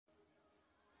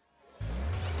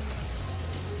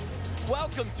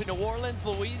Welcome to New Orleans,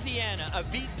 Louisiana,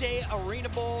 Avite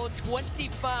ArenaBowl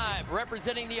 25,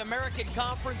 representing the American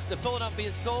Conference, the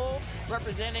Philadelphia Soul,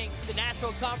 representing the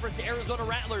National Conference, the Arizona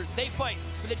Rattlers. They fight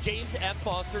for the James F.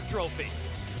 Foster Trophy.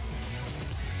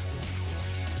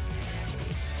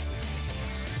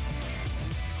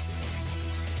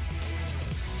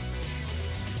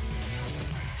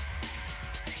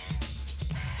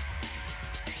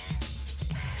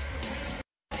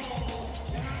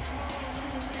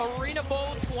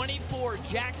 ArenaBowl 24,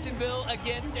 Jacksonville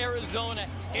against Arizona.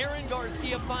 Aaron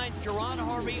Garcia finds Jerron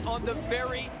Harvey on the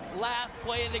very last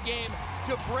play of the game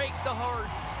to break the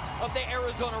hearts of the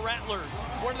Arizona Rattlers.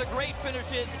 One of the great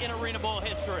finishes in ArenaBowl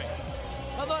history.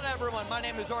 Hello everyone, my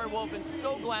name is Ari Wolf and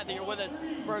so glad that you're with us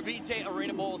for Avite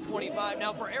ArenaBowl 25.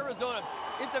 Now for Arizona,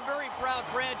 it's a very proud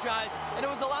franchise, and it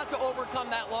was a lot to overcome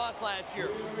that loss last year.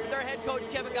 Their head coach,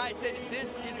 Kevin Guy, said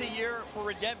this is the year for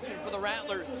redemption for the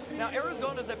Rattlers. Now,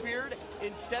 Arizona's appeared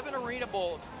in 7 Arena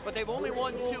Bowls, but they've only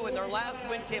won 2, and their last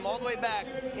win came all the way back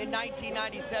in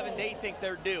 1997. They think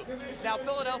they're due. Now,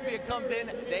 Philadelphia comes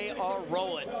in, they are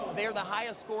rolling. They are the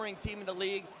highest scoring team in the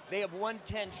league. They have won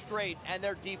 10 straight, and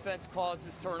their defense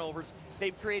causes turnovers.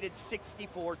 They've created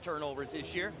 64 turnovers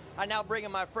this year. I now bring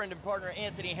in my friend and partner,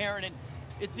 Anthony Herron, and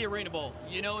it's the ArenaBowl.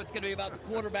 You know it's going to be about the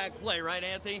quarterback play, right,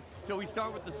 Anthony? So we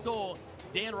start with the soul.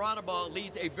 Dan Rattlers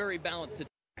leads a very balanced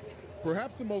attack.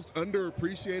 Perhaps the most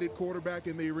underappreciated quarterback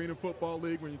in the Arena Football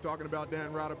League when you're talking about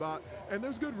Dan Rattlers. And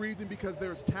there's good reason, because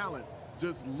there's talent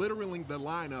just littering the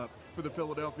lineup for the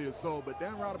Philadelphia Soul. But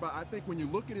Dan Rattlers, I think when you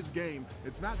look at his game,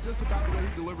 it's not just about the way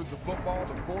he delivers the football,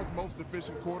 the 4th most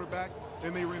efficient quarterback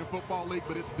in the Arena Football League,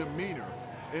 but it's demeanor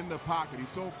in the pocket. He's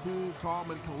so cool,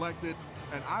 calm, and collected.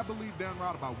 And I believe Dan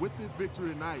Rattlers, with this victory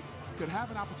tonight, could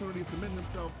have an opportunity to cement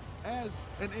himself as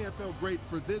an AFL great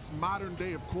for this modern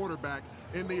day of quarterback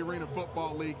in the Arena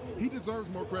Football League. He deserves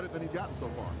more credit than he's gotten so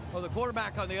far. Well, the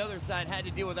quarterback on the other side had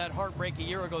to deal with that heartbreak a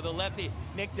year ago. The lefty,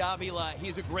 Nick Davila,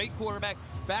 he's a great quarterback.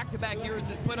 Back-to-back years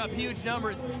has put up huge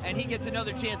numbers, and he gets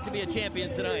another chance to be a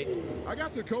champion tonight. I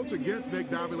got to coach against Nick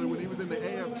Davila when he was in the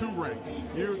AF2 ranks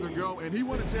years ago, and he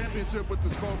won a championship with the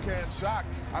Spokane Shock.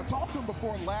 I talked to him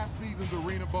before last season's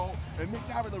Arena Bowl, and Nick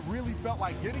Davila really felt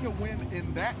like getting a win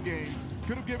in that game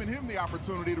could have given him the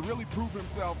opportunity to really prove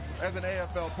himself as an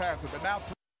AFL passer. But now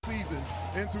 3 seasons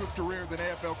into his career as an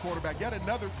AFL quarterback, yet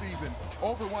another season,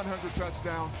 over 100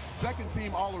 touchdowns, 2nd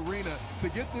team All-Arena. To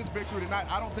get this victory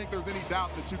tonight, I don't think there's any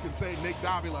doubt that you can say Nick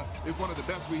Davila is one of the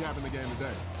best we have in the game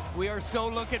today. We are so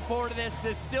looking forward to this,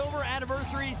 the silver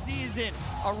anniversary season,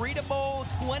 ArenaBowl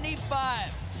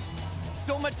 25.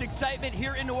 So much excitement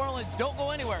here in New Orleans. Don't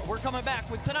go anywhere. We're coming back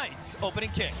with tonight's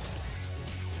opening kick.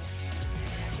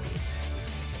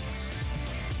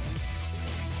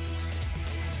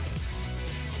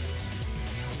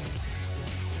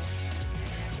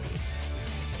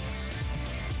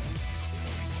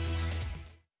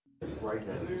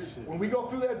 When we go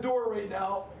through that door right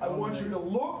now, I want you to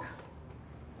look,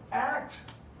 act,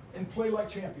 and play like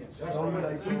champions. That's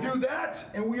right. We do that,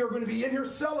 and we are going to be in here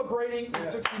celebrating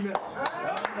in 60 minutes.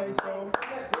 Okay, so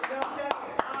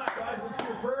guys, let's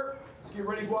do a prayer. Let's get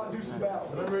ready to go out and do some battle.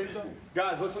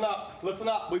 Guys, listen up. Listen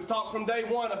up. We've talked from day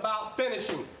one about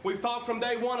finishing. We've talked from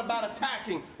day one about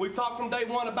attacking. We've talked from day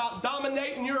one about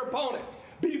dominating your opponent.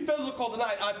 Be physical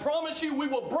tonight. I promise you we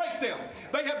will break them.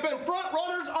 They have been front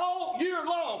runners all year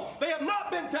long. They have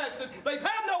not been tested. They've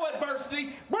had no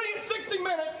adversity. Bring it 60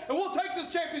 minutes and we'll take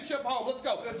this championship home. Let's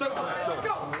go. Let's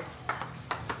go.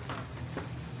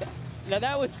 Now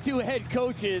that was 2 head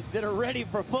coaches that are ready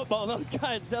for football. Those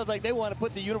guys sounds like they want to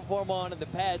put the uniform on and the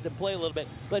pads and play a little bit.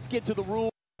 Let's get to the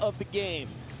rules of the game.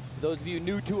 For those of you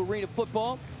new to Arena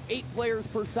Football, 8 players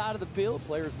per side of the field.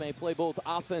 Players may play both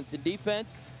offense and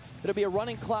defense. It'll be a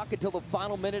running clock until the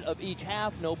final minute of each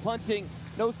half. No punting,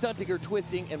 no stunting or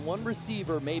twisting, and 1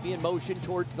 receiver may be in motion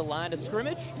towards the line of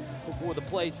scrimmage before the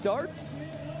play starts.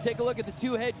 Take a look at the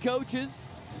 2 head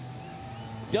coaches.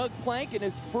 Doug Plank, in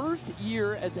his first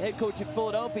year as the head coach at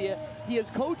Philadelphia, he has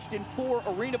coached in 4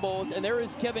 Arena Bowls, and there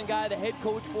is Kevin Guy, the head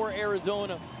coach for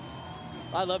Arizona.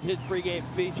 I loved his pregame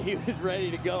speech. He was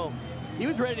ready to go. He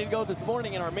was ready to go this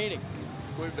morning in our meeting.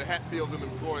 I believe the Hatfields in the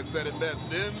corner said it best.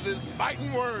 Them's is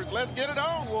fighting words. Let's get it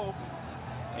on, Wolf.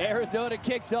 Arizona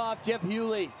kicks off. Jeff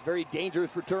Hewley, very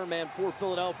dangerous return man for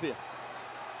Philadelphia.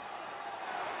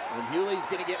 And Hewley's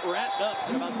going to get wrapped up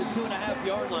at about the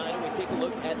 2.5-yard line. And we take a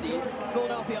look at the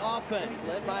Philadelphia offense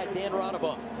led by Dan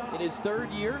Rattlers. In his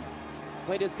 3rd year,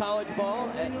 played his college ball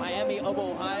at Miami of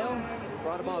Ohio.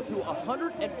 Rattlers threw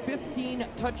 115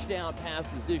 touchdown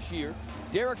passes this year.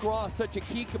 Derrick Ross, such a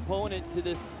key component to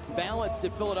this balance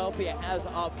that Philadelphia has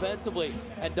offensively.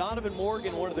 And Donovan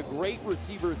Morgan, one of the great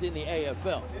receivers in the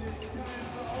AFL.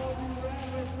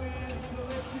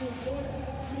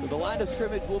 So the line of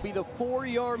scrimmage will be the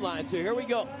 4-yard line. So here we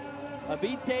go.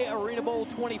 Avite ArenaBowl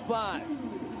 25,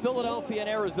 Philadelphia and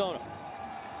Arizona.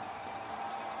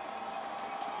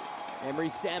 Emery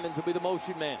Salmons will be the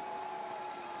motion man.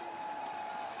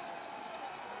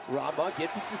 Rabba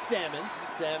gets it to Salmons.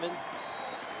 Salmons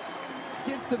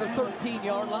gets to the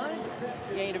 13-yard line.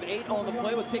 Gain of 8 on the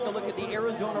play. We'll take a look at the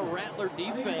Arizona Rattler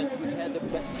defense, which had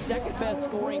the second best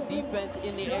scoring defense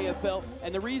in the AFL.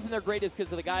 And the reason they're great is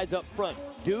because of the guys up front.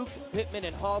 Dukes, Pittman,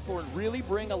 and Hawthorne really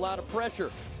bring a lot of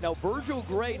pressure. Now, Virgil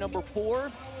Gray, number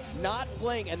 4, not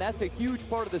playing, and that's a huge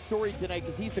part of the story tonight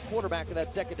because he's the quarterback of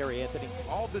that secondary, Anthony.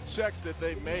 All the checks that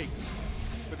they make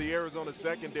for the Arizona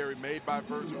secondary made by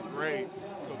Virgil Gray.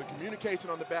 So the communication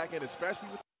on the back end, especially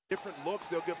with the different looks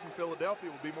they'll get from Philadelphia,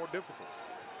 will be more difficult.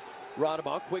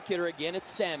 Rodabach, quick hitter again, it's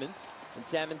Salmons. And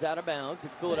Salmons out of bounds,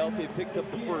 and Philadelphia picks up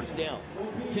the first down.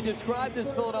 To describe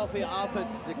this Philadelphia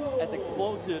offense as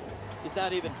explosive is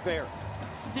not even fair.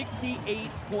 68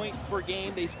 points per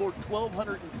game. They scored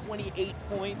 1,228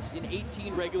 points in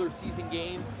 18 regular season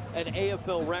games, an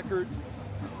AFL record.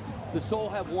 The Soul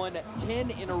have won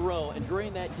 10 in a row, and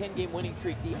during that 10-game winning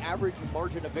streak, the average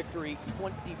margin of victory,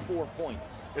 24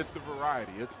 points. It's the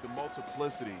variety. It's the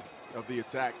multiplicity of the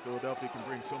attack. Philadelphia can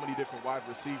bring so many different wide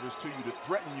receivers to you to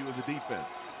threaten you as a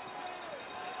defense.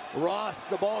 Ross,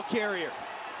 the ball carrier.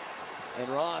 And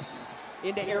Ross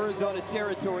into Arizona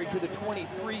territory to the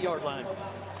 23-yard line.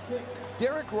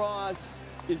 Derrick Ross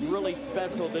is really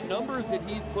special. The numbers that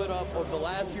he's put up over the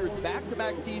last year's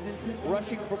back-to-back seasons,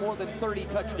 rushing for more than 30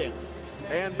 touchdowns.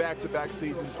 And back-to-back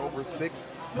seasons, over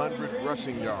 600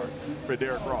 rushing yards for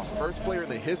Derrick Ross. First player in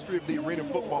the history of the Arena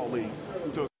Football League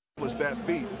to accomplish that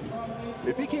feat.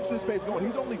 If he keeps this pace going,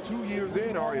 he's only 2 years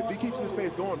in, or if he keeps this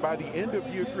pace going, by the end of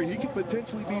year 3, he could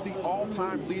potentially be the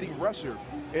all-time leading rusher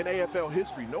in AFL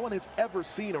history. No one has ever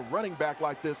seen a running back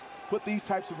like this put these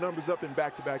types of numbers up in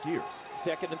back-to-back years.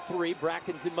 2nd and 3,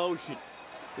 Brackens in motion.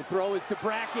 The throw is to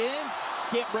Brackens,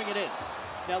 can't bring it in.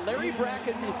 Now Larry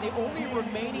Brackens is the only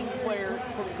remaining player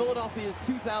from Philadelphia's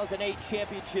 2008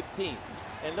 championship team.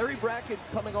 And Larry Brackens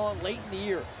coming on late in the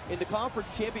year. In the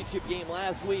conference championship game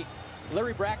last week,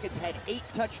 Larry Brackens had 8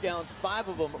 touchdowns, 5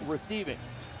 of them receiving.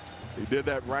 He did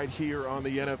that right here on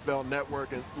the NFL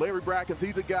Network. And Larry Brackens,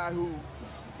 he's a guy who,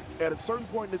 at a certain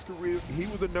point in his career, he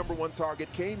was a #1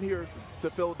 target, came here to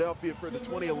Philadelphia for the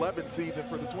 2011 season,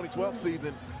 for the 2012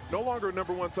 season, no longer a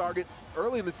 #1 target.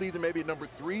 Early in the season, maybe a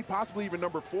 #3, possibly even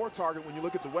 #4 target when you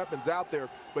look at the weapons out there.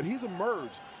 But he's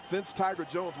emerged since Tiger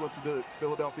Jones went to the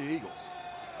Philadelphia Eagles.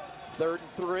 3rd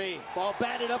and 3, ball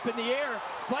batted up in the air,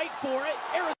 fight for it,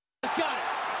 Arizona's got it.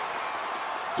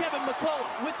 Kevin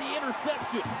McCullough with the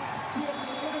interception.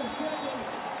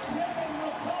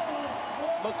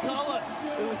 McCullough,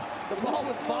 the ball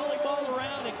was volleyballed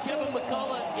around, and Kevin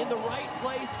McCullough in the right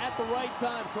place at the right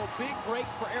time. So a big break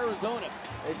for Arizona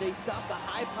as they stop the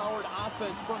high-powered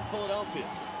offense from Philadelphia.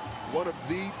 One of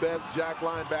the best jack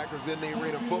linebackers in the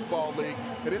Arena Football League,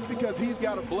 and it's because he's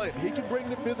got a blend. He can bring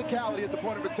the physicality at the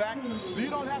point of attack, so you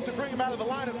don't have to bring him out of the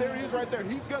lineup. There he is right there.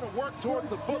 He's going to work towards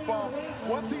the football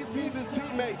once he sees his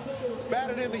teammates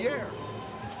batted in the air.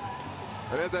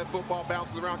 And as that football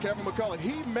bounces around, Kevin McCullough,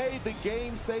 he made the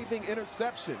game-saving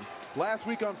interception last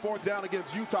week on 4th down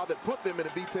against Utah that put them in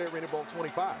Avite ArenaBowl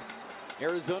 25.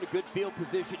 Arizona, good field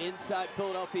position inside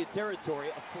Philadelphia territory.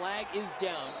 A flag is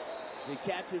down. The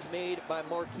catch is made by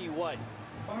Marquis White.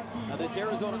 Now this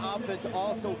Arizona offense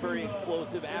also very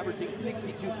explosive, averaging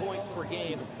 62 points per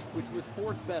game, which was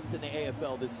 4th best in the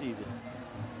AFL this season.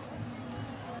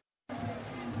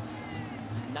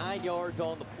 9 yards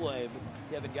on the play, but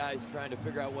Kevin Guy's trying to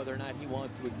figure out whether or not he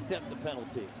wants to accept the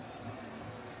penalty.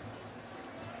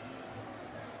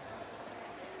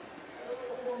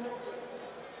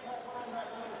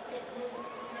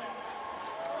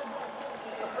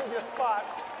 The previous spot.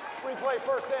 Replay,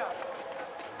 1st down.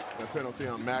 A penalty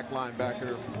on Mac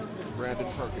linebacker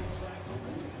Brandon Perkins.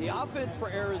 The offense for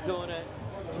Arizona,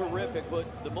 terrific,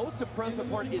 but the most impressive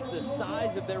part is the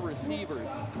size of their receivers.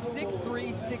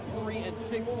 6'3", 6'3", and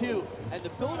 6'2". And the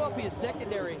Philadelphia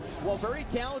secondary, while very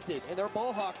talented, and their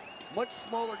ball hawks, much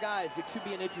smaller guys. It should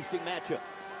be an interesting matchup.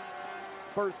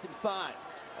 1st and 5.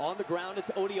 On the ground,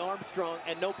 it's Odie Armstrong,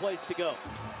 and no place to go.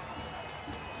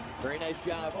 Very nice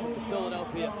job from the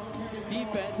Philadelphia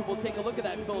defense. And we'll take a look at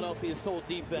that Philadelphia Soul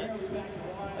defense.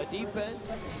 A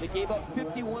defense that gave up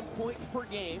 51 points per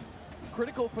game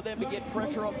critical for them to get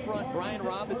pressure up front. Brian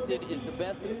Robinson is the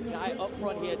best guy up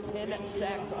front. He had 10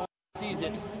 sacks on the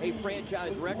season, a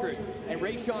franchise record. And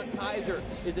Rashawn Kaiser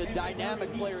is a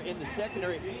dynamic player in the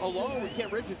secondary, along with Ken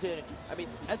Richardson. I mean,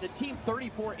 as a team,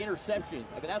 34 interceptions.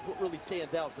 I mean, that's what really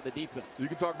stands out for the defense. You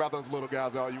can talk about those little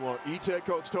guys all you want. Each head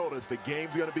coach told us the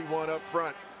game's going to be won up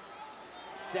front.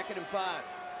 2nd and 5.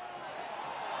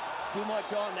 Too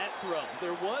much on that throw.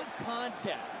 There was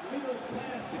contact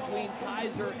between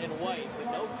Kaiser and White,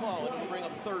 but no call. It will bring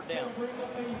up 3rd down.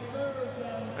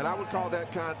 And I would call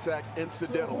that contact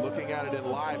incidental, looking at it in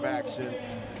live action.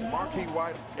 Marquis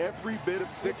White, every bit of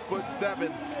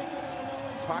 6'7".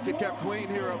 Pocket kept clean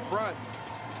here up front.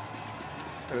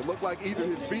 And it looked like either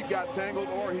his feet got tangled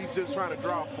or he's just trying to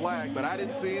draw a flag. But I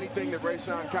didn't see anything that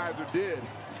Rashawn Kaiser did.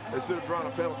 They should have drawn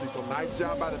a penalty. So nice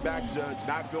job by the back judge,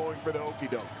 not going for the okie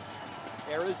doke.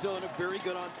 Arizona very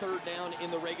good on 3rd down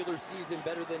in the regular season,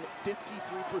 better than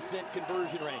 53%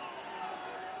 conversion rate.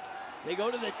 They go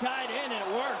to the tight end and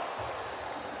it works.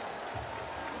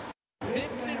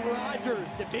 Vincent Rogers,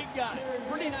 the big guy,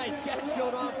 pretty nice catch,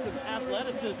 showed off some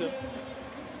athleticism.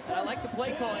 And I like the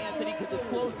play call, Anthony, because it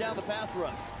slows down the pass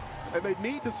rush. And they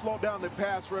need to slow down the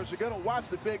pass rush. You're going to watch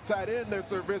the big tight end there,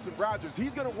 Sir Vincent Rogers.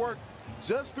 He's going to work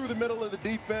just through the middle of the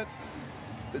defense.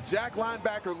 The jack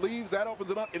linebacker leaves, that opens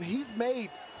him up, and he's made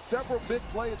several big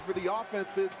plays for the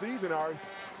offense this season, Ari.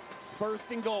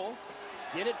 1st and goal.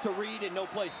 Get it to Reed and no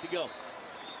place to go.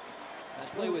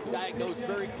 That play was diagnosed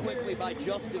very quickly by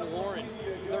Justin Warren,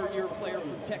 3rd-year player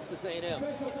from Texas A&M.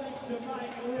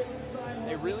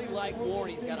 They really like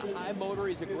Warren. He's got a high motor.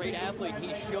 He's a great athlete.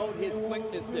 He showed his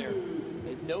quickness there.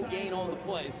 There's no gain on the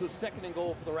play, so 2nd and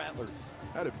goal for the Rattlers.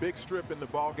 Had a big strip in the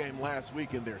ball game last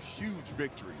week in their huge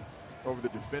victory over the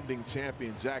defending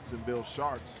champion Jacksonville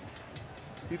Sharks.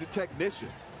 He's a technician.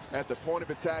 At the point of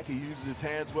attack, he uses his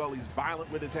hands well. He's violent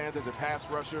with his hands as a pass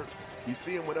rusher. You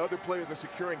see him when other players are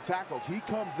securing tackles. He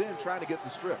comes in trying to get the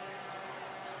strip.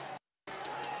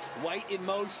 White in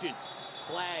motion.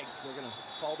 Flags. They're going to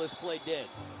call this play dead.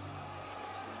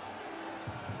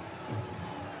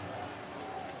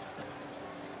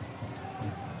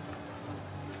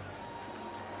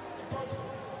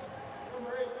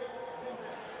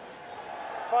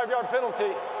 Five-yard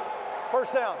penalty.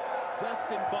 1st down.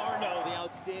 Dustin Barno, the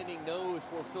outstanding nose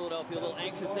for Philadelphia, a little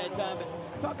anxious that time.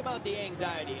 But talk about the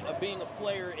anxiety of being a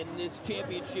player in this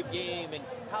championship game and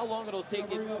how long it'll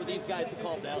take it for these guys to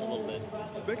calm down a little bit.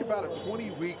 Think about a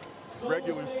 20-week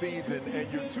regular season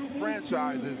and your 2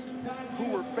 franchises who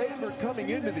were favored coming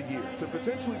into the year to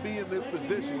potentially be in this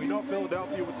position. We know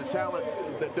Philadelphia with the talent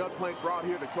that Doug Plank brought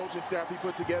here, the coaching staff he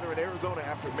put together in Arizona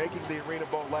after making the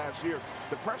ArenaBowl last year.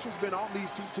 The pressure's been on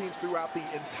these 2 teams throughout the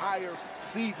entire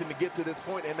season to get to this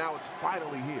point, and now it's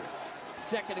finally here.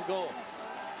 2nd and goal.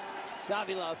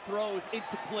 Davila throws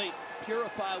incomplete.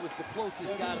 Purify was the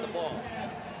closest guy to the ball.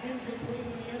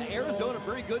 Now, Arizona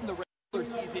very good in the regular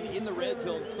season in the red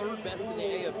zone, 3rd best in the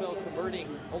AFL,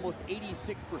 converting almost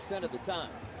 86% of the time.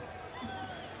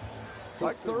 So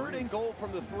like 3rd and goal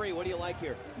from the 3. What do you like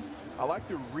here? I like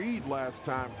the read last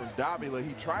time from Davila.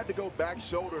 He tried to go back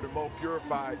shoulder to Mo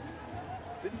Purify.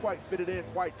 Didn't quite fit it in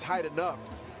quite tight enough.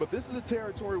 But this is a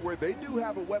territory where they do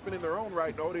have a weapon in their own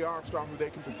right, and Odie Armstrong, who they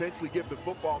can potentially give the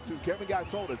football to. Kevin Guy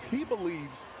told us he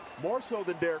believes, more so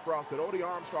than Derrick Ross, that Odie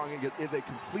Armstrong is a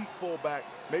complete fullback,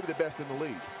 maybe the best in the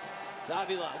league.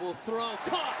 Davila will throw,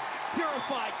 caught,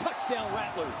 Purified, touchdown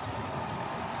Rattlers.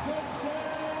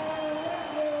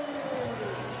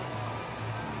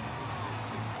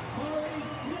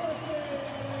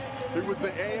 He was the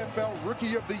AFL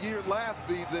Rookie of the Year last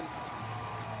season.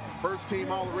 First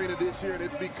team All-Arena this year, and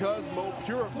it's because Mo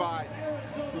Purified,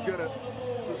 who's going to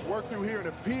just work through here and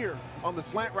appear on the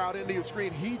slant route into your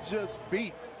screen. He just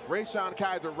beat Rashawn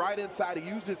Kaiser right inside. He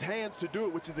used his hands to do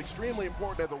it, which is extremely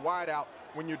important as a wideout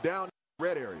when you're down in the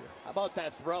red area. How about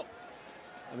that throw?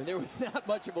 I mean, there was not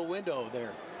much of a window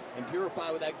there. And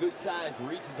Purified, with that good size,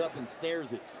 reaches up and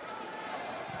snares it.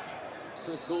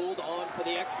 Chris Gould on for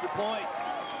the extra point.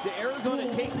 So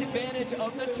Arizona takes advantage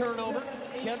of the turnover.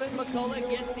 Kevin McCullough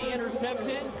gets the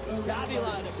interception.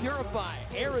 Davila to Purify.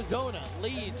 Arizona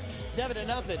leads 7-0.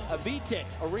 Avite,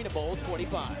 ArenaBowl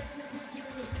 25.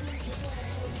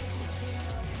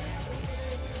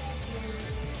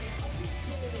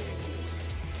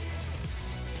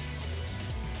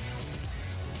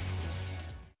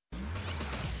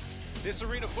 This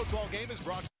Arena football game is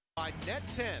brought to you by Net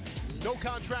 10. No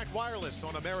contract wireless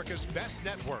on America's best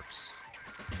networks.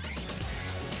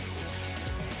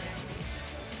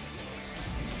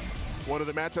 One of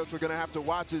the matchups we're going to have to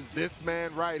watch is this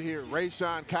man right here,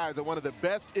 Rayshon Kaiser, one of the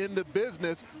best in the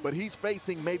business, but he's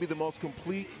facing maybe the most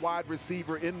complete wide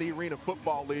receiver in the Arena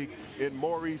Football League in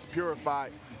Maurice Purify.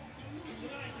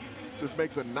 Just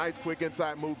makes a nice quick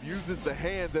inside move, uses the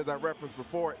hands as I referenced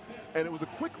before, and it was a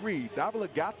quick read. Davila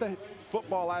got the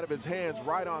football out of his hands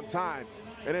right on time,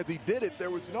 and as he did it,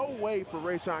 there was no way for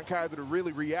Rayshon Kaiser to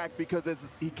really react because as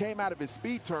he came out of his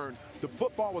speed turn, the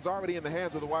football was already in the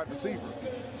hands of the wide receiver.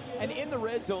 And in the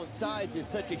red zone, size is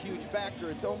such a huge factor.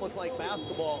 It's almost like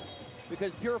basketball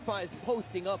because Purify is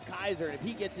posting up Kaiser, and if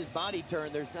he gets his body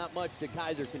turned, there's not much that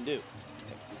Kaiser can do.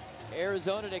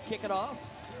 Arizona to kick it off.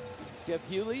 Jeff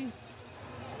Hewley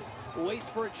waits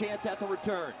for a chance at the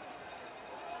return.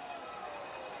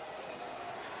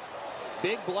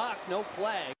 Big block, no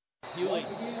flag. Hewley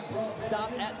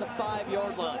stopped at the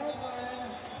 5-yard line.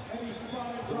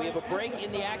 So we have a break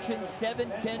in the action,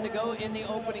 7:10 to go in the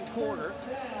opening quarter.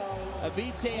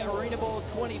 Avite ArenaBowl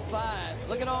 25.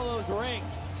 Look at all those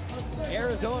rings.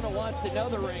 Arizona wants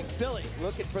another ring. Philly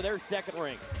looking for their second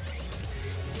ring.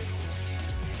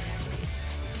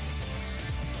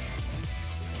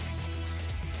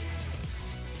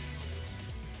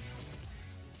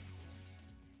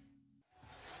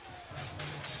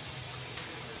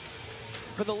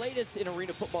 For the latest in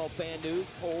Arena Football fan news,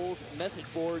 polls,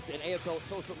 message boards, and AFL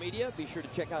social media, be sure to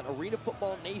check out Arena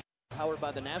Football Nation, powered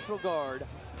by the National Guard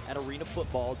at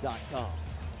arenafootball.com.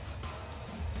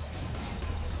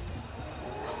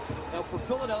 Now for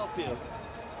Philadelphia,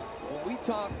 when we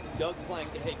talked to Doug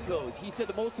Plank, the head coach, he said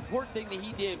the most important thing that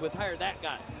he did was hire that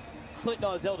guy, Clint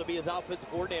Dawzell, to be his offensive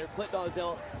coordinator. Clint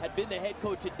Dawzell had been the head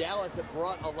coach in Dallas and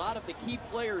brought a lot of the key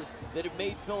players that have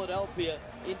made Philadelphia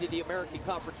into the American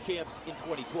Conference champs in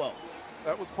 2012.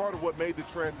 That was part of what made the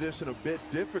transition a bit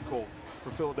difficult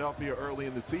for Philadelphia early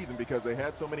in the season because they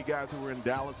had so many guys who were in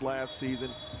Dallas last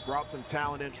season, brought some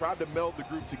talent in, tried to meld the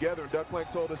group together, and Doug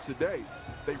Plank told us today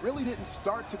they really didn't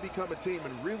start to become a team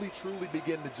and really truly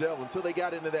begin to gel until they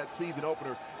got into that season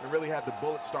opener and really had the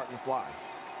bullets starting to fly.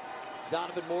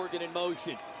 Donovan Morgan in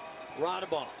motion.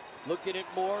 Rattlers looking at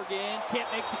Morgan, can't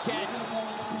make the catch.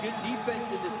 Good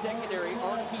defense in the secondary,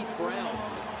 Arkeith Brown.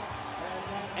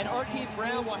 And Arkeith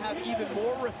Brown will have even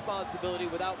more responsibility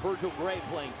without Virgil Gray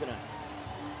playing tonight.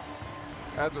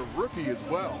 As a rookie as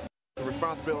well, the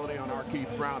responsibility on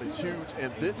Arkeith Brown is huge,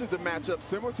 and this is a matchup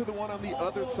similar to the one on the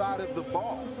other side of the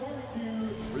ball.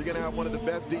 We're going to have one of the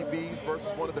best DBs versus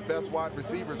one of the best wide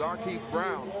receivers, Arkeith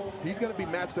Brown. He's going to be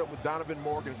matched up with Donovan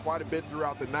Morgan quite a bit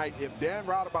throughout the night. If Dan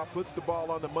Rattlers puts the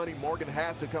ball on the money, Morgan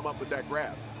has to come up with that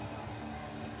grab.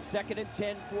 2nd and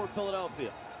 10 for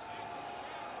Philadelphia.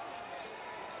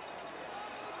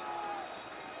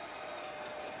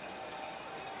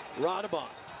 Rattlers,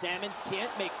 Salmons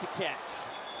can't make the catch.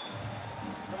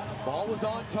 Ball was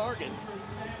on target.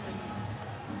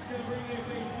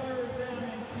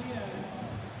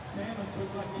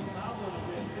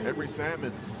 Henry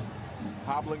Salmons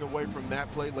hobbling away from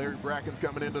that play. Larry Bracken's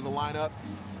coming into the lineup.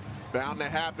 Bound to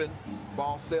happen.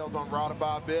 Ball sails on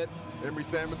Rattlers a bit. Henry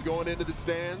Salmons going into the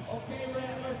stands.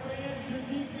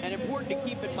 And important to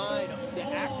keep in mind, the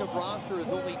active roster is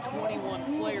only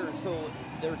 21 players, so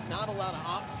there's not a lot of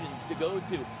options to go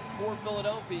to. For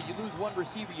Philadelphia, you lose one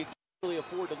receiver, you can't really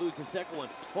afford to lose a second one.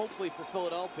 Hopefully for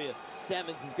Philadelphia,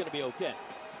 Salmons is going to be okay.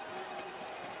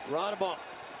 Rattlers.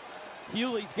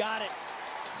 Hewley's got it.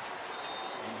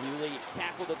 And Hewley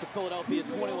tackled at the Philadelphia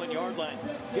 21-yard line.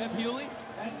 Jeff Hewley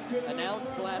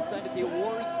announced last night at the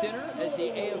awards dinner as the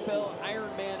AFL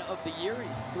Ironman of the Year.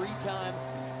 He's 3-time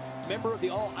member of the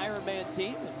All-Ironman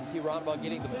team. As you see Rattlers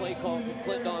getting the play call from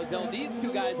Clint Dawzell. These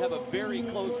two guys have a very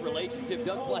close relationship.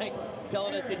 Doug Plank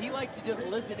telling us that he likes to just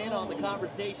listen in on the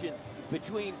conversations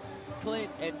between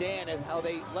Clint and Dan as how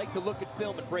they like to look at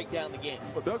film and break down the game.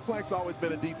 Well, Doug Plank's always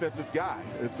been a defensive guy.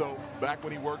 And so back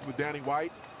when he worked with Danny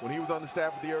White, when he was on the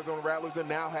staff of the Arizona Rattlers, and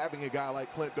now having a guy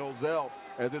like Clint Dawzell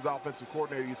as his offensive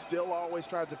coordinator, he still always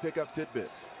tries to pick up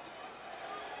tidbits.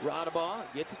 Rattlers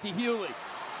gets it to Hewley.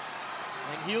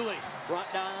 And Hewley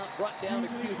brought down by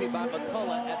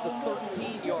McCullough at the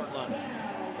 13-yard line.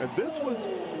 And this was,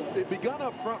 it begun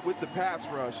up front with the pass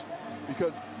rush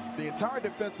because the entire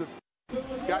defensive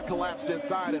got collapsed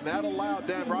inside, and that allowed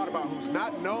Dan Rattlers, who's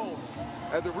not known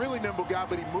as a really nimble guy,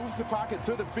 but he moves the pocket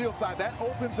to the field side. That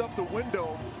opens up the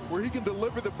window where he can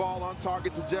deliver the ball on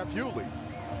target to Jeff Hewley.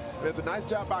 And it's a nice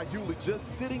job by Hewley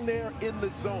just sitting there in the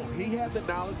zone. He had the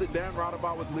knowledge that Dan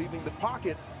Rattlers was leaving the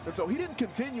pocket, and so he didn't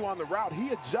continue on the route. He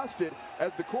adjusted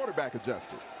as the quarterback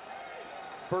adjusted.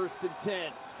 1st and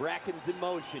 10, Bracken's in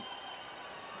motion.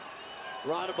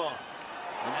 Rattlers,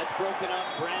 and that's broken up.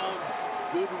 Brown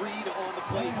Good read on the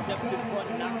play, steps in front,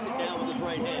 and knocks it down with his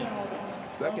right hand.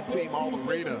 Second team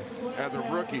All-Arena as a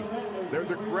rookie.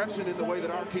 There's aggression in the way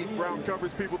that Keith Brown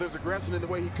covers people. There's aggression in the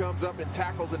way he comes up and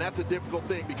tackles, and that's a difficult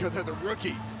thing because as a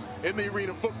rookie in the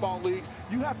Arena Football League,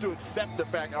 you have to accept the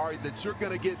fact, Ari, that you're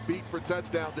going to get beat for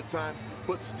touchdowns at times,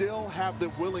 but still have the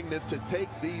willingness to take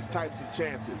these types of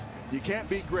chances. You can't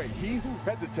be great. He who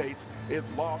hesitates is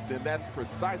lost, and that's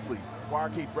precisely why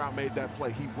Keith Brown made that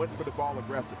play. He went for the ball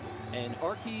aggressively. And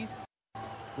Keith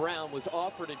Brown was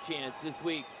offered a chance this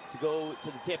week to go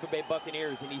to the Tampa Bay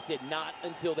Buccaneers, and he said not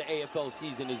until the AFL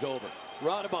season is over.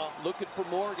 ArenaBowl looking for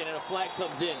Morgan, and a flag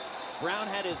comes in. Brown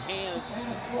had his hands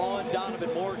on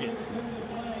Donovan Morgan.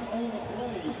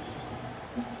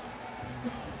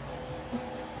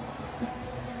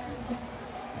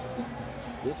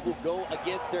 This will go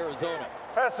against Arizona.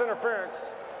 Pass interference.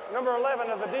 Number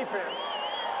 11 of the defense.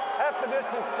 Half the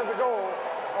distance to the goal.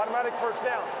 Automatic first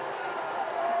down.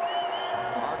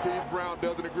 Keith Brown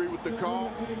doesn't agree with the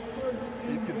call.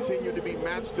 He's continued to be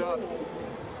matched up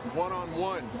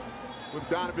one-on-one with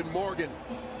Donovan Morgan.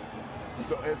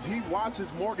 So as he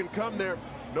watches Morgan come there,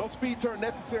 no speed turn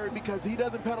necessary because he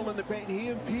doesn't pedal in the paint. He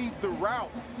impedes the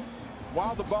route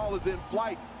while the ball is in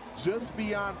flight just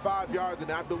beyond 5 yards,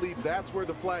 and I believe that's where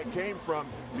the flag came from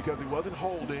because he wasn't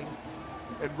holding.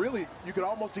 And really, you could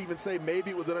almost even say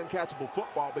maybe it was an uncatchable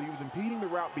football, but he was impeding the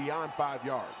route beyond 5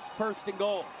 yards. First and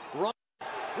goal. Run.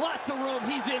 Lots of room.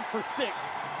 He's in for 6.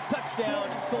 Touchdown,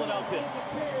 Philadelphia.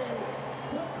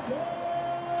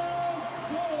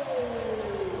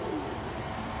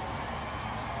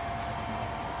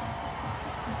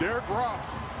 Derek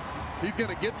Ross, he's going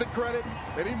to get the credit,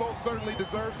 and he most certainly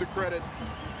deserves the credit.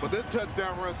 But this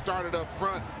touchdown run started up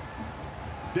front.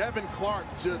 Devin Clark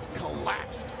just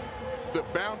collapsed the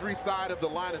boundary side of the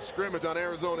line of scrimmage on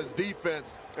Arizona's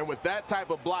defense. And with that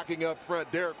type of blocking up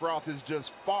front, Derek Ross is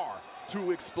just far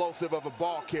too explosive of a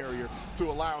ball carrier to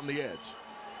allow him the edge.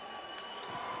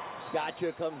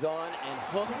 Scotcha comes on and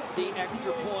hooks the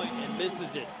extra point and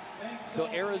misses it. So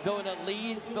Arizona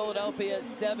leads Philadelphia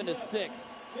 7-6.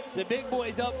 The big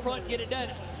boys up front get it done.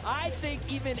 I think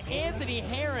even Anthony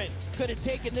Herron could have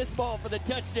taken this ball for the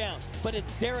touchdown, but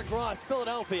it's Derek Ross,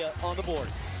 Philadelphia, on the board.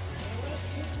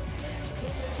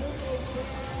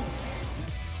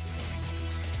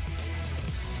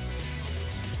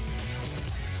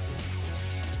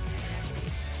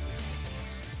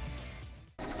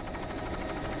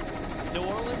 New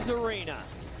Orleans Arena.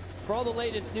 For all the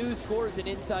latest news, scores, and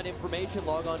inside information,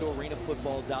 log on to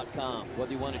arenafootball.com.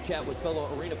 Whether you want to chat with fellow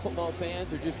Arena football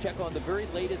fans or just check on the very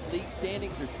latest league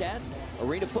standings or stats,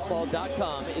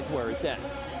 arenafootball.com is where it's at.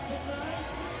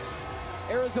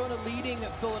 Arizona leading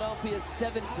Philadelphia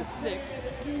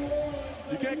 7-6.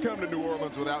 You can't come to New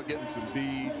Orleans without getting some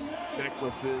beads,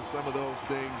 necklaces, some of those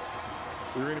things.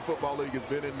 The Arena Football League has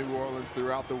been in New Orleans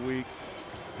throughout the week,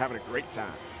 having a great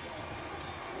time.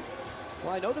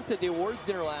 Well, I noticed at the awards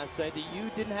dinner last night that you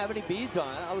didn't have any beads on.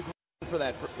 I was waiting for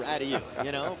that out of you.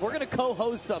 You know, if we're going to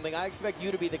co-host something, I expect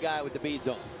you to be the guy with the beads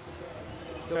on.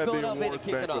 So Had Philadelphia the awards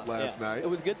to kick it off last night. It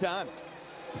was a good time.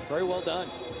 Very well done.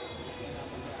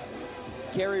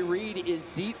 Kerry Reed is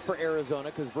deep for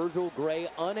Arizona because Virgil Gray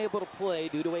unable to play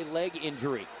due to a leg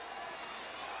injury.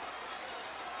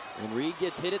 And Reed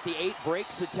gets hit at the 8,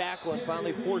 breaks the tackle, and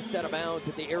finally forced out of bounds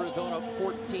at the Arizona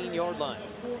 14-yard line.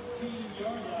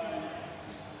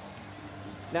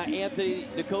 Now, Anthony,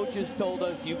 the coaches told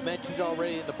us, you've mentioned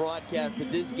already in the broadcast,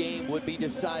 that this game would be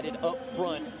decided up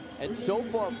front. And so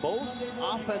far, both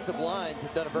offensive lines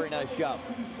have done a very nice job.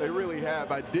 They really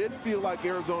have. I did feel like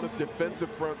Arizona's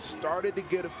defensive front started to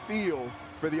get a feel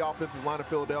for the offensive line of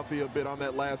Philadelphia a bit on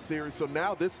that last series. So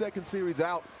now this second series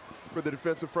out for the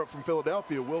defensive front from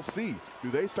Philadelphia, we'll see. Do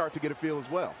they start to get a feel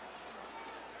as well?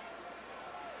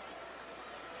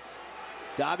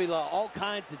 Davila all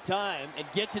kinds of time and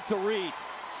gets it to Reed.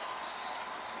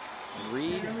 And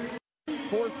Reed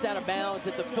forced out of bounds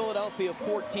at the Philadelphia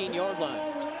 14-yard line.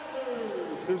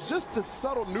 There's just the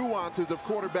subtle nuances of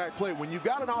quarterback play. When you've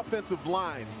got an offensive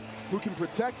line who can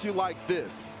protect you like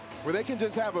this, where they can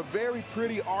just have a very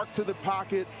pretty arc to the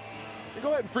pocket. And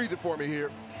go ahead and freeze it for me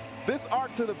here. This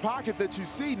arc to the pocket that you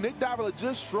see, Nick Davila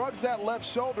just shrugs that left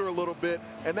shoulder a little bit,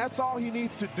 and that's all he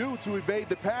needs to do to evade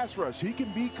the pass rush. He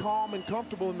can be calm and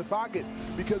comfortable in the pocket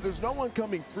because there's no one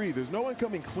coming free. There's no one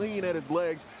coming clean at his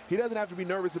legs. He doesn't have to be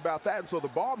nervous about that, and so the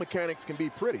ball mechanics can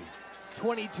be pretty.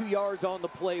 22 yards on the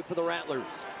play for the Rattlers.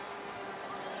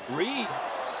 Reed,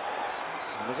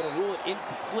 we're going to rule it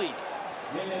incomplete.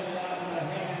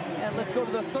 And let's go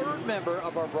to the third member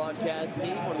of our broadcast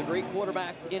team, one of the great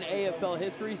quarterbacks in AFL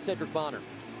history, Cedric Bonner.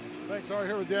 Thanks, Ari,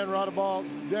 here with Dan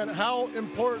ArenaBowl. Dan, how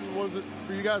important was it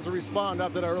for you guys to respond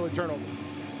after that early turnover?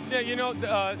 Yeah, you know,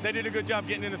 they did a good job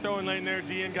getting in the throwing lane there.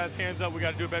 DN got his hands up. We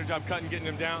got to do a better job cutting, getting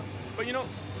him down. But, you know,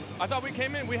 I thought we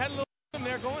came in. We had a little rhythm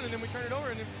there going, and then we turned it over,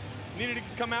 and it needed to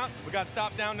come out. We got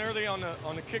stopped down early on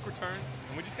the kick return,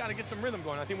 and we just got to get some rhythm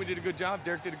going. I think we did a good job.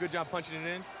 Derek did a good job punching it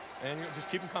in, and you know, just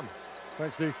keep them coming.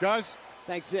 Thanks, Steve. Guys?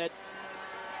 Thanks, Sid.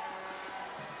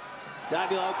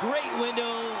 Davila, great window,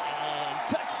 and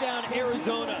touchdown,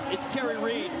 Arizona. It's Kerry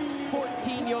Reed,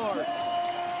 14 yards.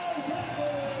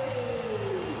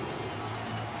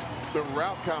 The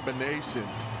route combination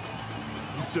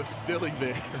is just silly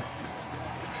there.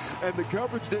 And the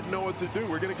coverage didn't know what to do.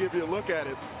 We're going to give you a look at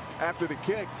it after the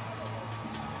kick.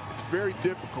 It's very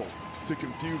difficult to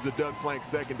confuse the Doug Plank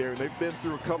secondary. They've been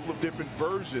through a couple of different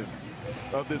versions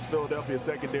of this Philadelphia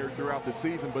secondary throughout the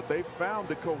season, but they've found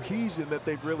the cohesion that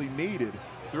they've really needed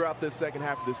throughout this second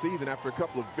half of the season after a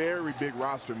couple of very big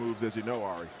roster moves, as you know,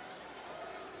 Ari.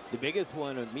 The biggest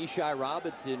one of Mishai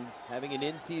Robinson having an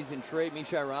in-season trade.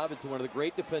 Mishai Robinson, one of the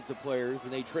great defensive players,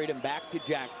 and they trade him back to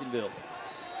Jacksonville.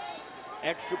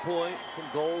 Extra point from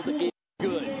Gold is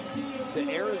good. So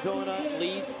Arizona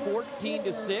leads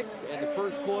 14-6, and the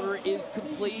first quarter is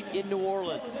complete in New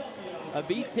Orleans.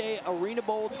 Avite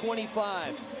ArenaBowl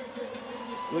 25.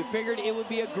 We figured it would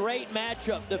be a great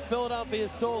matchup. The Philadelphia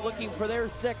Soul looking for their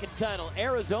second title.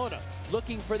 Arizona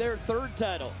looking for their third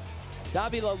title.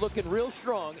 Davila looking real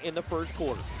strong in the first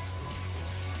quarter.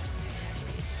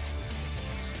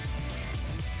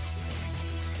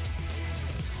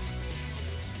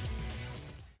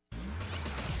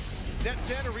 Net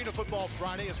 10 Arena Football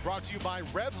Friday is brought to you by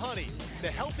Rev Honey, the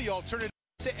healthy alternative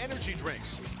to energy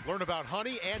drinks. Learn about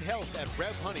honey and health at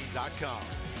revhoney.com.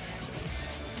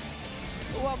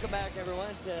 Welcome back,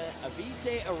 everyone, to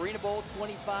Avite ArenaBowl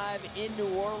 25 in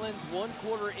New Orleans. One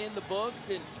quarter in the books,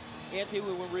 and Anthony,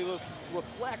 when we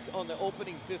reflect on the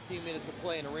opening 15 minutes of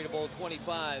play in ArenaBowl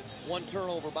 25, one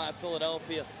turnover by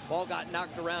Philadelphia, ball got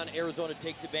knocked around, Arizona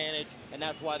takes advantage, and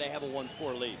that's why they have a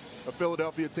one-score lead. A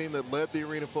Philadelphia team that led the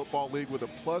Arena Football League with a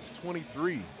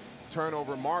 +23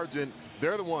 turnover margin.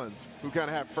 They're the ones who kind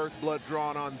of have first blood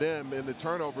drawn on them in the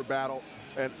turnover battle,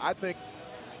 and I think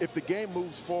if the game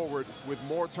moves forward with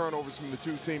more turnovers from the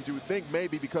two teams, you would think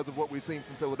maybe because of what we've seen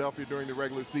from Philadelphia during the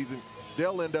regular season,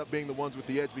 they'll end up being the ones with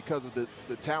the edge because of the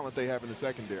talent they have in the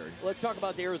secondary. Let's talk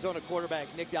about the Arizona quarterback,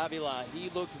 Nick Davila.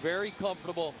 He looked very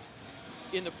comfortable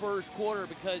in the first quarter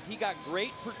because he got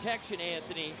great protection,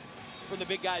 Anthony, from the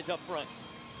big guys up front.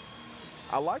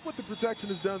 I like what the protection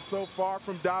has done so far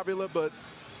from Davila, but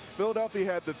Philadelphia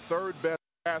had the third best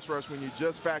pass rush when you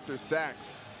just factor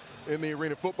sacks in the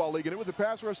Arena Football League, and it was a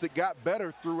pass rush that got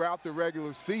better throughout the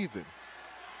regular season.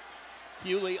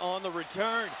 Hewley on the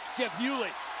return. Jeff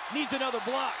Hewley needs another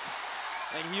block.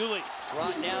 And Hewley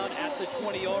brought down at the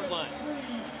 20-yard line.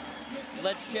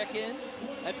 Let's check in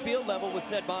at field level with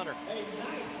Sed Bonner.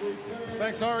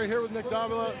 Thanks, Ari. Here with Nick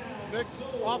Davila. Nick,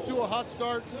 off to a hot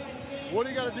start. What do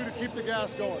you got to do to keep the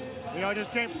gas going? You know,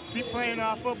 just keep playing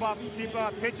football, keep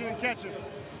pitching and catching.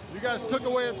 You guys took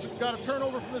away, got a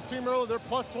turnover from this team earlier. They're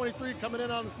 +23 coming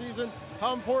in on the season.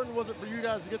 How important was it for you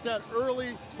guys to get that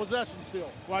early possession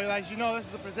steal? Well, as you know, this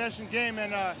is a possession game,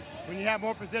 and when you have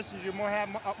more possessions, you have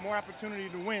more opportunity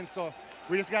to win. So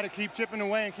we just got to keep chipping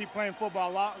away and keep playing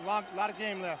football. A lot of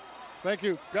game left. Thank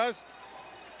you, guys.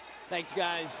 Thanks,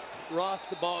 guys. Ross,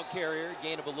 the ball carrier,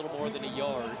 gain of a little more than a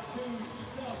yard.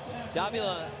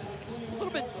 Davila, a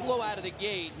little bit slow out of the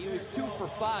gate. He was 2 for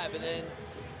 5, and then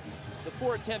the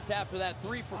 4 attempts after that,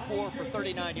 3 for 4 for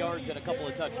 39 yards and a couple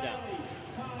of touchdowns.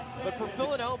 But for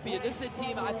Philadelphia, this is a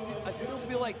team I still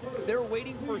feel like they're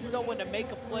waiting for someone to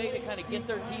make a play to kind of get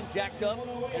their team jacked up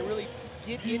and really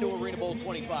get into ArenaBowl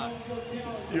 25.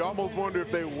 You almost wonder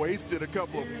if they wasted a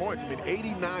couple of points. I mean,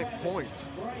 89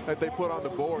 points that they put on the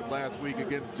board last week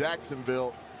against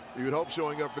Jacksonville. You would hope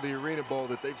showing up for the ArenaBowl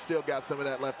that they've still got some of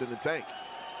that left in the tank.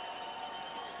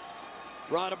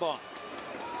 Rattlers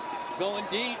going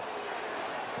deep.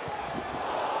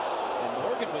 And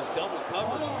Morgan was double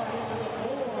covered.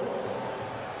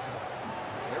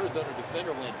 Arizona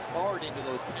defender went hard into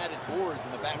those padded boards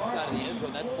in the backside of the end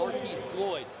zone. That's Marquise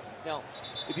Floyd. Now,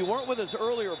 if you weren't with us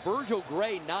earlier, Virgil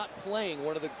Gray not playing,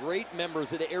 one of the great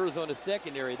members of the Arizona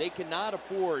secondary. They cannot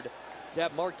afford to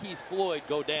have Marquise Floyd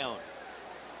go down.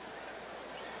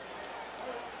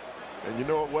 And you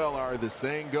know it well, Ari, the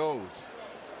saying goes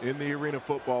in the Arena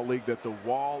Football League that the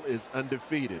wall is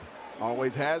undefeated.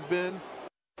 Always has been,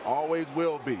 always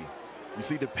will be. You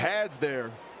see the pads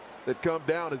there that come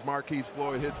down as Marquise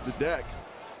Floyd hits the deck.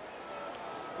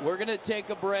 We're going to take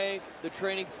a break. The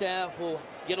training staff will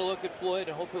get get a look at Floyd,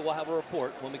 and hopefully we'll have a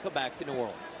report when we come back to New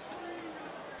Orleans.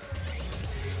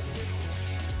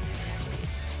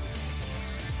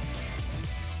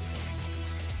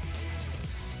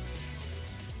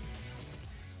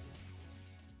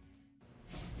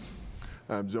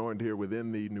 I'm joined here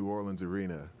within the New Orleans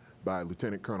arena by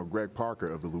Lieutenant Colonel Greg Parker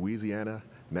of the Louisiana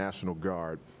National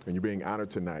Guard, and you're being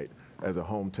honored tonight as a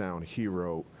hometown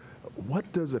hero.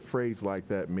 What does a phrase like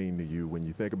that mean to you when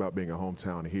you think about being a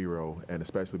hometown hero and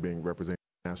especially being representing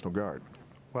the National Guard?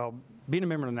 Well, being a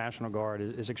member of the National Guard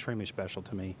is extremely special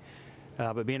to me.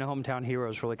 But being a hometown hero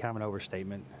is really kind of an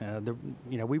overstatement.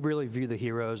 We really view the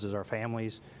heroes as our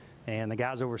families, and the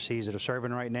guys overseas that are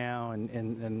serving right now,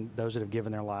 and those that have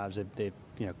given their lives,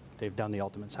 they've done the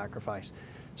ultimate sacrifice.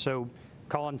 So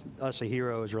calling us a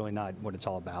hero is really not what it's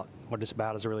all about. What it's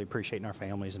about is really appreciating our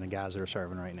families and the guys that are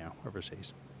serving right now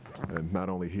overseas. And not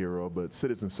only hero, but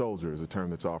citizen soldier is a term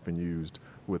that's often used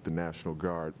with the National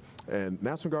Guard. And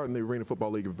National Guard and the Arena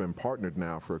Football League have been partnered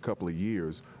now for a couple of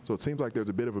years. So it seems like there's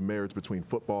a bit of a marriage between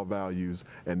football values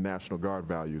and National Guard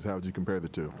values. How would you compare the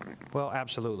two? Well,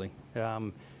 absolutely.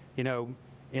 In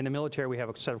the military, we have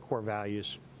a set of core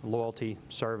values: loyalty,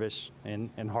 service,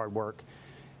 and hard work.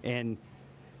 And,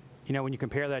 when you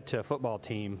compare that to a football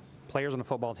team, players on a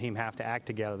football team have to act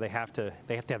together. They have to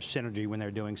have synergy when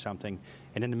they're doing something.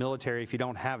 And in the military, if you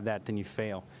don't have that, then you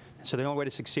fail. So the only way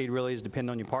to succeed really is depend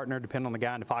on your partner, depend on the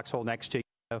guy in the foxhole next to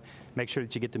you. Make sure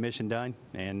that you get the mission done,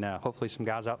 and hopefully some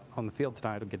guys out on the field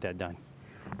tonight will get that done.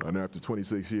 I know after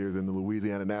 26 years in the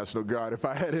Louisiana National Guard, if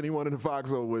I had anyone in the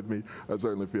foxhole with me, I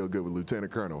certainly feel good with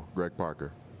Lieutenant Colonel Greg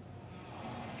Parker.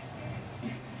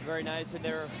 Very nice, and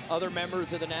there are other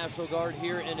members of the National Guard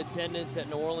here in attendance at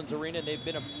New Orleans Arena. They've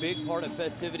been a big part of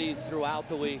festivities throughout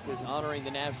the week, is honoring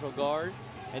the National Guard.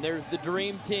 And there's the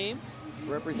Dream Team,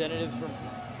 representatives from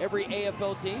every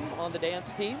AFL team on the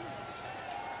dance team.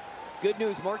 Good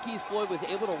news, Marquise Floyd was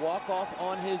able to walk off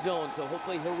on his own, so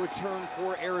hopefully he'll return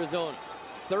for Arizona.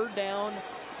 Third down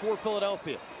for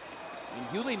Philadelphia. And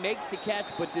Hewley makes the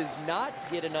catch, but does not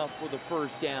get enough for the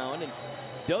first down. And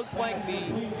Doug Plank be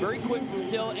very quick to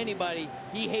tell anybody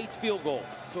he hates field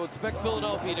goals. So expect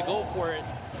Philadelphia to go for it.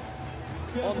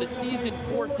 On the season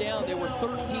fourth down, they were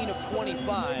 13 of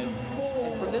 25.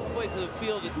 And from this place of the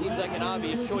field, it seems like an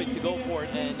obvious choice to go for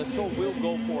it, and the Soul will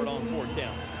go for it on fourth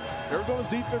down. Arizona's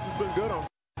defense has been good on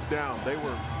fourth down. They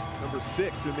were number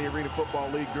 6 in the Arena Football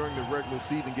League during the regular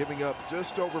season, giving up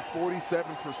just over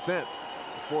 47%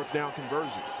 fourth down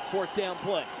conversions. Fourth down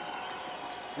play.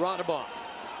 Rattlers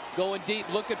going deep,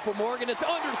 looking for Morgan. It's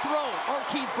underthrown.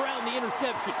 Arkeith Brown, the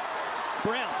interception.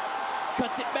 Brown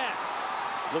cuts it back,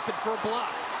 looking for a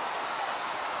block.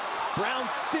 Brown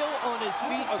still on his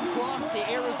feet across the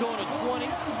Arizona 20.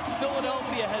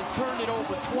 Philadelphia has turned it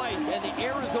over twice, and the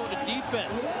Arizona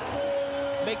defense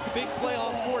makes a big play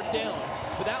on fourth down.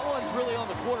 But that one's really on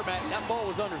the quarterback. That ball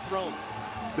was underthrown.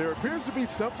 There appears to be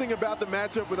something about the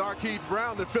matchup with Arkeith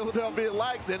Brown that Philadelphia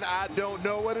likes, and I don't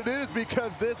know what it is,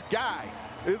 because this guy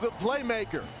is a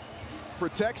playmaker.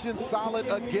 Protection solid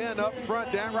again up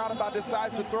front. Dan Rattlers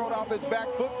decides to throw it off his back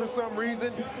foot for some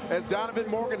reason. As Donovan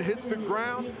Morgan hits the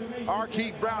ground,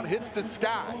 Arkeith Brown hits the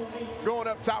sky. Going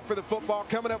up top for the football,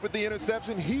 coming up with the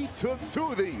interception. He took 2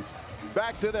 of these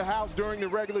back to the house during the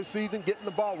regular season, getting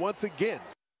the ball once again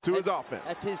to his offense.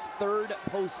 That's his 3rd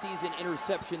postseason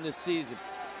interception this season.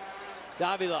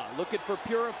 Davila looking for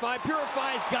Purify.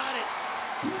 Purify's got it.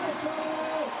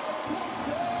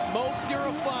 Mo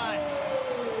Purify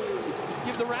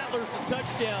give the Rattlers a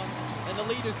touchdown, and the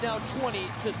lead is now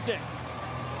 20-6.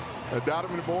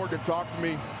 Donovan Morgan talked to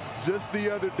me just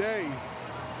the other day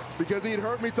because he had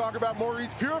heard me talk about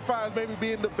Maurice Purify as maybe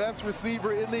being the best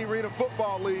receiver in the Arena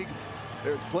Football League.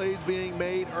 There's plays being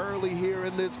made early here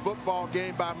in this football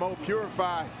game by Mo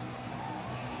Purify.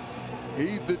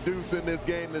 He's the deuce in this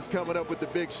game that's coming up with the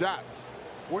big shots.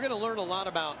 We're going to learn a lot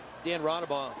about Dan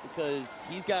Rattlers because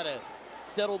he's got to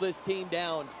settle this team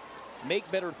down, make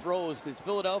better throws, because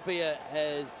Philadelphia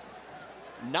has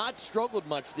not struggled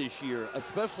much this year,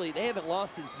 especially they haven't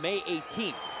lost since May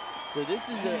 18th. So this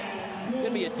is going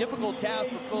to be a difficult task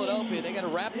for Philadelphia. They got to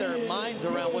wrap their minds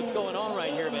around what's going on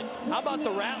right here. But how about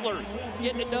the Rattlers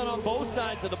getting it done on both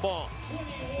sides of the ball?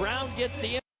 Brown gets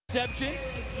the interception,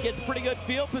 gets pretty good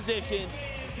field position.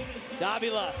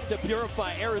 Davila to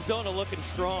Purify. Arizona looking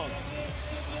strong.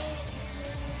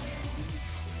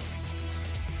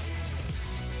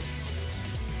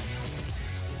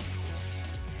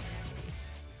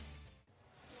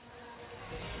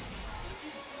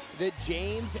 The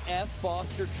James F.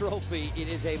 Foster Trophy. It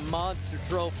is a monster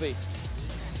trophy.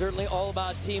 Certainly all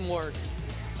about teamwork.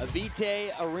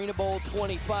 Avite ArenaBowl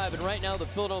 25, and right now the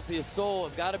Philadelphia Soul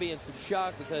have got to be in some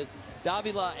shock because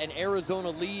Davila and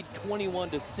Arizona lead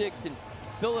 21-6, and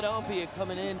Philadelphia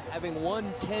coming in having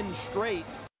won 10 straight.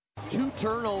 2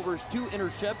 turnovers, 2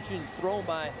 interceptions thrown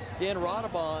by Dan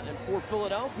Rattlers, and for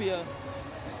Philadelphia,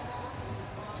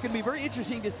 it's going to be very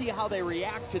interesting to see how they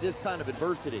react to this kind of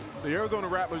adversity. The Arizona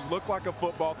Rattlers look like a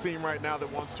football team right now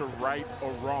that wants to right a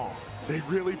wrong. They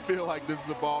really feel like this is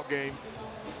a ball game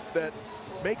that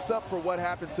makes up for what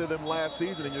happened to them last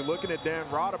season. And you're looking at Dan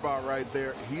Rattlers right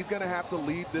there. He's going to have to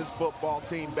lead this football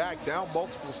team back, down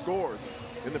multiple scores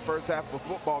in the first half of a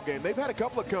football game. They've had a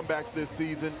couple of comebacks this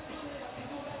season,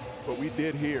 but we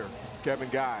did hear Kevin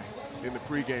Guy in the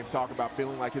pregame talk about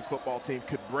feeling like his football team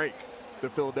could break the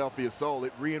Philadelphia Soul.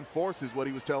 It reinforces what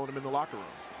he was telling them in the locker room.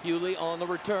 Hewley on the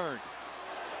return.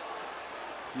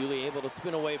 Hewley able to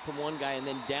spin away from one guy and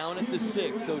then down at the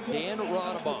 6. So Dan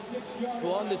Rattlers, who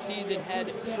on the season had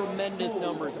tremendous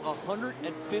numbers,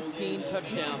 115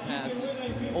 touchdown passes,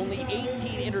 only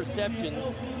 18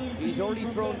 interceptions. He's already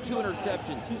thrown 2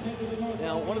 interceptions.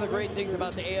 Now, one of the great things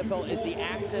about the AFL is the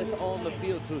access on the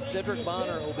field. So Cedric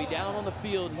Bonner will be down on the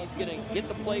field. He's going to get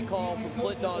the play call from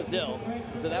Clint Dawzell.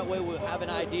 So that way we'll have an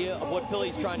idea of what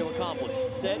Philly's trying to accomplish.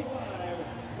 Ced?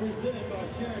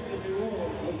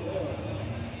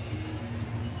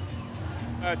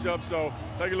 Match up, so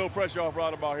take a little pressure off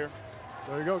Rattlers here.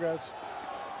 There you go, guys.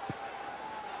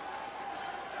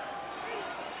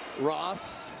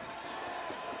 Ross,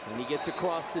 and he gets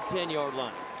across the 10-yard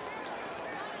line.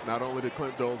 Not only did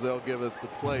Clint Dawzell give us the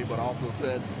play, but also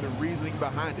said the reasoning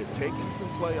behind it, taking some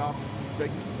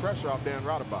pressure off Dan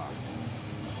Rattlers.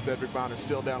 Cedric Bonner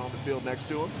still down on the field next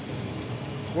to him.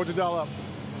 What'd you dial up?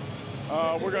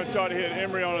 We're going to try to hit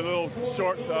Emery on a little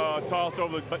short toss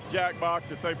over the jack box.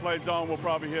 If they play zone, we'll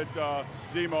probably hit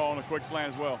Demo on a quick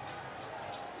slant as well.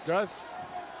 Guys?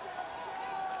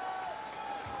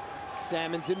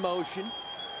 Salmons in motion.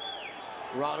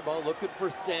 Rattlers looking for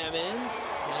Salmons,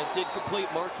 and it's incomplete.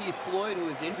 Marquise Floyd, who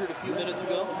was injured a few minutes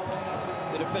ago,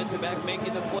 the defensive back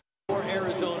making the play for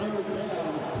Arizona.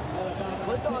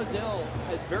 Clint Dawzell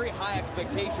has very high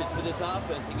expectations for this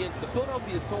offense. Again, the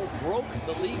Philadelphia Soul broke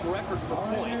the league record for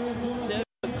points. Said,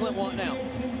 what does Clint want now?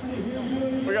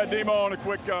 We got Demo on a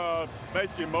quick,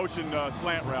 basically motion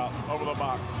slant route over the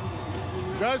box.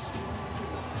 Guys?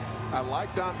 I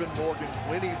like Donovan Morgan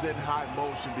when he's in high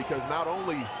motion because not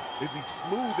only is he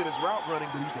smooth in his route running,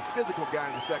 but he's a physical guy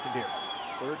in the secondary.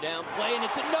 3rd down play, and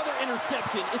it's another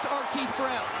interception. It's Arkeith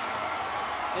Brown.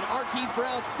 And Arkeith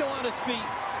Brown still on his feet,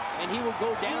 and he will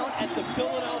go down at the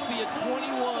Philadelphia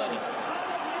 21.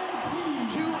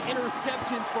 2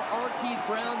 interceptions for Arkeith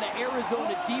Brown. The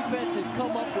Arizona defense has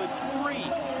come up with 3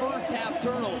 first-half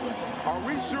turnovers. Are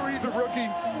we sure he's a rookie?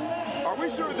 Are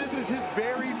we sure this is his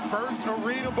very first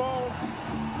ArenaBowl?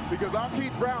 Because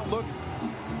Arkeith Brown looks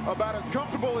about as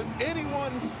comfortable as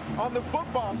anyone on the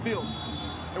football field.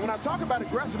 And when I talk about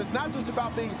aggression, it's not just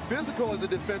about being physical as a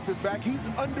defensive back. He's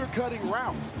undercutting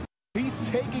routes. He's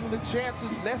taking the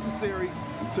chances necessary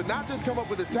to not just come up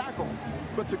with a tackle,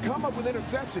 but to come up with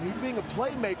interception. He's being a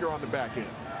playmaker on the back end.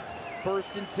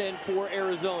 1st and 10 for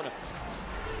Arizona.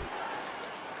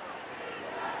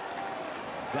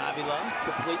 Davila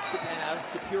completes the pass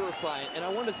to Purify. And I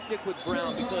want to stick with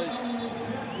Brown because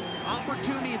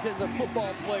opportunities as a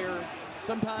football player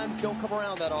sometimes don't come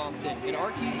around that often. And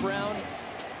Arkeith Brown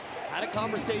had a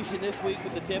conversation this week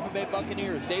with the Tampa Bay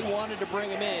Buccaneers. They wanted to bring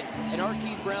him in, and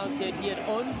Arkeith Brown said he had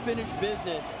unfinished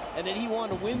business and that he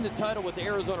wanted to win the title with the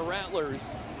Arizona Rattlers.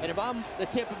 And if I'm the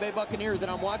Tampa Bay Buccaneers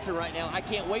and I'm watching right now, I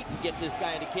can't wait to get this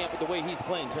guy into camp with the way he's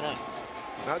playing tonight.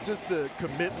 Not just the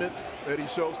commitment that he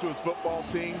shows to his football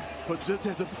team, but just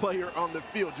as a player on the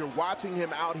field. You're watching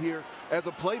him out here as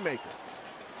a playmaker.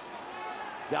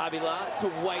 Davila to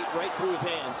White right through his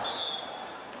hands.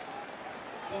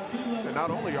 And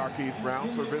not only Arkeith Brown,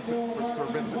 Sir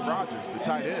Vincent Rogers, the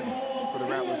tight end for the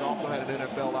Rattlers, also had an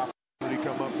NFL opportunity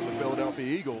come up from the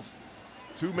Philadelphia Eagles.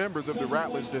 2 members of the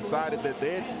Rattlers decided that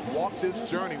they had walked this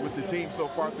journey with the team so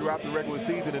far throughout the regular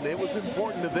season, and it was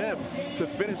important to them to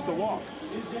finish the walk.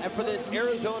 And for this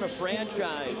Arizona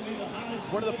franchise,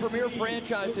 one of the premier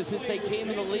franchises since they came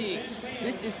in the league,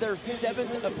 this is their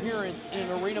 7th appearance in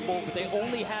an ArenaBowl, but they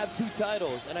only have 2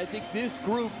 titles. And I think this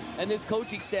group and this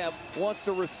coaching staff wants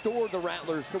to restore the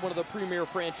Rattlers to one of the premier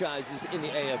franchises in the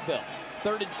AFL.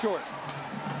 3rd and short.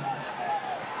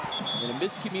 And a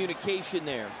miscommunication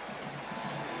there.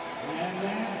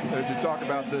 As you talk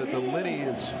about the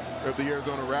lineage of the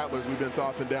Arizona Rattlers, we've been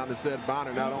tossing down to Seth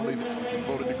Bonner, not only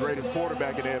voted the greatest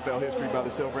quarterback in AFL history by the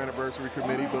Silver Anniversary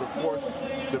Committee, but of course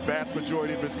the vast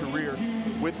majority of his career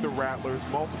with the Rattlers,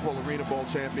 multiple Arena Bowl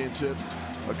championships,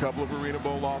 a couple of Arena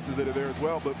Bowl losses that are there as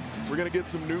well. But we're going to get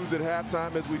some news at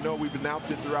halftime. As we know, we've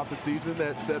announced it throughout the season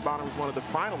that Seth Bonner was one of the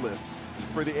finalists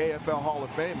for the AFL Hall of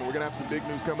Fame. And we're going to have some big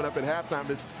news coming up at halftime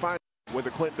to find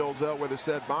whether Clint Dolezel, whether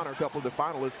Seth Bonner, a couple of the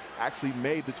finalists, actually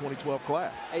made the 2012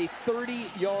 class. A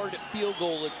 30-yard field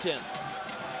goal attempt.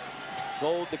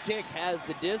 Gold, the kick, has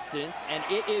the distance, and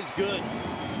it is good.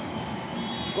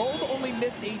 Gold only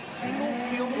missed a single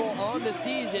field goal on the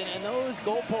season, and those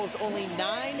goalposts only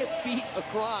 9 feet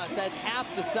across. That's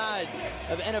half the size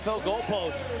of NFL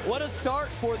goalposts. What a start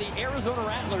for the Arizona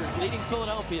Rattlers, leading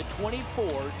Philadelphia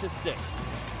 24-6.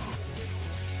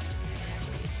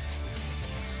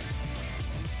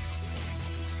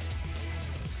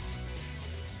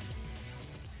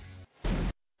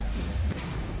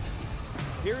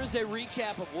 Here is a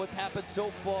recap of what's happened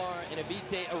so far in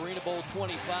Avite Arena Bowl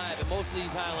 25, and most of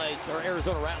these highlights are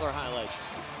Arizona Rattler highlights.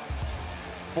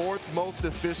 Fourth most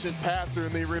efficient passer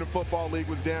in the Arena Football League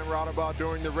was Dan Rattlers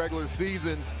during the regular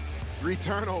season. 3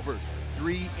 turnovers,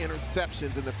 3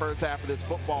 interceptions in the first half of this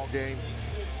football game.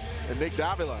 And Nick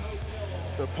Davila,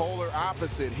 the polar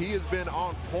opposite. He has been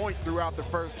on point throughout the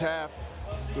first half,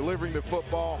 delivering the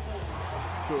football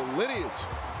to a lineage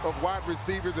of wide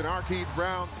receivers. And Arkeith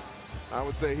Brown, I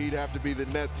would say he'd have to be the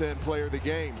net 10 player of the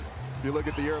game. If you look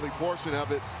at the early portion of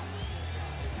it.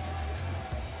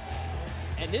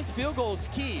 And this field goal is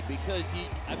key because,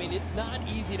 it's not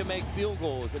easy to make field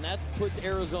goals, and that puts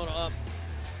Arizona up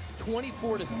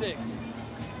 24-6.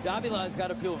 Davila's got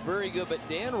to feel very good, but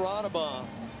Dan Rattlers,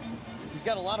 he's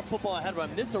got a lot of football ahead of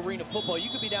him. This Arena Football, you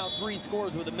could be down 3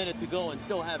 scores with a minute to go and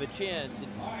still have a chance.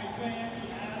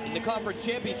 And in the conference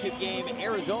championship game,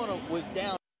 Arizona was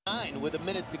down 9 with a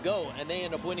minute to go, and they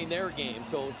end up winning their game.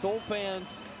 So Soul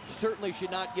fans certainly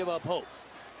should not give up hope.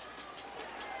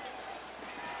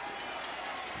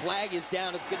 Flag is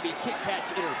down. It's going to be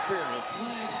kick-catch interference.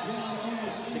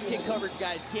 The kick coverage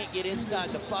guys can't get inside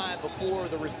the 5 before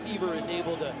the receiver is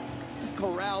able to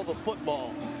corral the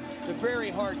football. It's a very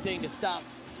hard thing to stop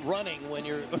running when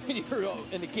you're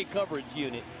in the kick coverage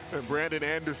unit. And Brandon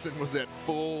Anderson was at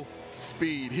full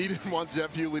speed. He didn't want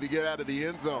Jeff Hewley to get out of the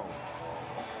end zone.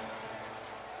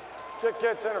 Kick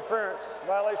catch interference,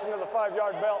 violation of the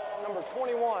 5-yard belt, number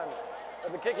 21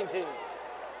 of the kicking team.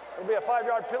 It'll be a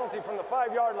 5-yard penalty from the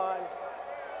 5-yard line.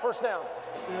 First down.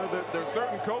 You know, there's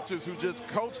certain coaches who just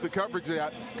coach the coverage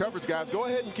guys. Go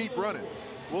ahead and keep running.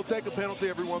 We'll take a penalty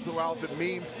every once in a while if it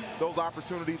means those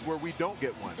opportunities where we don't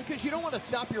get one. Because you don't want to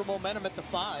stop your momentum at the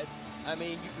 5.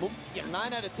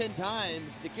 9 out of 10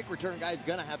 times, the kick return guy is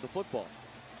going to have the football.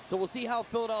 So we'll see how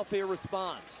Philadelphia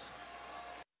responds.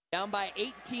 Down by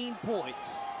 18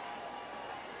 points.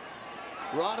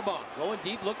 Rattlers going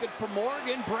deep, looking for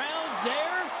Morgan. Brown's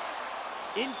there.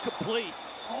 Incomplete.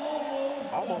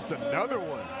 Almost another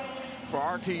one for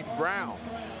Arkeith Brown.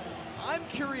 I'm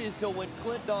curious, though, when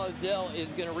Clint Dolezel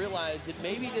is going to realize that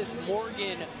maybe this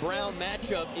Morgan-Brown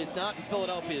matchup is not in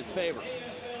Philadelphia's favor.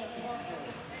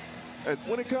 And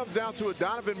when it comes down to it,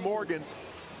 Donovan Morgan,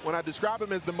 when I describe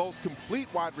him as the most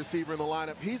complete wide receiver in the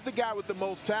lineup, he's the guy with the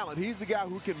most talent. He's the guy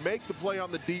who can make the play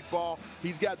on the deep ball.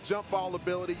 He's got jump ball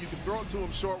ability. You can throw it to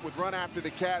him short with run after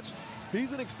the catch.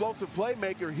 He's an explosive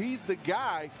playmaker. He's the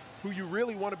guy who you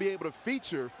really want to be able to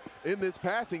feature in this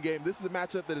passing game. This is a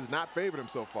matchup that has not favored him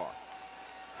so far.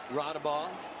 Rattlers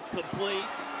complete.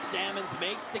 Salmons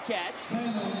makes the catch.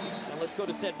 And let's go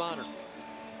to Seth Bonner.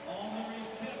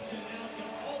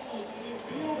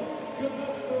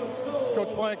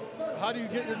 Coach Blank, how do you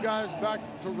get your guys back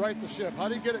to right the ship? How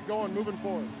do you get it going moving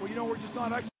forward? Well, we're just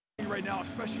not executing right now,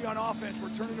 especially on offense.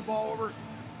 We're turning the ball over.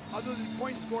 Other than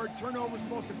points scored, turnover is the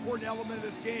most important element of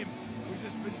this game.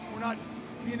 We're not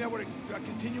being able to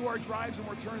continue our drives, and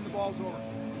we're turning the balls over.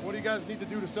 What do you guys need to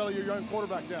do to settle your young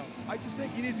quarterback down? I just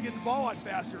think he needs to get the ball out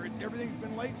faster. Everything's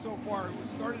been late so far.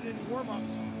 We started in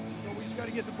warm-ups, so we just got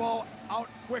to get the ball out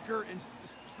quicker, and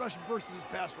especially versus his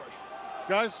pass rush.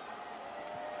 Guys.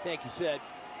 Thank you, Seth.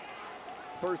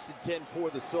 1st and 10 for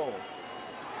the Soul.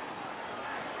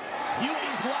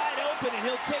 Hewley's wide open, and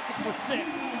he'll take it for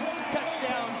 6.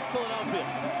 Touchdown, Philadelphia.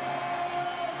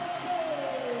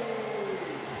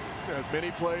 As many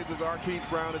plays as Arkeith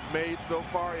Brown has made so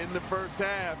far in the first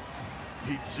half,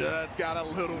 he just got a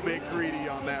little bit greedy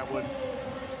on that one.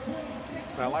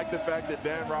 And I like the fact that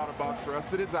Dan Rattlers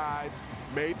trusted his eyes,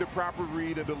 made the proper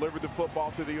read, and delivered the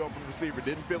football to the open receiver.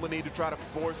 Didn't feel the need to try to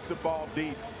force the ball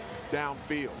deep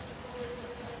downfield.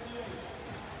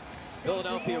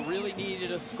 Philadelphia really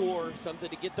needed a score, something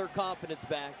to get their confidence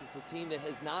back. It's a team that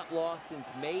has not lost since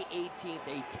May 18th,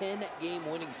 a 10-game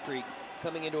winning streak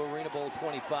coming into ArenaBowl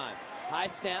 25. High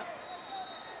snap.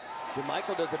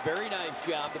 DeMichael does a very nice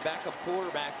job, the backup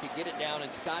quarterback, to get it down,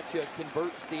 and Scotcha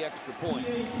converts the extra point.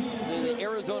 The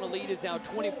Arizona lead is now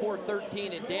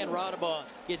 24-13, and Dan Rattlers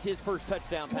gets his first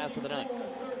touchdown pass of the night.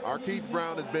 Keith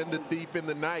Brown has been the thief in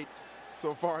the night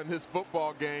so far in this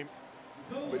football game,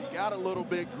 but he got a little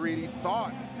bit greedy,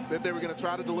 thought that they were going to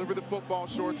try to deliver the football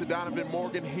short to Donovan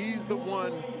Morgan. He's the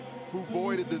one who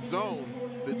voided the zone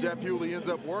that Jeff Hewley ends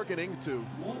up working into.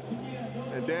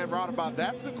 And Dan Rattlers,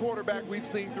 that's the quarterback we've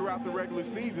seen throughout the regular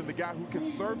season, the guy who can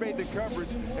survey the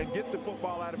coverage and get the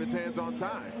football out of his hands on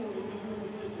time.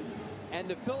 And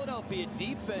the Philadelphia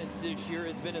defense this year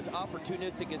has been as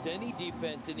opportunistic as any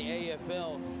defense in the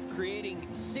AFL, creating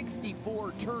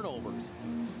 64 turnovers.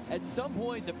 At some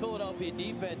point, the Philadelphia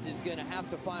defense is going to have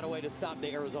to find a way to stop the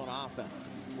Arizona offense.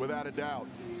 Without a doubt.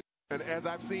 And as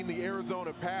I've seen the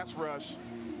Arizona pass rush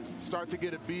start to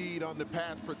get a bead on the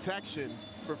pass protection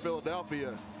for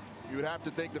Philadelphia, you would have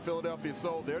to think the Philadelphia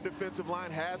Soul, their defensive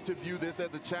line has to view this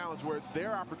as a challenge where it's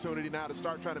their opportunity now to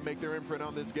start trying to make their imprint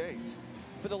on this game.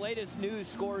 For the latest news,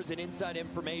 scores, and inside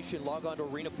information, log on to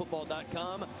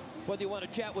arenafootball.com. Whether you want to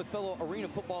chat with fellow Arena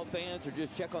Football fans or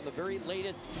just check on the very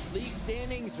latest league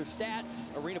standings or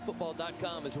stats,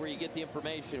 arenafootball.com is where you get the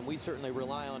information. We certainly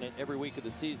rely on it every week of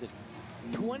the season.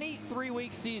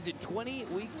 23-week season, 20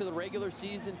 weeks of the regular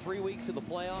season, 3 weeks of the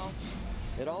playoffs.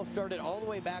 It all started all the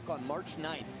way back on March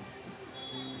 9th.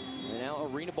 And now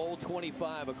ArenaBowl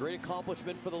 25, a great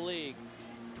accomplishment for the league.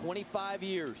 25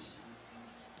 years.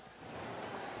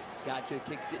 Scotcha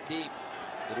kicks it deep.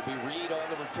 It'll be Reed on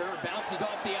the return, bounces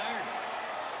off the iron.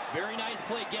 Very nice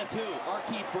play, guess who?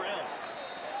 Keith Brown.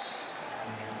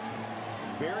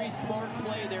 Very smart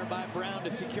play there by Brown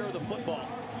to secure the football.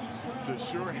 The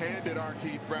sure-handed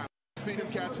Keith Brown. I've seen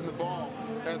him catching the ball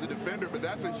as a defender, but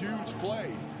that's a huge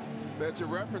play that you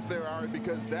referenced there, Ari,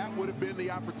 because that would have been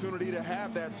the opportunity to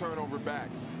have that turnover back.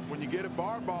 When you get a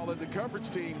bar ball as a coverage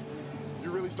team, you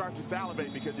really start to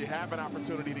salivate because you have an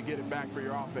opportunity to get it back for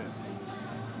your offense.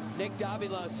 Nick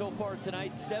Davila so far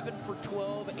tonight, 7 for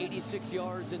 12, 86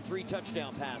 yards and 3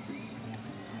 touchdown passes.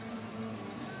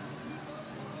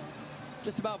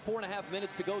 Just about 4.5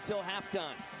 minutes to go till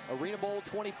halftime. ArenaBowl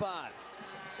 25.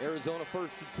 Arizona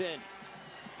first and 10.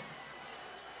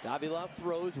 Davila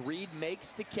throws, Reed makes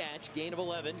the catch, gain of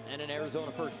 11, and an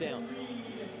Arizona first down.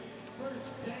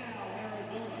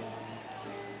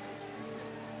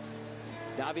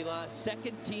 Davila,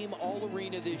 second team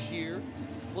All-Arena this year,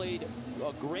 played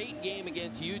a great game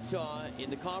against Utah in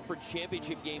the conference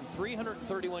championship game,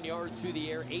 331 yards through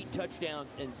the air, 8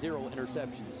 touchdowns and 0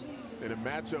 interceptions. In a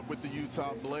matchup with the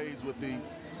Utah Blaze with the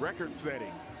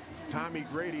record-setting Tommy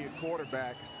Grady at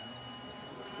quarterback.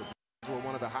 The Blaze were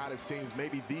one of the hottest teams,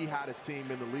 maybe the hottest team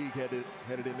in the league headed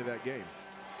into that game.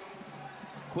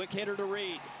 Quick hitter to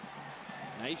Reed.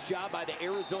 Nice job by the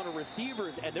Arizona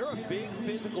receivers, and they're a big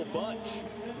physical bunch.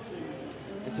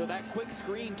 And so that quick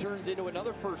screen turns into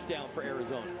another first down for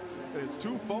Arizona. It's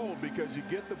twofold because you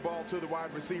get the ball to the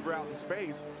wide receiver out in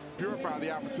space, Purify the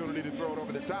opportunity to throw it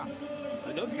over the top.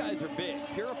 And those guys are big.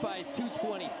 Purify is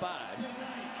 225,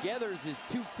 Geathers is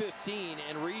 215,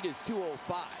 and Reed is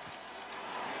 205.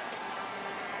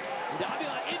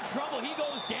 Davila in trouble, he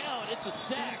goes down, it's a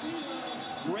sack.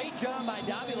 Great job by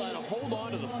Davila to hold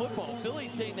on to the football.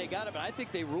 Philly's saying they got it, but I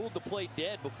think they ruled the play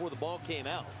dead before the ball came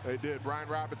out. They did. Brian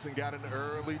Robinson got an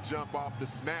early jump off the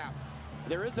snap.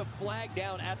 There is a flag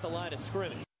down at the line of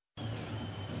scrimmage.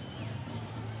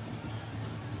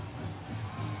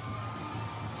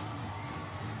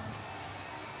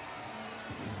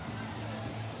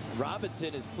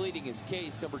 Robinson is pleading his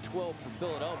case, number 12 for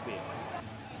Philadelphia.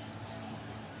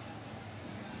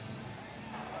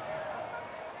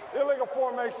 Illegal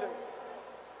formation,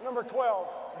 number 12,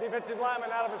 defensive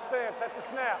lineman out of his stance at the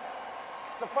snap.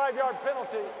 It's a 5-yard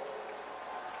penalty.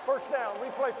 First down,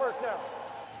 replay first down.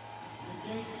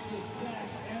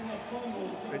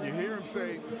 And you hear him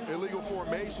say illegal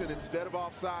formation instead of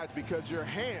offsides because your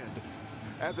hand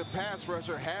as a pass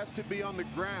rusher has to be on the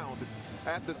ground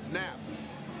at the snap.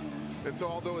 And so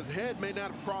although his head may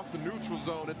not have crossed the neutral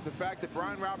zone, it's the fact that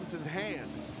Brian Robinson's hand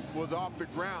was off the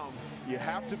ground. You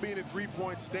have to be in a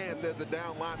 3-point stance as a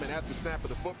down lineman at the snap of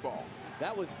the football.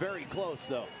 That was very close,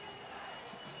 though.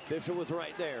 Fisher was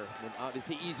right there, and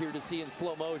obviously easier to see in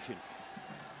slow motion.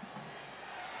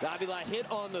 Davila hit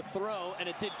on the throw, and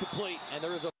it's incomplete, and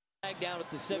there is a flag down at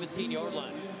the 17-yard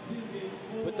line.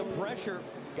 But the pressure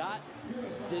got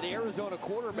to the Arizona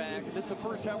quarterback, and this is the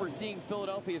first time we're seeing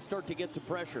Philadelphia start to get some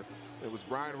pressure. It was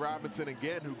Brian Robinson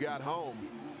again who got home.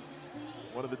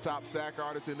 One of the top sack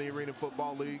artists in the Arena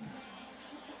Football League.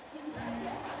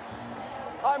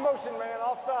 High motion, man,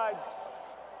 offsides.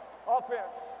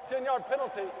 Offense, 10-yard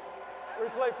penalty.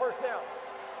 Replay first down.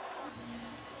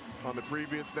 On the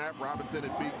previous snap, Robinson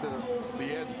had beat the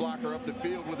edge blocker up the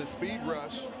field with a speed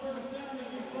rush.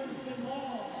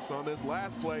 So on this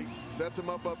last play, sets him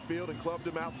up upfield and clubbed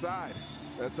him outside.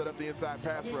 That set up the inside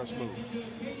pass rush move.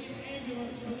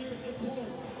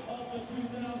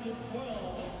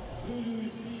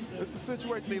 This is the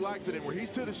situation he likes it in, where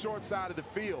he's to the short side of the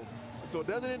field. So it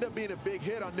doesn't end up being a big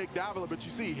hit on Nick Davila, but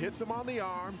you see he hits him on the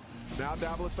arm. Now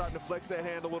Davila's starting to flex that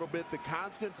hand a little bit. The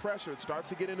constant pressure, it starts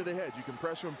to get into the head. You can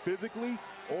pressure him physically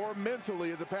or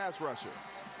mentally as a pass rusher.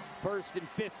 1st and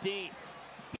 15.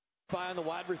 On the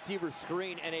wide receiver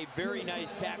screen, and a very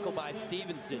nice tackle by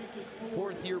Stevenson.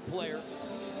 4th-year player.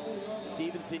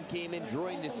 Stevenson came in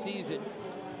during the season,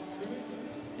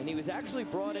 and he was actually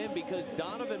brought in because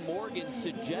Donovan Morgan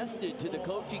suggested to the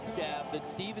coaching staff that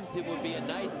Stevenson would be a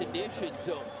nice addition.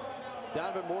 So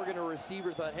Donovan Morgan, a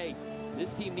receiver, thought, hey,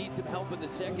 this team needs some help in the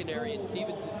secondary, and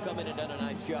Stevenson's come in and done a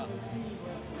nice job.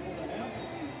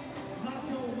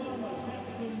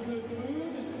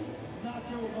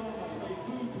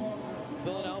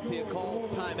 Philadelphia calls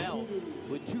timeout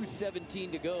with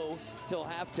 2:17 to go till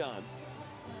halftime.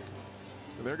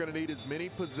 And they're going to need as many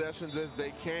possessions as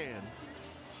they can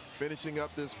finishing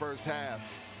up this first half.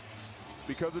 It's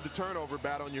because of the turnover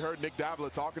battle, and you heard Nick Davila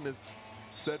talking to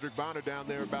Cedric Bonner down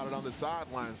there about it on the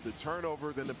sidelines. The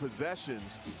turnovers and the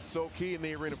possessions so key in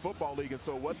the Arena Football League, and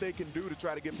so what they can do to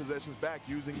try to get possessions back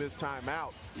using this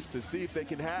timeout to see if they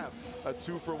can have a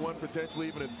 2-for-1, potentially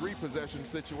even a 3-possession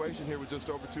situation here with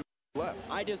just over 2 left.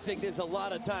 I just think there's a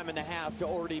lot of time in the half to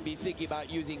already be thinking about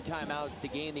using timeouts to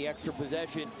gain the extra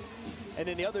possession. And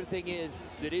then the other thing is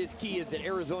that is key is that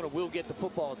Arizona will get the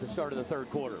football at the start of the 3rd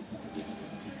quarter.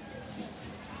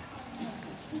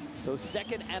 So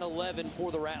 2nd and 11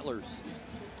 for the Rattlers.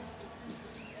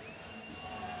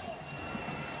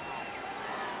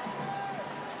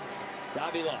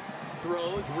 Davila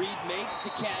throws, Reed makes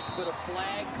the catch, but a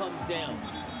flag comes down.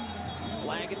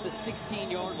 Flag at the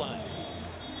 16-yard line.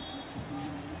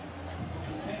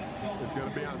 It's going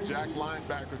to be on Jack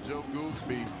linebacker Joe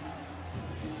Goolsby.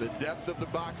 The depth of the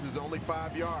box is only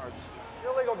 5 yards.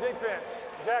 Illegal defense.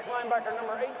 Jack linebacker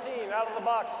number 18 out of the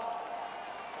box.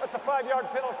 That's a 5-yard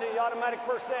penalty, automatic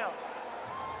first down.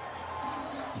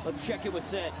 Let's check it with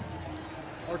Sid.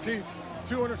 Keith,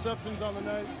 2 interceptions on the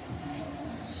night.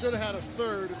 Should have had a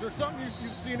 3rd. Is there something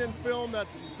you've seen in film that's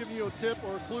giving you a tip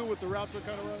or a clue what the routes are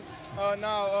kind of running?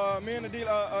 No, me and the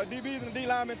DBs and the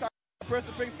D-linemen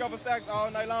pressure picks, cover sacks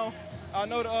all night long. I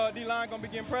know the D-line gonna be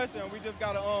getting pressure, and we just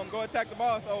gotta go attack the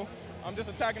ball. So I'm just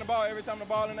attacking the ball every time the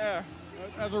ball in the air.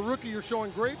 As a rookie, you're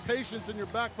showing great patience in your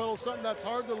back pedal, something that's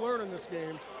hard to learn in this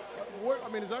game.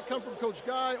 Does that come from Coach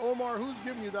Guy, Omar? Who's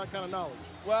giving you that kind of knowledge?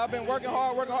 Well, I've been working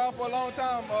hard for a long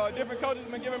time. Different coaches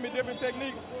have been giving me different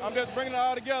techniques. I'm just bringing it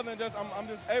all together, and I'm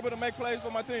just able to make plays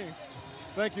for my team.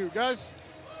 Thank you, guys.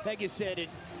 Thank you, Sid.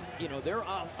 You know, their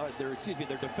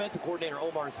defensive coordinator,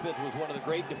 Omar Smith, was one of the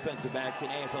great defensive backs in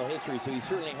AFL history, so he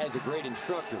certainly has a great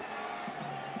instructor.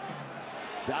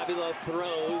 Davila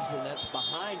throws, and that's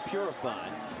behind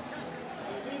Purifine.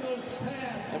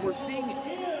 And we're seeing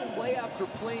play after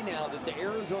play now that the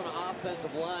Arizona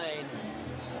offensive line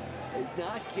is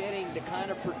not getting the kind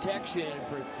of protection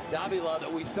for Davila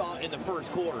that we saw in the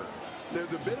 1st quarter.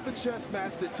 There's a bit of a chess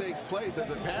match that takes place.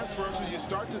 As a pass rusher, you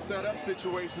start to set up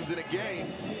situations in a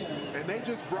game, and they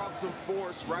just brought some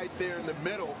force right there in the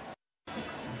middle.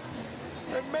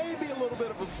 There may be a little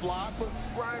bit of a flop, but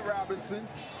Brian Robinson,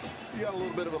 you got a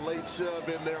little bit of a late shove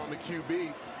in there on the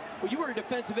QB. Well, you were a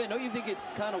defensive end. Don't you think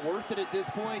it's kind of worth it at this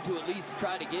point to at least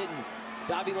try to get in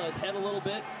Davila's head a little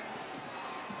bit?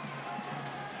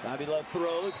 Davila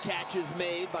throws, catch is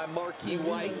made by Marquis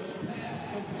White.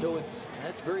 So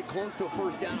that's very close to a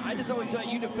first down. I just always thought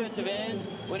you defensive ends,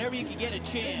 whenever you can get a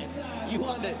chance, you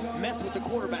want to mess with the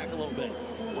quarterback a little bit.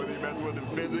 Whether you mess with him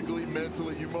physically,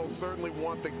 mentally, you most certainly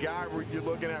want the guy you're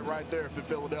looking at right there for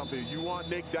Philadelphia. You want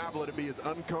Nick Davila to be as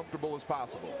uncomfortable as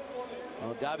possible.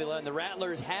 Well, Davila and the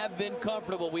Rattlers have been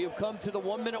comfortable. We have come to the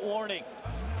 1-minute warning.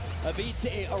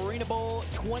 Avite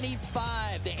ArenaBowl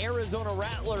 25. The Arizona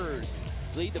Rattlers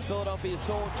lead the Philadelphia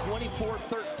Soul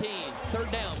 24-13.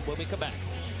 3rd down when we come back.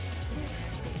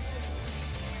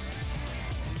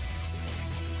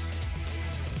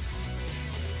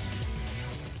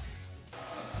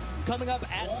 Coming up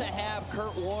at the half,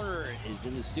 Kurt Warner is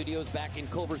in the studios back in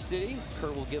Culver City.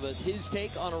 Kurt will give us his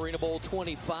take on ArenaBowl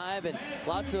 25 and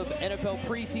lots of NFL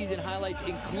preseason highlights,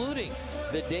 including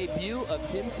the debut of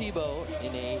Tim Tebow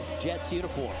in a Jets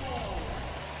uniform.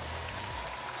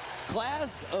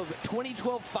 Class of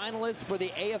 2012 finalists for the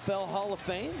AFL Hall of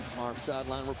Fame. Our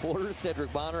sideline reporter,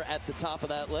 Cedric Bonner, at the top of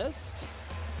that list.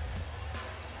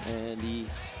 And the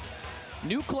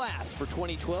new class for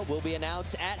 2012 will be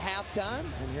announced at halftime.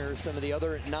 And here are some of the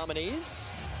other nominees.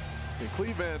 And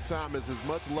Cleveland Thomas, as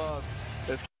much love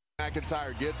as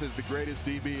McIntyre gets as the greatest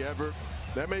DB ever,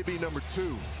 that may be number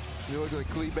 2. You look at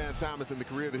Cleveland Thomas and the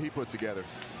career that he put together.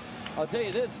 I'll tell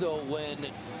you this, though, when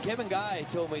Kevin Guy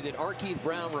told me that Keith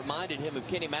Brown reminded him of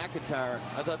Kenny McIntyre,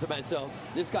 I thought to myself,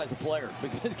 this guy's a player,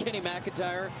 because Kenny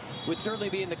McIntyre would certainly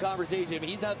be in the conversation. I mean,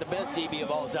 he's not the best DB of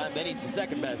all time, then he's the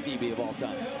second best DB of all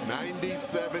time.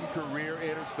 97 career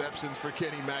interceptions for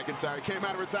Kenny McIntyre. Came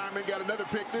out of retirement, got another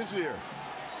pick this year.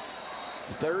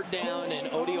 Third down, and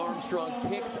Odie Armstrong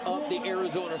picks up the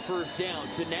Arizona first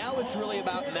down. So now it's really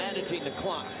about managing the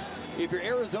clock. If you're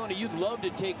Arizona, you'd love to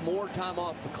take more time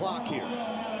off the clock here.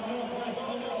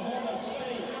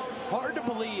 Hard to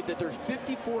believe that there's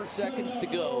 54 seconds to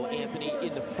go, Anthony,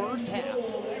 in the first half.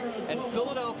 And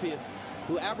Philadelphia,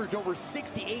 who averaged over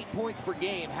 68 points per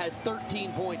game, has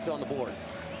 13 points on the board.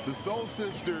 The Soul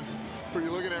Sisters, who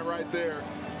you're looking at right there,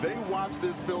 they watched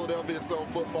this Philadelphia Soul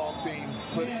football team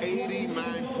put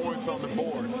 89 points on the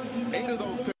board. 8 of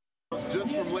those touchdowns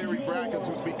just from Larry Brackens,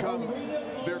 who's become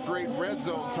their great red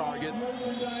zone target.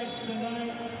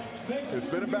 It's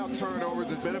been about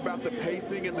turnovers. It's been about the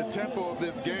pacing and the tempo of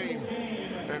this game.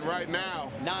 And right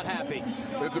now, not happy.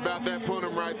 It's about that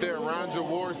Punim right there, Ron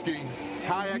Jaworski.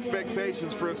 High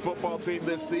expectations for his football team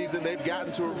this season. They've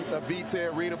gotten to a Vitae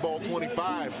ArenaBowl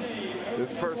 25.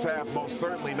 This first half, most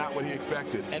certainly not what he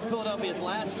expected. And Philadelphia's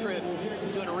last trip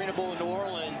to an ArenaBowl in New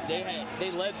Orleans,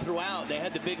 they led throughout. They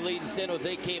had the big lead in San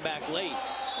Jose, came back late.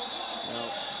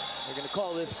 Now, they're going to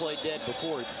call this play dead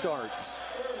before it starts.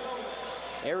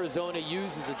 Arizona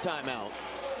uses a timeout.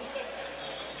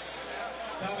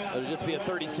 It'll just be a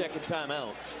 30-second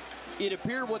timeout. It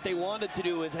appeared what they wanted to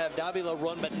do is have Davila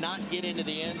run but not get into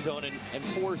the end zone and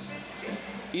force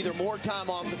either more time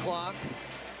off the clock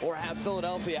or have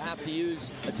Philadelphia have to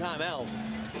use a timeout.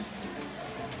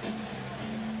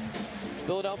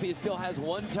 Philadelphia still has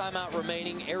 1 timeout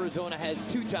remaining. Arizona has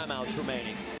 2 timeouts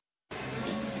remaining.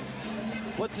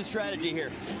 What's the strategy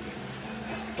here?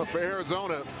 But for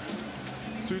Arizona,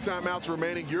 2 timeouts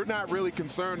remaining. You're not really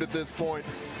concerned at this point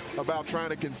about trying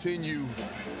to continue,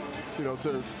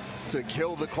 to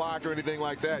kill the clock or anything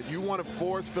like that. You want to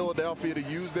force Philadelphia to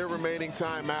use their remaining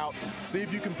timeout, see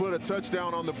if you can put a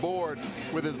touchdown on the board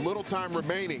with as little time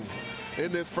remaining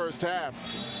in this first half.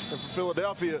 And for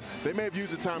Philadelphia, they may have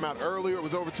used a timeout earlier. It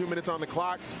was over 2 minutes on the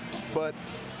clock, but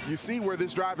you see where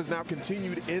this drive has now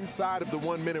continued inside of the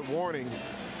 1-minute warning.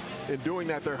 In doing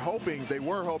that, they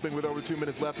were hoping with over 2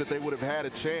 minutes left that they would have had a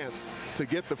chance to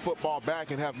get the football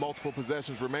back and have multiple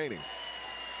possessions remaining.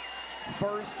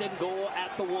 First and goal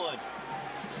at the 1.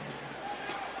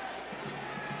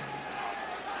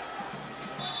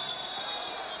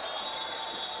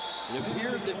 It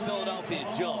appeared that Philadelphia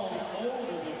jumped.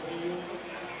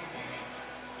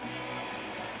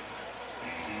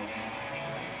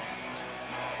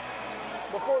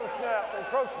 Before the snap,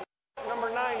 encroachment,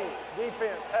 number 90,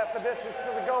 defense, half the distance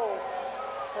to the goal,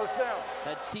 first down.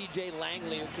 That's TJ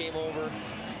Langley, who came over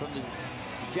from the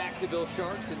Jacksonville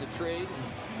Sharks in the trade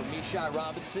for Mishai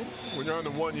Robinson. When you're on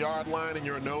the 1-yard line and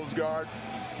you're a nose guard,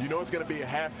 you know it's going to be a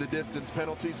half the distance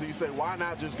penalty, so you say, why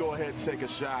not just go ahead and take a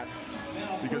shot?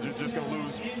 Because you're just going to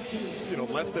lose,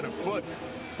 less than a foot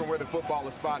from where the football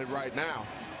is spotted right now.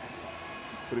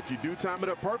 But if you do time it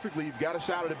up perfectly, you've got a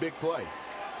shot at a big play.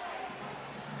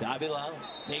 Davila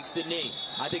takes the knee.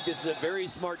 I think this is a very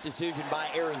smart decision by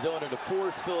Arizona to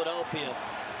force Philadelphia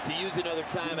to use another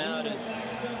timeout as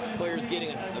players getting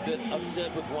a bit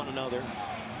upset with one another.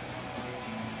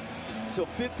 So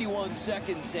 51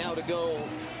 seconds now to go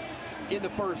in the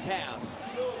first half.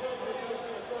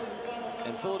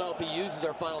 And Philadelphia uses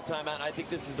their final timeout. I think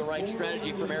this is the right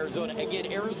strategy from Arizona.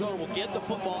 Again, Arizona will get the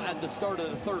football at the start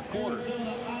of the third quarter.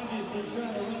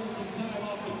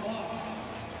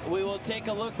 We will take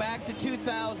a look back to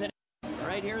 2000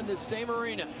 right here in the same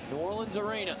arena, New Orleans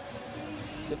Arena.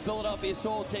 The Philadelphia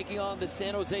Soul taking on the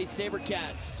San Jose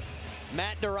SaberCats.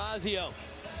 Matt DeRazio.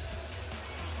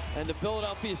 And the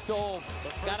Philadelphia Soul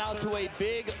got out to a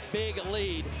big, big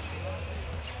lead.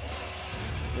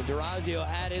 And DeRazio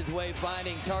had his way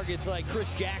finding targets like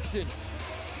Chris Jackson.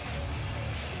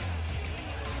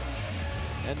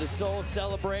 And the Soul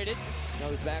celebrated.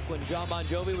 That was back when John Bon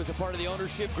Jovi was a part of the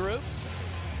ownership group.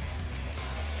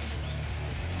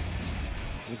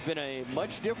 As been a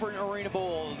much different Arena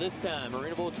Bowl this time.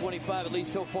 Arena Bowl 25, at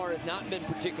least so far, has not been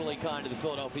particularly kind to the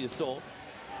Philadelphia Soul.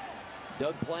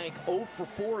 Doug Plank 0 for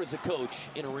 4 as a coach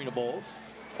in Arena Bowls.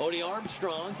 Odie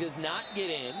Armstrong does not get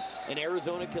in, and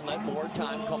Arizona can let more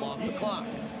time come off the clock.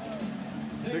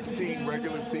 16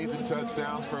 regular season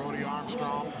touchdowns for Odie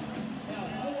Armstrong.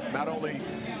 Not only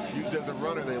used as a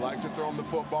runner, they like to throw him the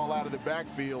football out of the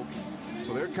backfield.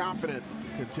 So they're confident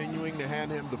continuing to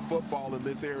hand him the football in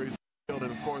this area. And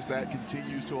of course, that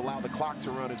continues to allow the clock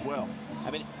to run as well.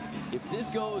 I mean, if this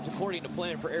goes according to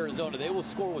plan for Arizona, they will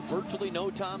score with virtually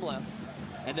no time left,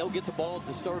 and they'll get the ball at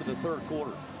the start of the third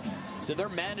quarter. So they're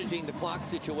managing the clock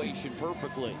situation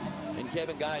perfectly. And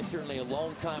Kevin Guy is certainly a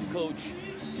longtime coach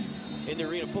in the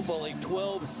Arena Football League,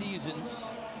 12 seasons,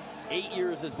 8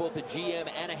 years as both a GM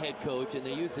and a head coach, and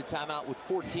they used the timeout with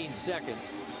 14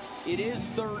 seconds. It is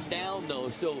third down, though,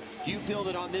 so do you feel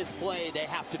that on this play they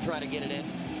have to try to get it in?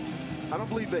 I don't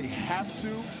believe they have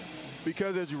to,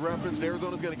 because as you referenced,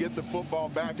 Arizona's going to get the football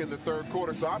back in the third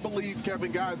quarter. So I believe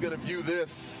Kevin Guy is going to view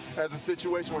this as a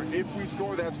situation where if we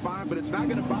score, that's fine, but it's not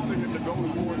going to bother him to go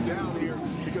fourth down here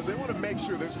because they want to make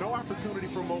sure there's no opportunity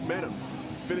for momentum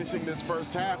finishing this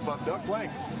first half. Doug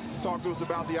Plank talked to us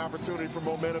about the opportunity for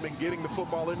momentum and getting the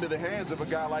football into the hands of a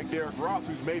guy like Derrick Ross,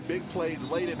 who's made big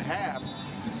plays late in halves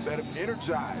that have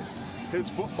energized his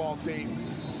football team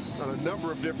on a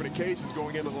number of different occasions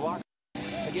going into the locker.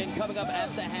 Again, coming up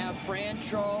at the half, Fran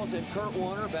Charles and Kurt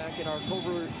Warner back in our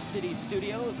Culver City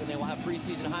studios, and they will have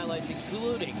preseason highlights,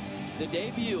 including the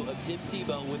debut of Tim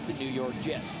Tebow with the New York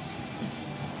Jets.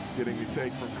 Getting the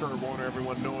take from Kurt Warner,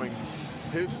 everyone knowing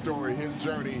his story, his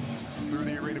journey through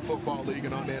the Arena Football League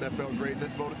and on to NFL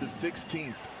greatness, voted the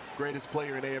 16th greatest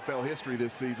player in AFL history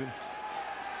this season.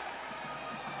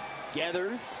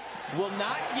 Gathers will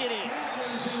not get in.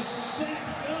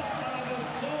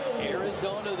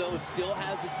 Arizona, though, still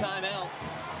has a timeout.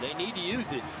 They need to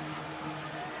use it.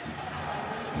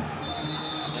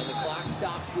 And the clock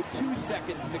stops with 2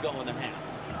 seconds to go in the half.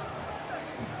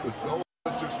 The Soul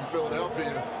Sisters from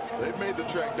Philadelphia, they've made the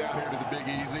trek down here to the Big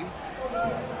Easy.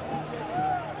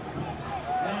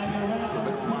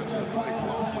 They were watching the play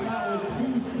closely.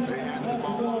 They handed the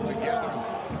ball off together,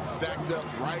 stacked up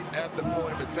right at the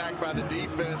point of attack by the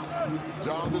defense.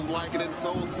 Jaws is liking it.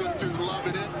 Soul Sisters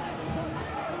loving it.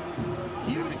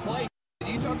 Huge play.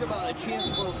 You talked about a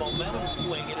chance for a momentum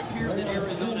swing. It appeared that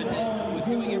Arizona was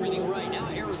doing everything right. Now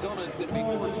Arizona is going to be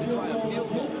forced to try a field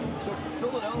goal. So for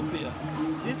Philadelphia,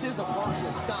 this is a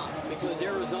partial stop because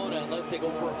Arizona, unless they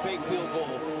go for a fake field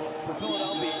goal, for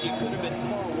Philadelphia, it could have been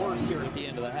far worse here at the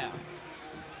end of the half.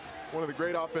 One of the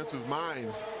great offensive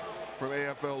minds from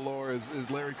AFL lore is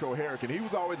Larry Koharic, and he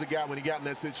was always a guy when he got in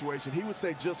that situation, he would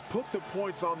say just put the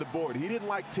points on the board. He didn't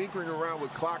like tinkering around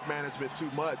with clock management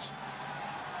too much.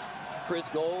 Chris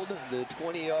Gold, the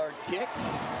 20-yard kick.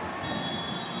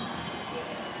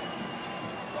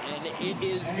 And it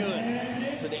is good.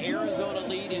 So the Arizona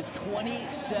lead is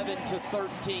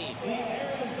 27-13.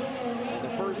 And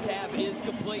the first half is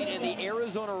complete, and the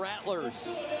Arizona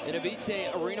Rattlers in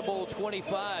Avite Arena Bowl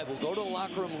 25 will go to the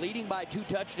locker room leading by 2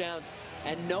 touchdowns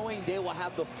and knowing they will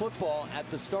have the football at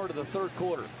the start of the third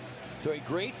quarter. So a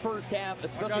great first half,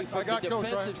 especially from the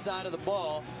defensive side of the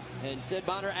ball. And Sid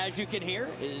Bonner, as you can hear,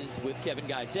 is with Kevin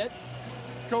Guy. Sid?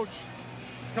 Coach,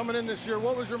 coming in this year,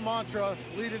 what was your mantra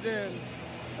leading in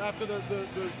after the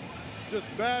just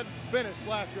bad finish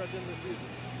last year at the end of the season?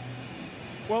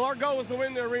 Well, our goal was to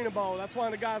win the Arena Bowl. That's why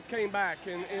the guys came back.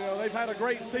 And, you know, they've had a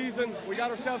great season. We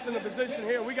got ourselves in a position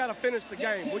here. We got to finish the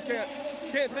game. We can't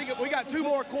think of, we got 2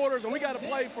 more quarters, and we got to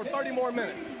play for 30 more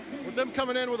minutes. With them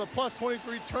coming in with a plus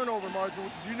 23 turnover margin,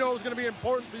 did you know it was going to be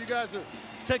important for you guys to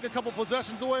take a couple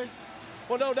possessions away?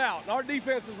 Well, no doubt. Our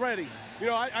defense is ready. You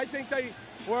know, I think they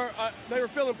were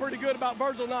feeling pretty good about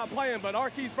Virgil not playing, but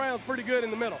our Keith Brown's pretty good in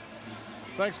the middle.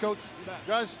 Thanks, Coach.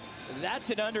 Guys. That's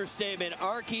an understatement.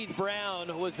 Keith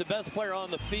Brown was the best player on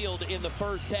the field in the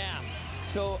first half.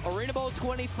 So Arena Bowl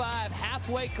 25,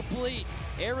 halfway complete.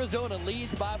 Arizona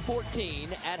leads by 14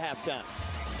 at halftime.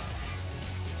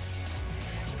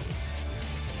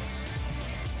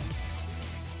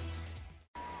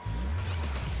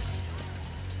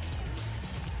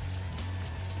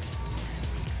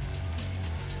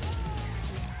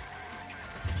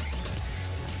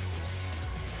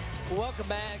 Welcome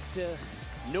back to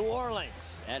New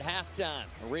Orleans at halftime.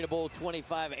 Arena Bowl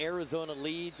 25, Arizona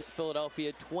leads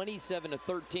Philadelphia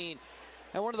 27-13.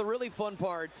 And one of the really fun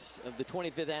parts of the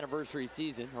 25th anniversary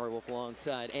season, Ari Wolf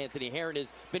alongside Anthony Herron,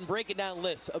 has been breaking down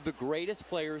lists of the greatest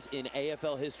players in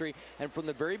AFL history. And from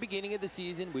the very beginning of the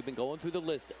season, we've been going through the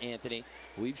list, Anthony.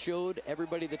 We've showed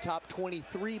everybody the top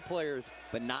 23 players,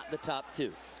 but not the top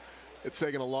 2. It's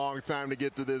taken a long time to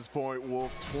get to this point,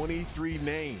 Wolf. 23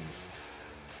 names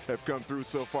have come through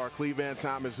so far. Cleveland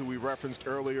Thomas, who we referenced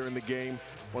earlier in the game,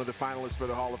 one of the finalists for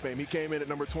the Hall of Fame. He came in at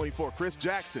number 24. Chris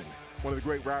Jackson, one of the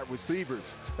great wide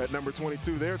receivers, at number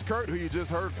 22. There's Kurt, who you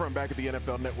just heard from back at the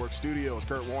NFL Network studios.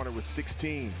 Kurt Warner was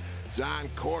 16. John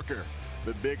Corker,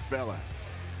 the big fella.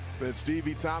 Then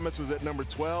Stevie Thomas was at number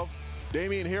 12.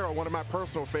 Damian Hero, one of my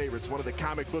personal favorites, one of the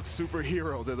comic book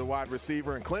superheroes as a wide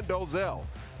receiver. And Clint Dozell,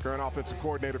 current offensive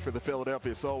coordinator for the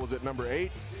Philadelphia Soul, was at number 8.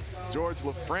 George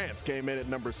LaFrance came in at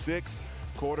number 6.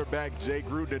 Quarterback Jay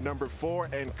Gruden at number 4.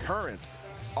 And current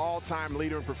all-time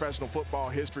leader in professional football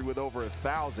history with over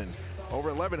 1,000.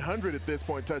 Over 1,100 at this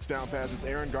point touchdown passes.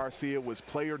 Aaron Garcia was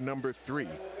player number 3.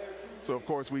 So, of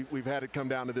course, we've had it come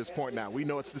down to this point now. We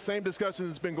know it's the same discussion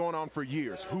that's been going on for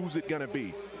years. Who's it going to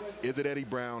be? Is it Eddie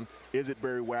Brown? Is it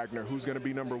Barry Wagner? Who's going to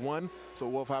be number 1? So,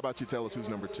 Wolf, how about you tell us who's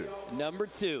number 2? Number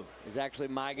 2 is actually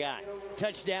my guy.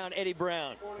 Touchdown, Eddie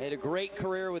Brown. Had a great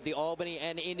career with the Albany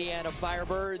and Indiana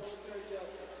Firebirds.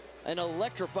 An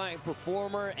electrifying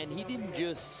performer, and he didn't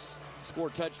just score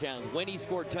touchdowns. When he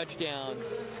scored touchdowns,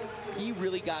 he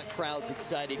really got crowds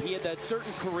excited. He had that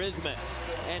certain charisma.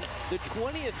 And the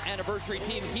 20th anniversary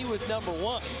team, he was number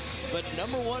 1. But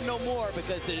number 1 no more,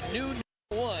 because the new number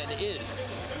 1 is.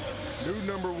 New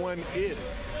number 1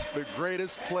 is the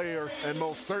greatest player and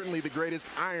most certainly the greatest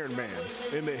Iron Man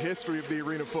in the history of the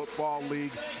Arena Football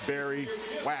League, Barry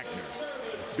Wagner.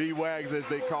 B-Wags, as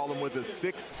they call him, was a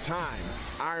 6-time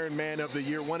Iron Man of the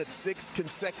Year, won it 6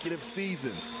 consecutive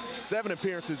seasons, 7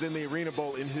 appearances in the Arena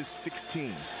Bowl in his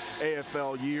 16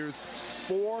 AFL years,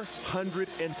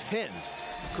 410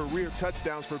 career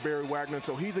touchdowns for Barry Wagner.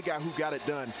 So he's a guy who got it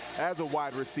done as a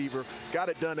wide receiver, got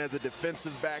it done as a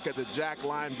defensive back, as a jack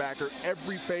linebacker.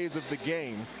 Every phase of the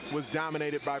game was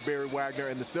dominated by Barry Wagner,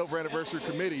 and the Silver Anniversary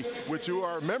Committee, which you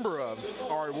are a member of,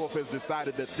 Ari Wolf, has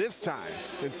decided that this time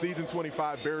in season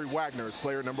 25, Barry Wagner is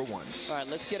player number 1. All right,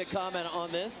 let's get a comment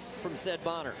on this from Sed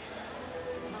Bonner.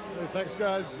 Hey, thanks,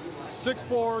 guys.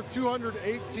 6'4",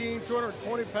 218,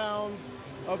 220 pounds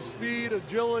of speed,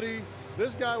 agility.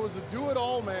 This guy was a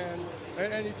do-it-all man,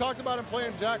 and you talked about him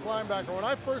playing jack linebacker. When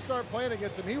I first started playing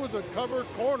against him, he was a covered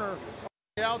corner on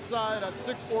the outside at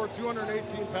 6'4",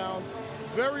 218 pounds.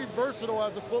 Very versatile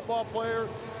as a football player,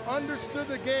 understood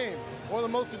the game. One of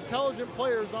the most intelligent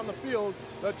players on the field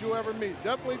that you ever meet.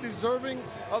 Definitely deserving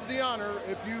of the honor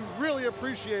if you really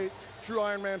appreciate true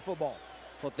Ironman football.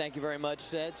 Well, thank you very much,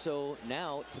 Sed. So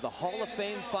now to the Hall of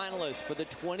Fame finalists for the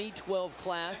 2012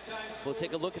 class. We'll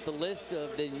take a look at the list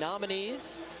of the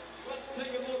nominees.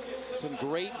 Some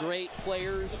great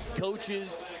players,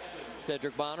 coaches.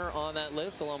 Cedric Bonner on that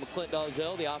list, along with Clint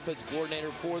Dozell, the offense coordinator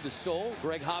for the Soul.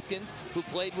 Greg Hopkins, who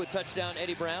played with touchdown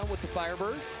Eddie Brown with the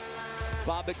Firebirds.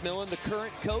 Bob McMillan, the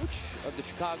current coach of the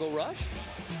Chicago Rush.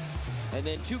 And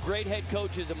then 2 great head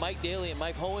coaches, Mike Daly and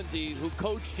Mike Hohensee, who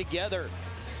coached together.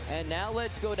 And now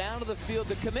let's go down to the field.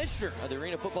 The commissioner of the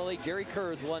Arena Football League, Jerry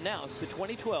Kurz, will announce the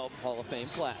 2012 Hall of Fame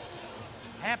class.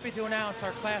 Happy to announce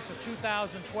our class of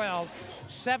 2012,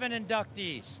 7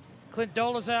 inductees. Clint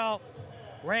Dozell,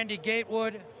 Randy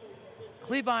Gatewood,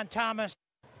 Cleavon Thomas,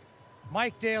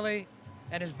 Mike Daly,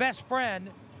 and his best friend,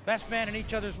 best man in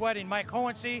each other's wedding, Mike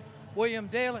Hohensee, William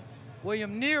Daly,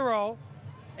 William Nero,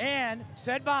 and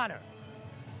Sed Bonner.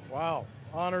 Wow.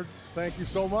 Honored. Thank you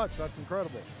so much. That's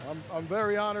incredible. I'm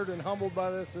very honored and humbled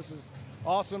by this. This is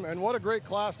awesome, and what a great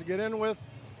class to get in with.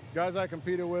 Guys I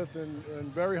competed with, and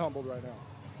very humbled right now.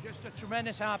 Just a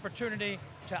tremendous opportunity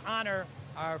to honor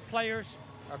our players,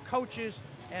 our coaches,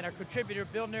 and our contributor,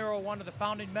 Bill Nero, one of the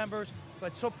founding members,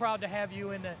 but so proud to have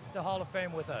you in the Hall of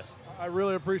Fame with us. I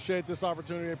really appreciate this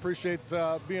opportunity. I appreciate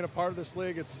being a part of this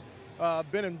league. It's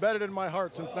been embedded in my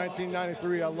heart since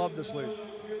 1993. I love this league.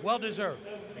 Well deserved.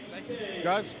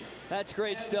 Guys. That's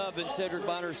great stuff, and Cedric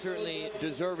Bonner certainly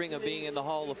deserving of being in the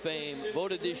Hall of Fame.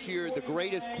 Voted this year the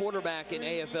greatest quarterback in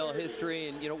AFL history,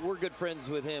 and, you know, we're good friends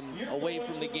with him away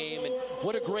from the game, and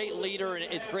what a great leader, and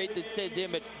it's great that Ced's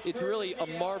in, but it's really a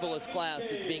marvelous class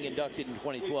that's being inducted in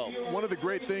 2012. One of the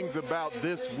great things about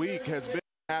this week has been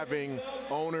having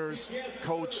owners,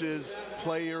 coaches,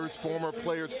 players, former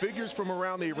players, figures from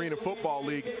around the Arena Football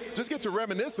League just get to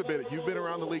reminisce a bit. You've been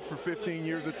around the league for 15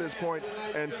 years at this point,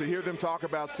 and to hear them talk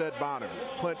about Seth Bonner,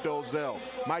 Clint Dozell,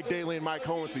 Mike Daly, and Mike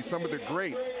Hohensee, some of the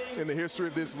greats in the history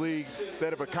of this league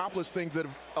that have accomplished things that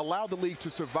have allowed the league to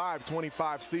survive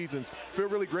 25 seasons. Feel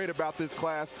really great about this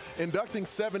class, inducting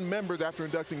 7 members after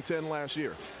inducting 10 last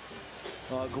year.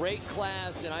 Great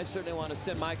class, and I certainly want to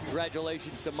send my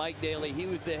congratulations to Mike Daly. He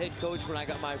was the head coach when I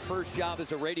got my first job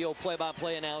as a radio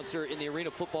play-by-play announcer in the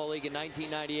Arena Football League in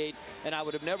 1998, and I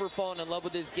would have never fallen in love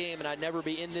with this game, and I'd never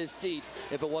be in this seat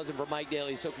if it wasn't for Mike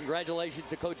Daly. So congratulations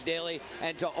to Coach Daly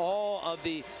and to all of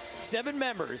the 7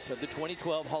 members of the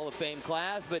 2012 Hall of Fame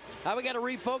class. But now we got to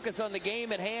refocus on the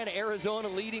game at hand. Arizona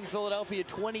leading Philadelphia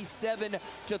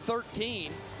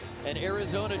 27-13, and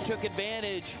Arizona took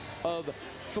advantage of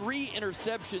 3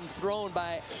 interceptions thrown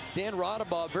by Dan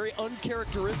Rattlers. Very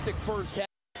uncharacteristic first half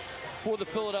for the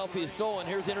Philadelphia Soul, and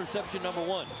here's interception number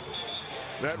 1.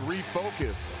 That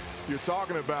refocus you're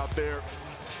talking about there,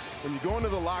 when you go into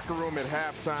the locker room at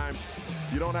halftime,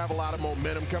 you don't have a lot of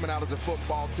momentum coming out as a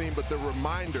football team, but the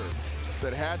reminder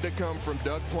that had to come from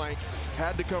Doug Plank,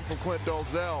 had to come from Clint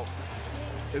Dozell,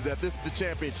 is that this is the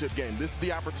championship game. This is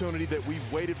the opportunity that we've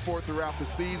waited for throughout the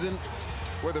season.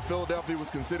 Whether Philadelphia was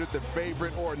considered the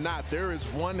favorite or not, there is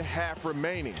 1 half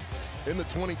remaining in the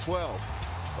 2012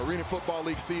 Arena Football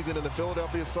League season, and the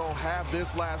Philadelphia Soul have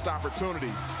this last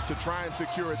opportunity to try and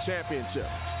secure a championship.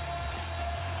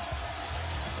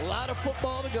 A lot of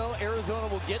football to go. Arizona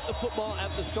will get the football at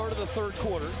the start of the 3rd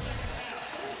quarter.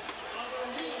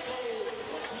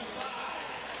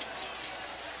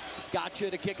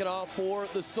 Scotcha to kick it off for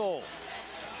the Soul.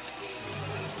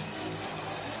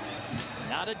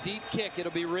 Not a deep kick,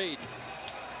 it'll be Reed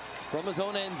from his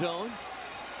own end zone.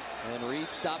 And Reed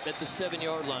stopped at the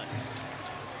 7-yard line.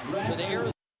 So the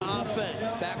Arizona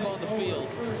offense back on the field.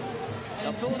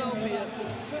 Now Philadelphia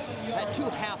had 2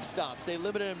 half stops. They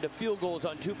limited them to field goals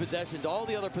on 2 possessions. All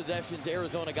the other possessions,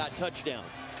 Arizona got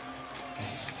touchdowns.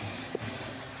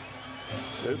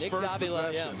 Nick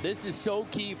Davila, yeah, this is so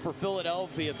key for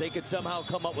Philadelphia if they could somehow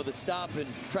come up with a stop and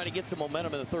try to get some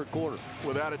momentum in the 3rd quarter.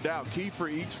 Without a doubt, key for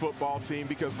each football team,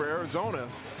 because for Arizona,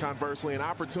 conversely, an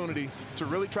opportunity to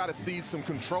really try to seize some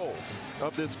control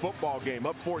of this football game.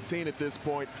 Up 14 at this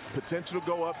point, potential to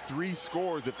go up 3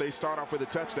 scores if they start off with a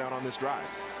touchdown on this drive.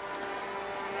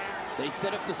 They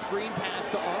set up the screen pass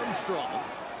to Armstrong,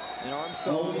 and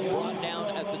Armstrong brought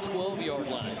down at the 12-yard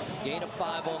line. Gain of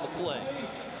 5 on the play.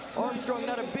 Armstrong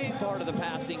not a big part of the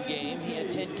passing game. He had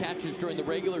 10 catches during the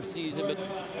regular season, but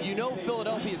you know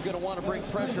Philadelphia is going to want to bring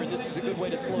pressure, and this is a good way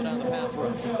to slow down the pass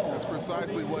rush. That's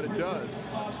precisely what it does.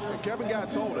 And Kevin Guy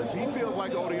told us he feels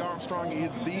like Odie Armstrong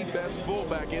is the best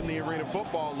fullback in the Arena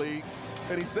Football League,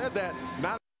 and he said that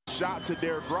not a shot to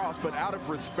Derrick Ross, but out of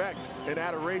respect and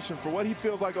adoration for what he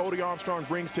feels like Odie Armstrong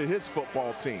brings to his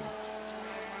football team.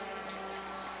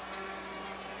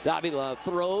 Davila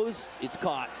throws, it's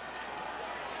caught.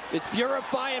 It's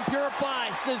Purify, and Purify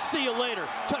says, see you later.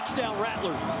 Touchdown,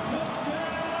 Rattlers.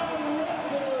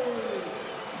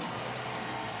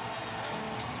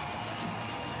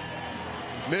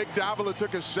 Nick Davila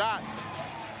took a shot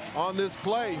on this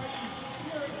play.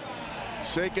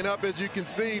 Shaken up, as you can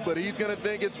see, but he's going to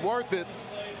think it's worth it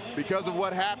because of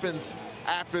what happens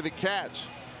after the catch.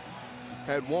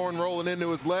 Had Warren rolling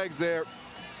into his legs there,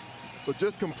 but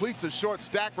just completes a short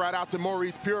stack right out to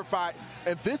Maurice Purify.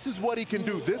 And this is what he can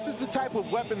do. This is the type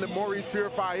of weapon that Maurice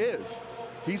Purify is.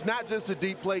 He's not just a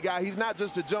deep play guy. He's not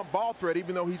just a jump ball threat,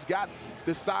 even though he's got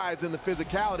the size and the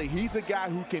physicality. He's a guy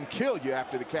who can kill you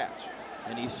after the catch.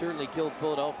 And he certainly killed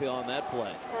Philadelphia on that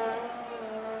play.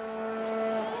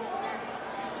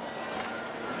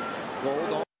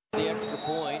 Gold on the extra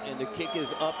point, and the kick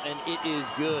is up, and it is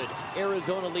good.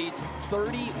 Arizona leads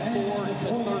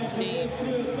 34-13.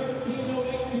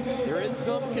 There is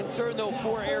some concern, though,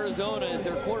 for Arizona as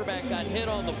their quarterback got hit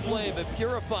on the play, but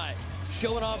Purify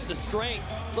showing off the strength.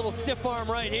 Little stiff arm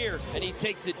right here, and he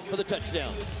takes it for the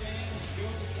touchdown.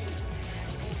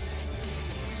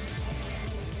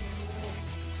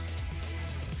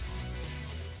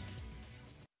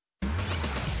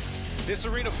 This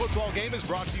Arena Football game is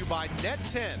brought to you by Net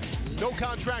 10. No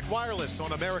contract wireless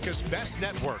on America's best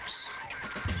networks.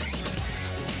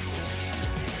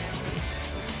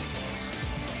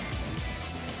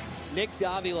 Nick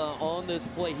Davila on this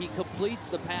play, he completes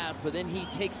the pass, but then he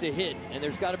takes a hit, and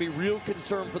there's got to be real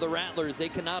concern for the Rattlers. They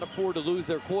cannot afford to lose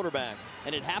their quarterback,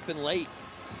 and it happened late.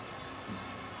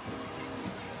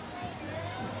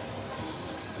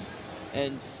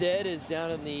 And Sid is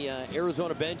down in the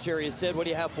Arizona bench area. Sid, what do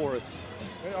you have for us?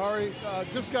 Hey, Ari,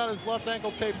 just got his left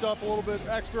ankle taped up a little bit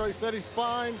extra. He said he's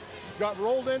fine. Got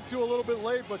rolled into a little bit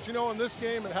late, but you know, in this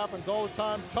game, it happens all the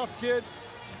time. Tough kid.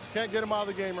 Can't get him out of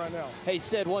the game right now. Hey,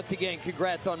 Sid, once again,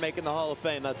 congrats on making the Hall of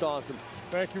Fame. That's awesome.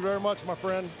 Thank you very much, my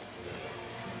friend.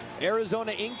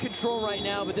 Arizona in control right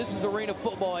now, but this is arena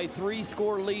football. A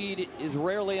 3-score lead is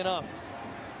rarely enough.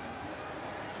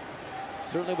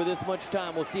 Certainly with this much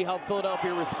time, we'll see how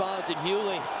Philadelphia responds. And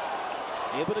Hewley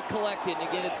able to collect it. And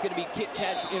again, it's going to be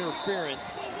kick-catch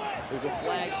interference. There's a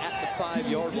flag at the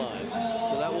 5-yard line.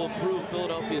 So that will improve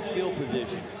Philadelphia's field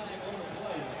position.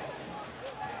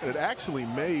 It actually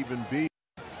may even be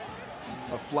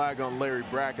a flag on Larry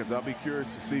Brackens. I'll be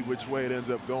curious to see which way it ends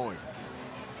up going.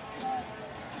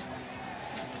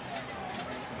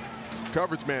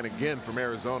 Coverage man again from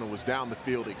Arizona was down the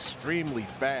field extremely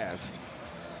fast.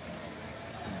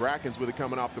 And Brackens with it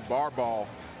coming off the bar ball.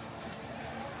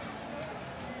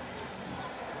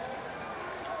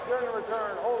 During the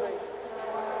return, holding.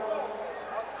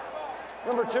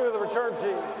 Number 2 of the return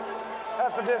team.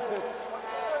 Half the distance.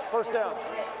 First down.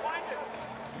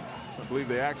 I believe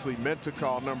they actually meant to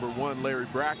call number 1, Larry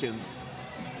Brackens.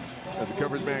 As the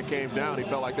coverage man came down, he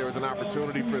felt like there was an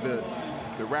opportunity for the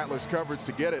Rattlers coverage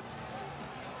to get it.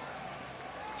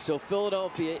 So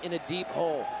Philadelphia in a deep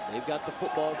hole. They've got the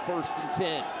football 1st and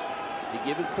 10. They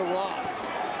give it to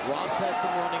Ross. Ross has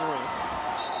some running room.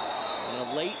 And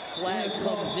a late flag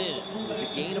comes in. There's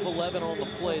a gain of 11 on the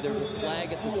play. There's a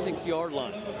flag at the 6-yard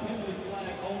line.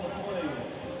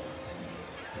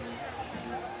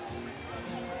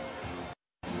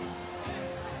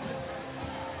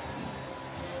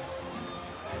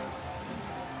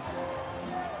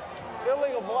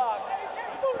 Illegal block.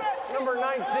 Number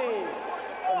 19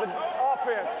 of the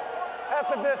offense. Half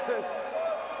the distance.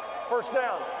 First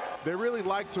down. They really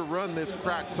like to run this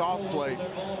crack toss play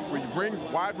where you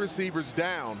bring wide receivers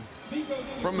down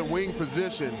from the wing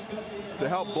position to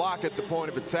help block at the point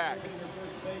of attack.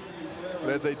 But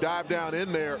as they dive down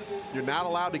in there, you're not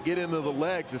allowed to get into the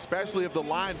legs, especially of the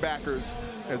linebackers,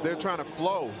 as they're trying to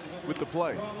flow with the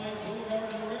play.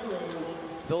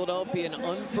 Philadelphia in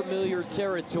unfamiliar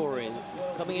territory,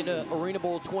 coming into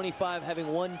ArenaBowl 25,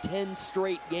 having won 10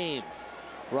 straight games.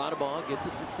 ArenaBowl gets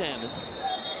it to Salmons.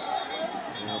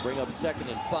 And they'll bring up 2nd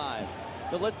and 5.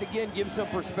 But let's again give some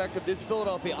perspective. This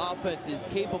Philadelphia offense is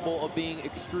capable of being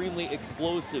extremely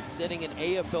explosive, setting an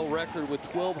AFL record with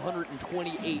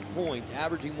 1,228 points,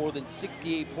 averaging more than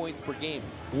 68 points per game.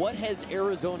 What has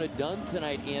Arizona done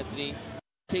tonight, Anthony,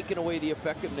 taking away the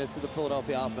effectiveness of the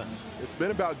Philadelphia offense? It's been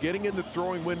about getting in the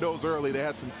throwing windows early. They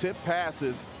had some tip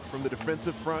passes from the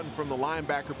defensive front and from the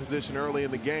linebacker position early in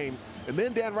the game. And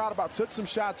then Dan Rattlers took some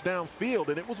shots downfield,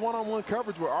 and it was one-on-one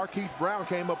coverage where Arkeith Brown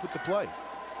came up with the play.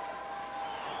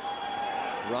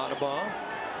 Rattlers,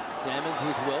 Salmons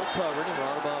was well covered, and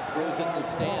Rattlers throws it in the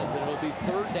stands, and it'll be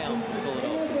 3rd down for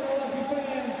Philadelphia.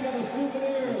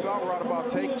 We saw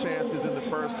Rattlers take chances in the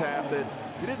first half that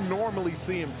you didn't normally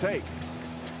see him take.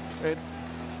 And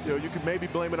you know, you could maybe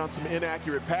blame it on some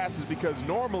inaccurate passes, because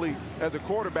normally as a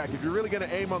quarterback, if you're really going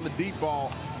to aim on the deep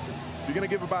ball, if you're going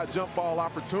to give about a jump ball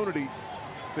opportunity,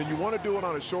 then you want to do it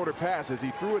on a shorter pass. As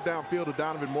he threw it downfield to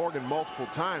Donovan Morgan multiple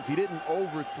times, he didn't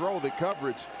overthrow the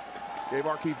coverage. Gave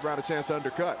Arkeith Brown a chance to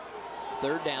undercut.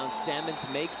 3rd down, Salmons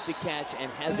makes the catch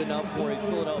and has enough for a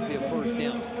Philadelphia 1st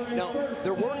down. Now,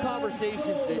 there were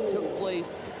conversations that took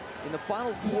place in the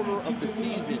final quarter of the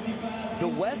season. The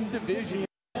West Division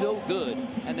so good,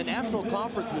 and the National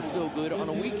Conference was so good on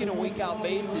a week-in and week-out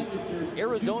basis.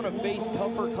 Arizona faced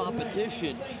tougher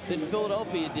competition than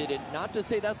Philadelphia did. And not to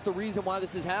say that's the reason why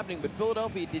this is happening, but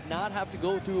Philadelphia did not have to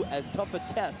go through as tough a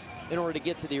test in order to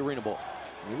get to the ArenaBowl.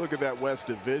 You look at that West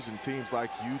Division, teams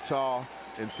like Utah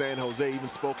and San Jose, even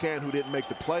Spokane, who didn't make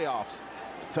the playoffs,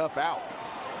 tough out.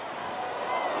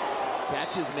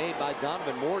 Catches made by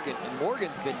Donovan Morgan, and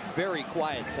Morgan's been very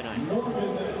quiet tonight.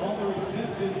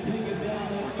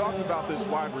 We talked about this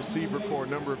wide receiver core a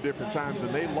number of different times,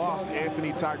 and they lost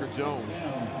Anthony Tiger Jones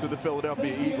to the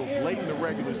Philadelphia Eagles late in the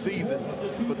regular season.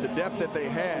 But the depth that they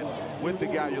had with the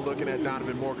guy you're looking at,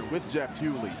 Donovan Morgan, with Jeff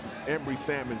Hewley, Embry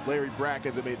Salmons, Larry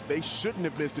Brackens, I mean, they shouldn't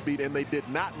have missed a beat, and they did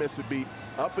not miss a beat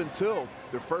up until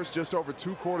the first just over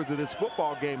 2 quarters of this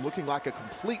football game, looking like a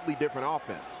completely different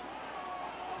offense.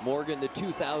 Morgan, the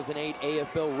 2008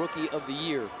 AFL Rookie of the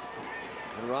Year.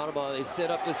 And Rattlers, they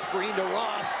set up the screen to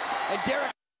Ross, and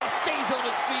Derek stays on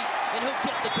his feet, and he'll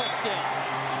get the touchdown.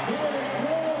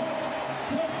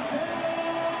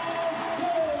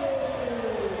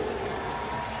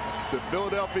 The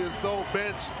Philadelphia Soul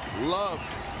bench loved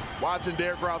watching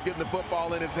Derek Rouse getting the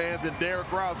football in his hands, and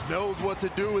Derek Rouse knows what to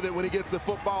do with it when he gets the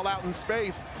football out in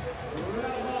space.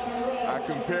 I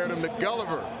compared him to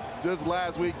Gulliver just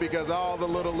last week because all the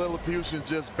little Lilliputians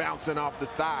just bouncing off the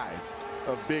thighs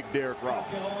of big Derrick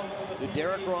Ross. So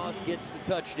Derrick Ross gets the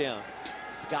touchdown.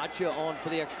 Scotcha on for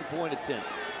the extra point attempt.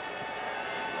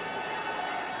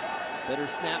 Better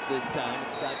snap this time.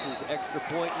 And Scotch's extra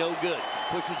point, no good.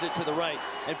 Pushes it to the right.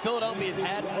 And Philadelphia's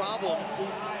had problems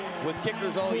with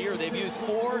kickers all year. They've used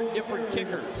 4 different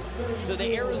kickers. So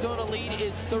the Arizona lead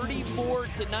is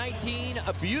 34-19.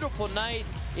 A beautiful night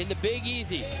in the Big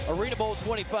Easy. Arena Bowl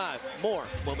 25. More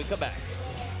when we come back.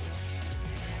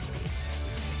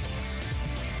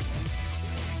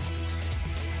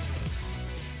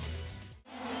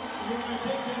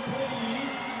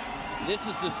 This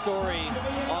is the story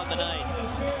on the night.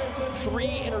 3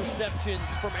 interceptions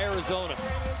from Arizona.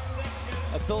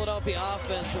 A Philadelphia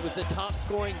offense that was the top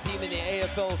scoring team in the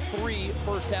AFL, 3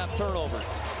 first-half turnovers.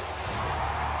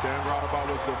 Dan Rattlers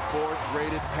was the 4th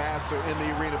rated passer in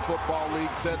the Arena Football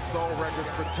League, set sole records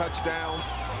for touchdowns,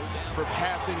 for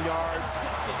passing yards.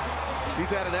 He's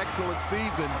had an excellent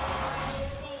season.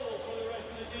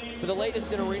 For the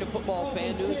latest in Arena Football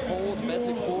fan news, polls,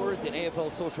 message boards, and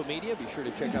AFL social media, be sure to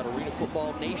check out Arena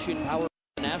Football Nation, powered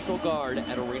by the National Guard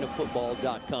at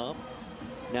arenafootball.com.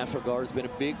 National Guard has been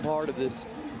a big part of this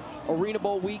Arena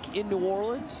Bowl week in New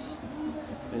Orleans,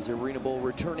 as Arena Bowl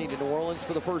returning to New Orleans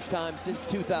for the first time since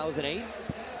 2008.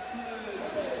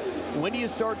 When do you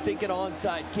start thinking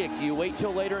onside kick? Do you wait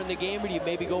till later in the game, or do you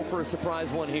maybe go for a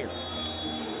surprise one here?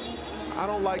 I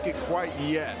don't like it quite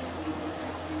yet.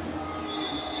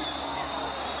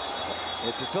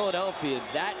 If you're Philadelphia,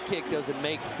 that kick doesn't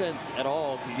make sense at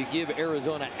all because you give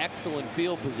Arizona excellent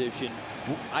field position.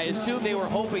 I assume they were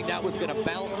hoping that was going to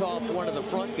bounce off one of the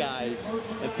front guys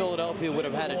and Philadelphia would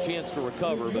have had a chance to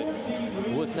recover, but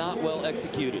it was not well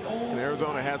executed. And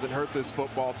Arizona hasn't hurt this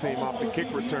football team off the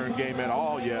kick return game at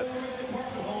all yet.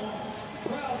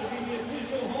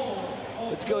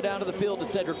 Let's go down to the field to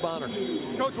Cedric Bonner.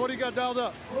 Coach, what do you got dialed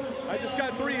up? I just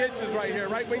got 3 hitches right here.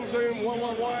 Right wing zoom,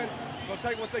 1-1-1. We'll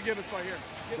take what they give us right here.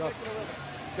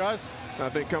 Guys? I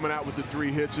think coming out with the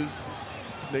 3 hitches,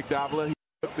 Nick Davila, he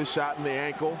took the shot in the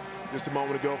ankle just a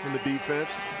moment ago from the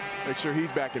defense. Make sure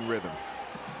he's back in rhythm.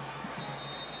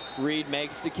 Reed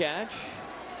makes the catch.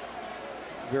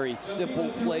 Very simple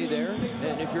play there.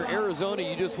 And if you're Arizona,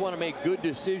 you just want to make good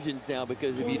decisions now,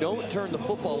 because if you don't turn the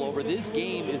football over, this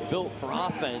game is built for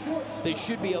offense. They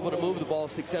should be able to move the ball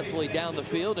successfully down the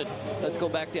field. And let's go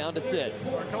back down to Sid.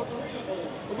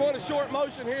 We're going to short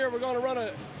motion here. We're going to run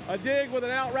a dig with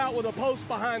an out route with a post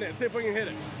behind it. See if we can hit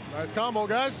it. Nice combo,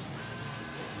 guys.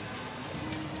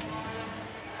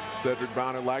 Cedric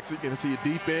Bonner likes it. Going to see a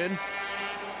deep end.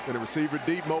 And a receiver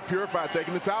deep. Mo Purify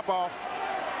taking the top off.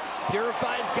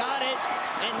 Purify's got it,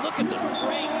 and look at the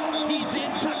strength. He's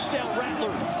in. Touchdown,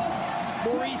 Rattlers.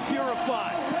 Maurice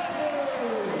Purify.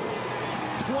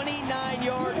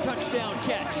 29-yard touchdown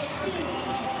catch.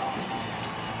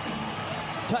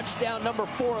 Touchdown number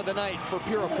 4 of the night for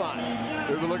Purify.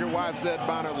 Here's a look at why I said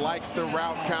Bonner likes the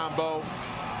route combo,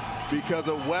 because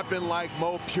a weapon like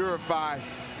Mo Purify,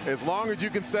 as long as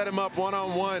you can set him up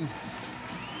one-on-one.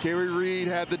 Kerry Reed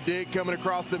had the dig coming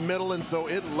across the middle, and so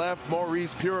it left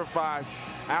Maurice Purify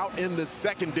out in the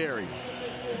secondary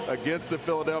against the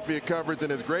Philadelphia coverage.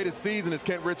 And as great a season as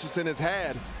Kent Richardson has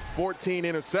had, 14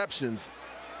 interceptions,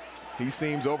 he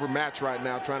seems overmatched right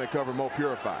now trying to cover Mo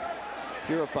Purify.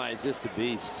 Purify is just a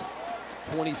beast.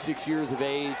 26 years of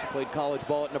age, played college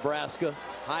ball at Nebraska.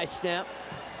 High snap.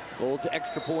 Goal to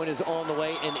extra point is on the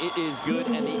way, and it is good.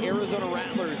 And the Arizona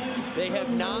Rattlers, they have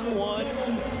not won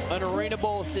an Arena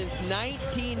Bowl since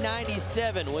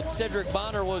 1997 when Cedric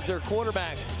Bonner was their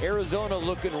quarterback. Arizona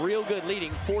looking real good,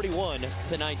 leading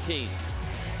 41-19.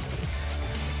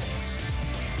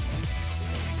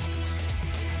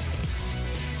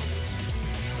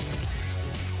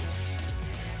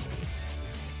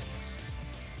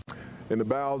 In the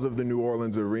bowels of the New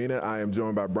Orleans Arena, I am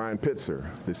joined by Brian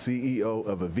Pitzer, the CEO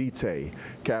of Avite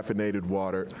Caffeinated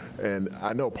Water. And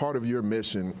I know part of your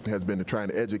mission has been to try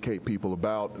and educate people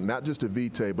about not just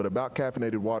Avite, but about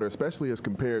caffeinated water, especially as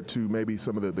compared to maybe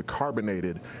some of the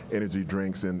carbonated energy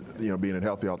drinks and, being a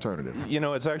healthy alternative.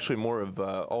 It's actually more of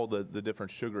all the different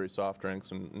sugary soft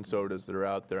drinks and sodas that are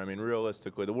out there. I mean,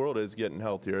 realistically, the world is getting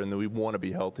healthier, and we want to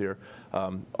be healthier.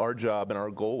 Our job and our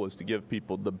goal is to give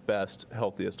people the best,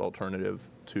 healthiest alternative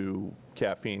to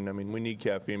caffeine. I mean, we need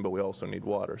caffeine, but we also need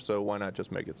water. So why not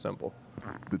just make it simple?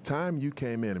 The time you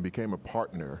came in and became a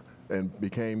partner and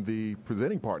became the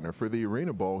presenting partner for the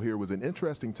Arena Bowl here was an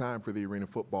interesting time for the Arena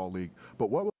Football League. But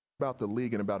what was about the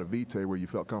league and about Avite where you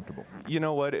felt comfortable? You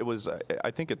know what? It was,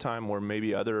 I think, a time where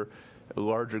maybe other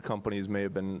larger companies may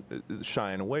have been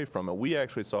shying away from it. We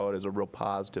actually saw it as a real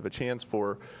positive, a chance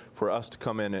for us to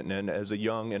come in and as a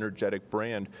young, energetic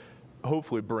brand,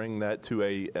 hopefully bring that to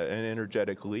an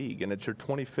energetic league. And it's your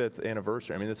 25th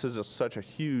anniversary. I mean, this is such a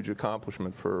huge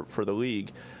accomplishment for the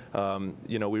league.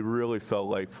 You know, we really felt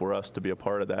like for us to be a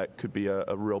part of that could be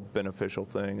a real beneficial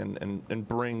thing and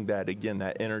bring that, again,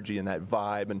 that energy and that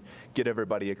vibe and get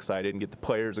everybody excited and get the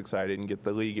players excited and get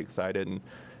the league excited.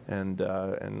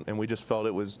 And we just felt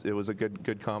it was a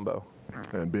good combo.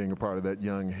 And being a part of that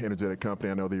young, energetic company,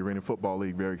 I know the Arena Football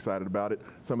League very excited about it.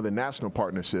 Some of the national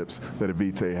partnerships that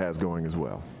Avite has going as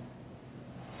well.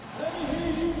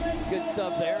 Good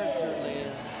stuff there, and certainly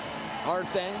our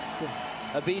thanks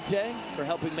to Avite for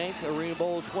helping make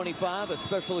ArenaBowl 25 a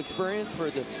special experience for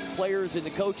the players and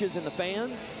the coaches and the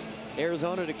fans.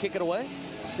 Arizona to kick it away.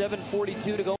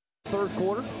 7:42 to go, third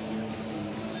quarter.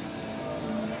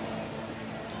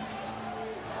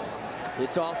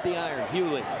 It's off the iron,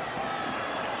 Hewley.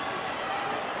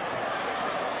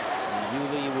 And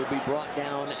Hewley will be brought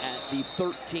down at the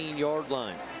 13-yard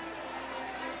line.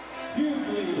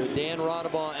 So Dan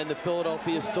Rattlers and the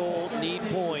Philadelphia Soul need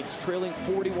points, trailing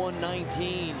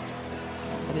 41-19.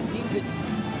 And it seems that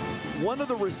one of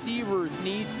the receivers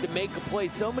needs to make a play.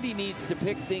 Somebody needs to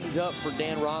pick things up for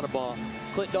Dan Rattlers.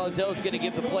 Clint Dawzell is going to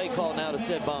give the play call now to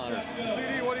Sid Bonner.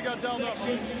 CD, what do you got down there?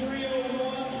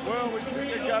 Well,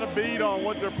 they got a beat on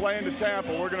what they're playing to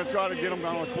Tampa. We're going to try to get them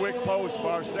on a quick post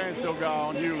by our standstill guy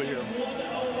on Hewley here.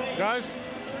 Guys?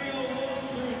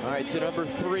 All right, so number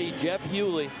 3, Jeff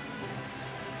Hewley.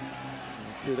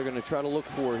 Let's see what they're going to try to look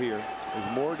for here as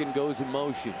Morgan goes in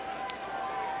motion.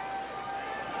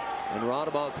 And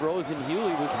Rattlers throws, and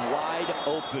Hewley was wide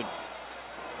open.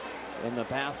 And the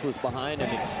pass was behind him.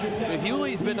 And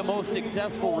Hewley's been the most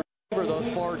successful receiver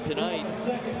thus far tonight.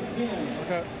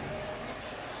 Okay.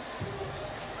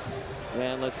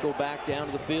 And let's go back down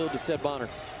to the field to Sid Bonner.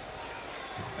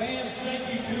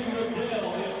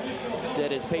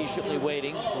 Sid is patiently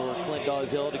waiting for Clint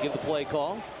Dawzell to give the play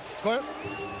call. Clint?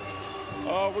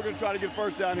 We're going to try to get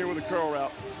first down here with a curl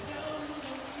route.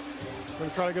 We're going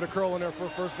to try to get a curl in there for a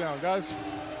first down. Guys?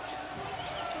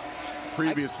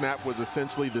 Previous snap was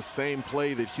essentially the same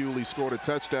play that Hewley scored a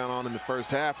touchdown on in the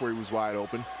first half where he was wide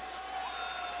open.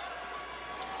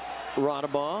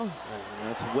 Rattlers,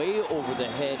 that's way over the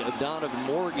head of Donovan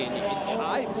Morgan. And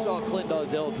I saw Clint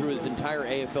Dawzell through his entire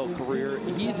AFL career.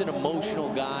 He's an emotional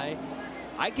guy.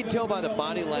 I can tell by the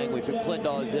body language of Clint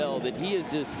Dawzell that he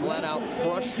is just flat out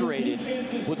frustrated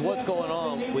with what's going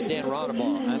on with Dan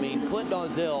Rattlers. I mean, Clint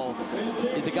Dawzell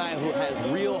is a guy who has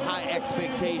real high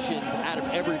expectations out of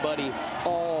everybody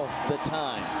all the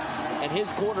time. And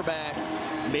his quarterback,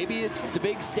 maybe it's the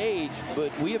big stage,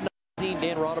 but we have not seen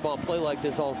Dan Rattlers play like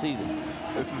this all season.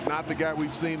 This is not the guy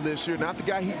we've seen this year, not the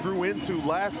guy he grew into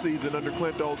last season under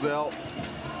Clint Dawzell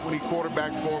when he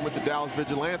quarterbacked for him with the Dallas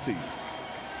Vigilantes.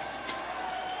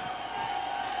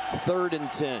 3rd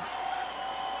and 10.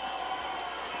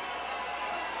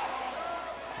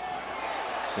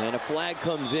 And a flag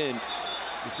comes in.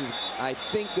 This is, I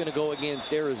think, going to go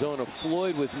against Arizona.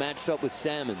 Floyd was matched up with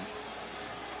Salmons.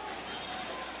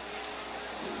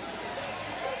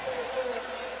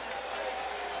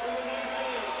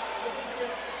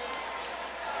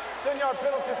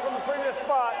 Penalty from the previous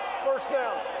spot, first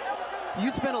down.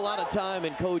 You spent a lot of time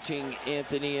in coaching,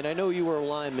 Anthony, and I know you were a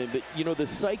lineman, but you know the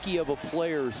psyche of a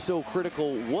player is so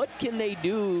critical. What can they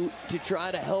do to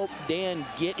try to help Dan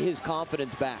get his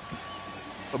confidence back?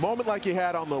 A moment like he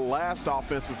had on the last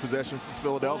offensive possession for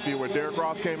Philadelphia where Derrick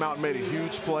Ross came out and made a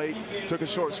huge play, took a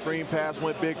short screen pass,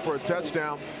 went big for a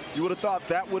touchdown. You would have thought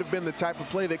that would have been the type of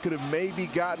play that could have maybe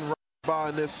gotten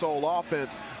in this Soul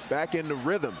offense back into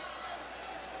rhythm.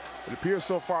 It appears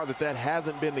so far that that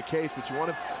hasn't been the case, but you want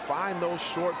to find those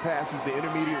short passes, the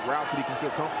intermediate routes that he can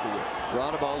feel comfortable with.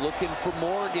 Rattlers looking for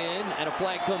Morgan, and a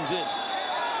flag comes in.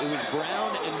 It was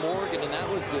Brown and Morgan, and that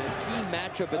was the key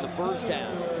matchup in the first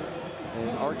half.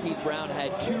 As Arkeith Brown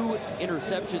had 2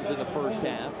 interceptions in the first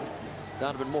half.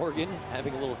 Donovan Morgan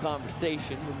having a little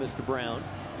conversation with Mr. Brown.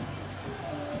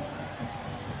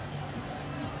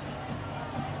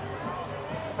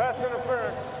 Pass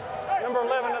interference, number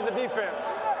 11 of the defense.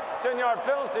 10-yard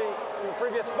penalty in the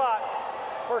previous spot,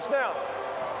 first down.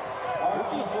 This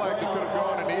is a flag that could have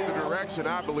gone in either direction.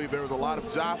 I believe there was a lot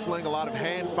of jostling, a lot of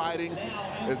hand fighting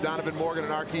as Donovan Morgan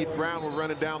and Arkeith Brown were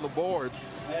running down the boards.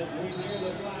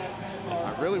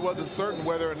 I really wasn't certain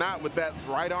whether or not with that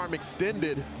right arm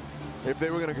extended if they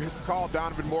were going to call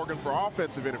Donovan Morgan for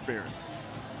offensive interference.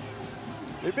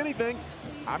 If anything,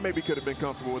 I maybe could have been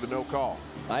comfortable with a no call.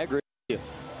 I agree with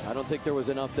you. I don't think there was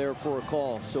enough there for a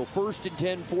call. So 1st and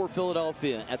 10 for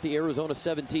Philadelphia at the Arizona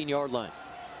 17-yard line.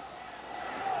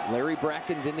 Larry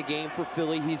Bracken's in the game for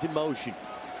Philly. He's in motion.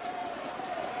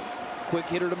 Quick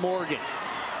hitter to Morgan.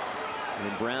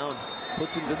 And Brown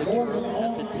puts him to the turf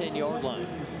at the 10-yard line.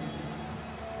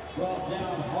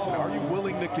 Are you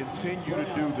willing to continue to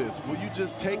do this? Will you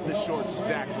just take the short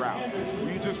stack routes?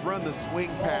 Will you just run the swing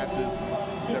passes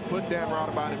that put Dan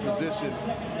Roudabout in position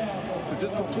to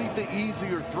just complete the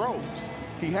easier throws?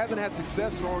 He hasn't had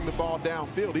success throwing the ball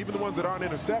downfield. Even the ones that aren't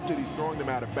intercepted, he's throwing them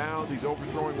out of bounds. He's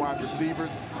overthrowing wide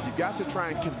receivers. You've got to try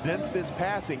and condense this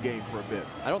passing game for a bit.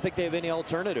 I don't think they have any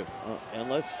alternative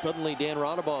unless suddenly Dan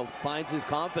Roudabout finds his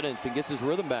confidence and gets his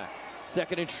rhythm back.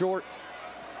 2nd and short.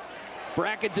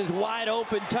 Brackens is wide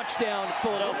open. Touchdown,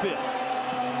 Philadelphia.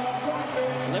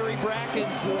 Larry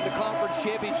Brackens, who in the conference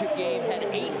championship game had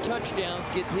 8 touchdowns,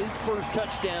 gets his first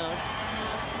touchdown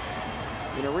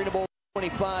in ArenaBowl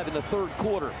 25 in the 3rd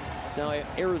quarter. It's now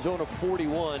Arizona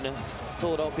 41,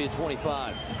 Philadelphia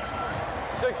 25.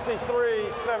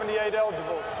 63-78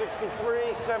 eligible.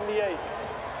 63-78.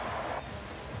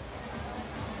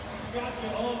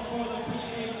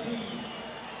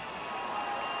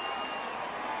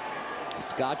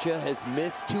 Scotcha has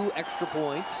missed 2 extra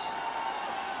points.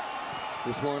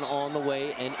 This one on the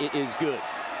way, and it is good.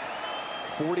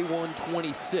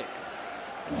 41-26.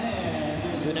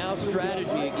 So now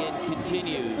strategy again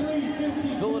continues.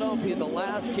 Philadelphia, the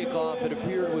last kickoff, it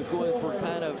appeared, was going for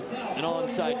kind of an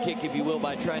onside kick, if you will,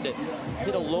 by trying to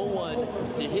hit a low one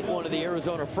to hit one of the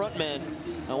Arizona front men.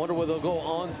 I wonder whether they'll go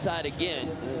onside again.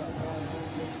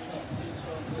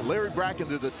 Larry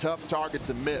Brackens is a tough target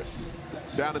to miss.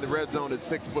 Down in the red zone at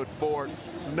 6'4".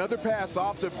 Another pass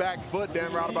off the back foot.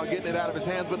 Dan Roudabout getting it out of his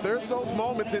hands. But there's those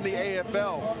moments in the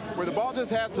AFL where the ball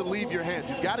just has to leave your hands.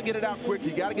 You've got to get it out quick.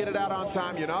 You got to get it out on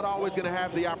time. You're not always going to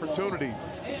have the opportunity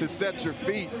to set your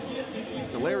feet.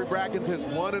 And Larry Brackens has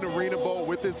won an ArenaBowl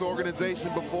with this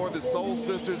organization before. The Soul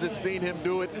Sisters have seen him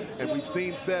do it, and we've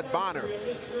seen Seth Bonner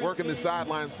working the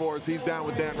sidelines for us. He's down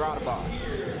with Dan Roudabout.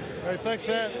 Hey, thanks,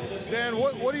 Dan. Dan,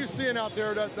 what are you seeing out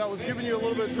there that was giving you a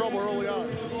little bit of trouble early on?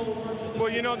 Well,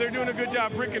 you know, they're doing a good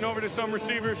job bricking over to some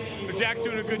receivers. But Jack's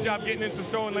doing a good job getting in some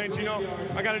throwing lanes. You know,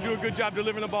 I got to do a good job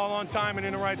delivering the ball on time and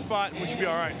in the right spot, and we should be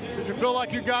all right. Did you feel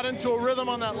like you got into a rhythm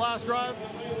on that last drive?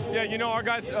 Yeah, you know, our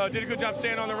guys did a good job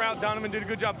staying on the route. Donovan did a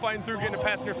good job fighting through, getting a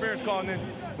pass interference call, and then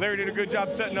Larry did a good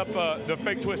job setting up the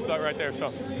fake twist right there. So,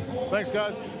 thanks,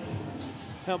 guys.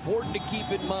 Now, important to keep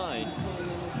in mind,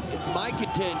 it's my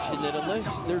contention that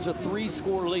unless there's a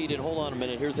 3-score lead, and hold on a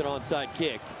minute, here's an onside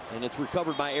kick, and it's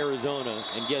recovered by Arizona,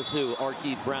 and guess who?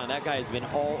 Arkeith Brown. That guy has been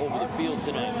all over the field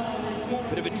tonight.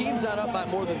 But if a team's not up by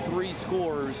more than 3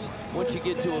 scores, once you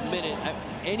get to a minute,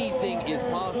 anything is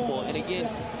possible. And again,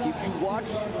 if you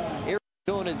watched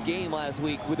Arizona's game last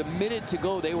week, with a minute to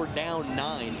go, they were down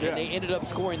 9, and they ended up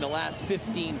scoring the last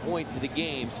 15 points of the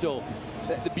game. So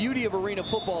the beauty of arena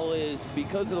football is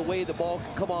because of the way the ball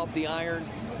can come off the iron,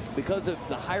 because of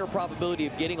the higher probability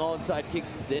of getting onside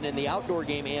kicks than in the outdoor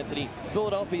game, Anthony,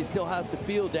 Philadelphia still has to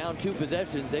field down 2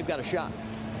 possessions. They've got a shot.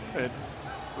 And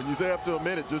when you say up to a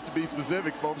minute, just to be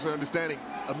specific, folks are understanding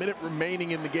a minute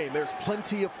remaining in the game. There's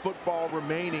plenty of football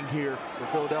remaining here where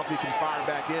Philadelphia can fire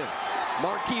back in.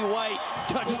 Marquis White,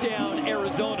 touchdown,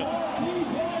 Arizona.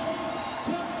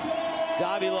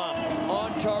 Davila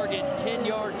on target,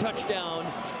 10-yard touchdown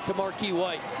to Marquis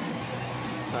White.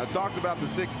 I talked about the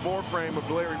 6'4" frame of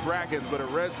Larry Brackens, but a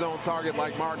red zone target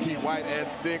like Marquis White at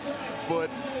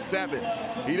 6'7".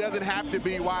 He doesn't have to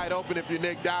be wide open if you're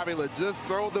Nick Davila. Just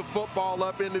throw the football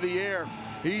up into the air.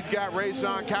 He's got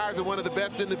Rayshon Kaiser, one of the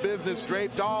best in the business,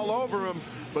 draped all over him.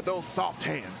 But those soft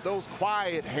hands, those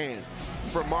quiet hands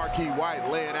from Marquis White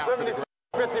laying out for the ground.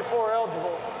 54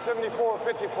 eligible,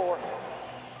 74-54.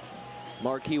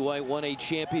 Marquis White won a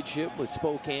championship with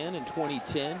Spokane in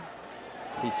 2010.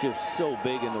 He's just so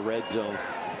big in the red zone.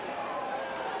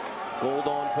 Gold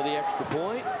on for the extra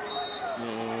point.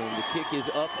 And the kick is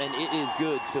up, and it is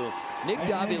good. So Nick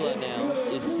Davila now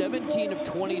is 17 of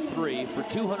 23 for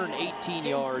 218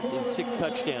 yards and 6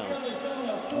 touchdowns.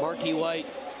 Marquis White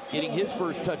getting his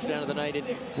first touchdown of the night. And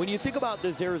when you think about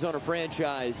this Arizona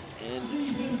franchise and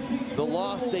the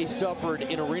loss they suffered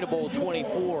in ArenaBowl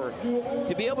 24,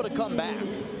 to be able to come back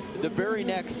the very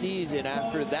next season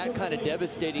after that kind of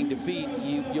devastating defeat,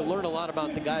 you learn a lot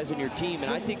about the guys on your team.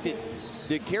 And I think that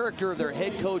the character of their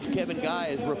head coach, Kevin Guy,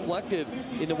 is reflective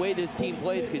in the way this team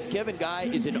plays, because Kevin Guy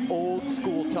is an old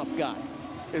school tough guy.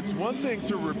 It's one thing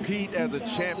to repeat as a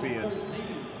champion.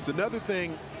 It's another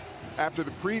thing after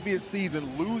the previous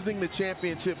season losing the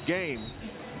championship game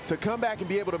to come back and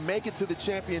be able to make it to the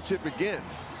championship again.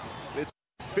 It's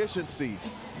efficiency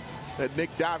that Nick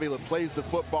Davila plays the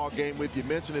football game with. You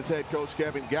mentioned his head coach,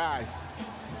 Kevin Guy.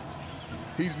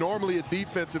 He's normally a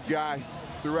defensive guy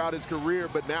throughout his career,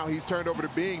 but now he's turned over to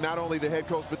being not only the head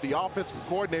coach, but the offensive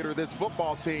coordinator of this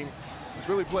football team. He's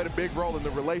really played a big role in the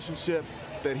relationship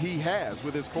that he has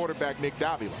with his quarterback, Nick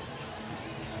Davila.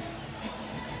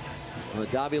 Well,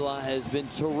 Davila has been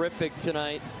terrific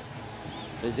tonight,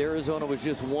 as Arizona was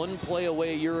just one play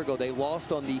away a year ago. They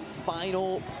lost on the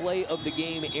final play of the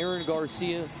game. Aaron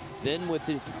Garcia then with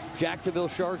the Jacksonville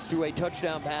Sharks threw a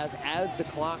touchdown pass as the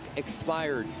clock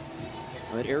expired.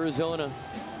 But Arizona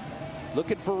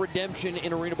looking for redemption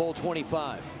in Arena Bowl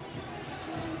 25.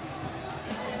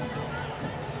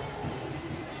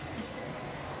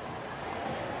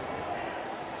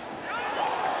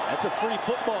 That's a free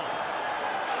football.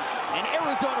 And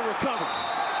Arizona recovers.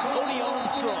 Odie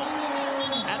Armstrong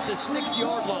at the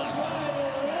 6-yard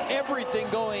line. Everything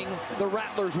going the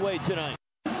Rattlers' way tonight.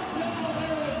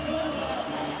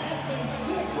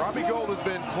 Robbie Gould has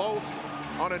been close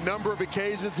on a number of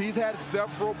occasions. He's had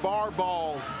several bar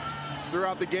balls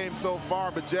throughout the game so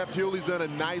far, but Jeff Hewley's done a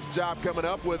nice job coming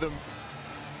up with him.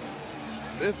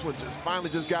 This one just finally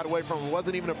just got away from him. It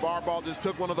wasn't even a bar ball, just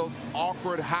took one of those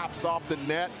awkward hops off the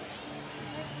net,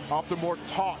 off the more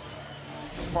taut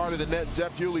part of the net.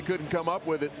 Jeff Hewley couldn't come up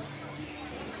with it.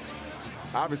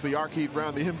 Obviously, Arkeith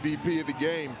Brown, the MVP of the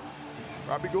game.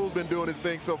 Robbie Gould's been doing his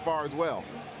thing so far as well.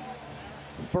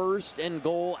 1st and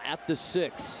goal at the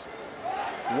 6.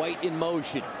 White in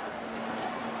motion.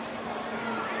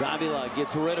 Davila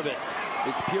gets rid of it.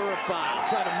 It's Purified,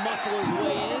 trying to muscle his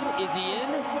way in. Is he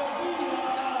in?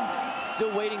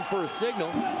 Still waiting for a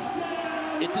signal.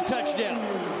 It's a touchdown.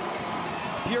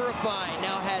 Purify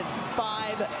now has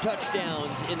 5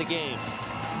 touchdowns in the game.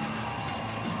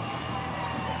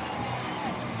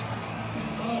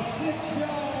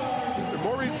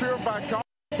 Maurice Purify caught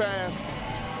the pass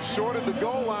short of the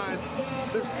goal line.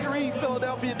 There's 3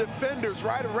 Philadelphia defenders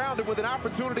right around him with an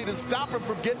opportunity to stop him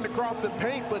from getting across the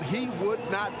paint, but he would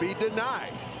not be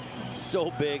denied.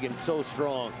 So big and so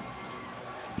strong.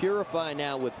 Purify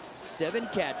now with 7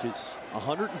 catches,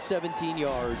 117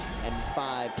 yards, and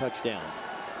 5 touchdowns.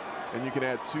 And you can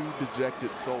add 2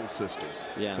 dejected soul sisters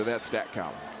to that stat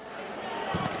column.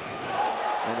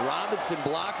 And Robinson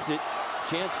blocks it.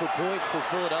 Chance for points for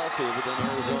Philadelphia, but then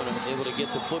Arizona able to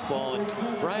get the football. And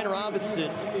Brian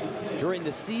Robinson, during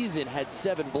the season, had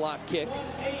 7 block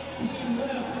kicks.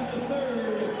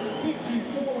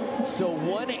 So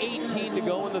 1:18 to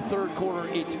go in the 3rd quarter.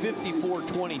 It's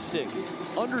 54-26.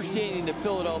 Understanding that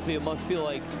Philadelphia must feel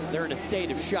like they're in a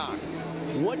state of shock.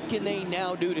 What can they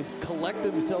now do to collect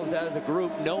themselves as a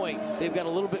group, knowing they've got a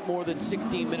little bit more than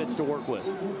 16 minutes to work with?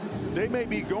 They may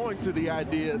be going to the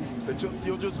idea that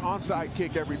you'll just onside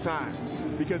kick every time,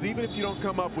 because even if you don't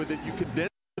come up with it, you condense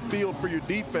the field for your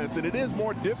defense, and it is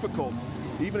more difficult,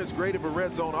 even as great of a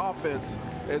red zone offense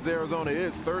as Arizona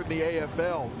is, 3rd in the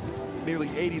AFL, nearly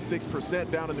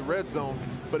 86% down in the red zone.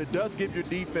 But it does give your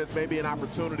defense maybe an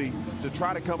opportunity to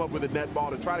try to come up with a net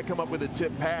ball, to try to come up with a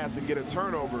tip pass and get a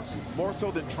turnover, more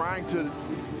so than trying to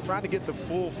get the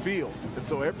full field. And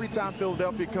so every time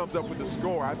Philadelphia comes up with a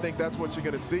score, I think that's what you're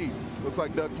going to see. Looks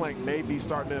like Doug Plank may be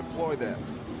starting to employ that.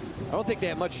 I don't think they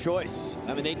have much choice.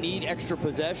 I mean, they need extra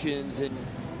possessions, and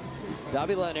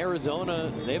Davila and Arizona,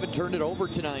 they haven't turned it over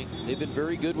tonight. They've been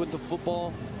very good with the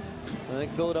football. I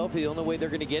think Philadelphia, the only way they're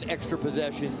going to get extra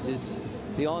possessions is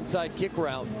the onside kick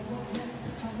route.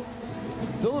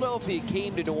 Philadelphia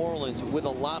came to New Orleans with a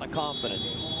lot of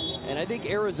confidence, and I think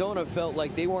Arizona felt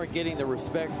like they weren't getting the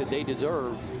respect that they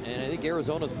deserve, and I think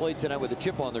Arizona's played tonight with a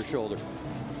chip on their shoulder.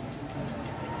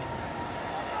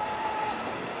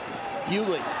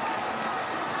 Hewley.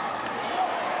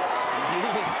 And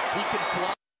Hewley, he can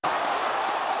fly.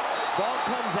 Ball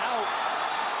comes out.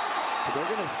 But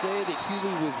they're going to say that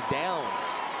Hewley was down.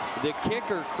 The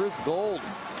kicker, Chris Gold,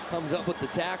 comes up with the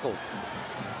tackle.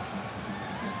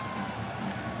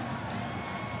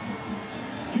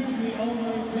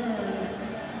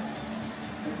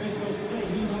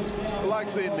 I like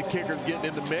seeing the kickers getting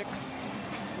in the mix.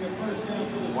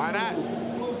 Why not?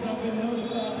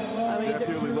 Jeff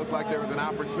Hewley looked like there was an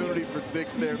opportunity for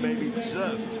 6 there, maybe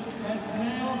just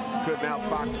couldn't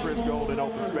outfox Chris Gold in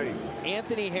open space.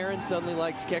 Anthony Herron suddenly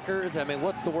likes kickers. I mean,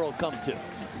 what's the world come to?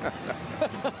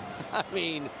 I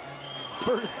mean,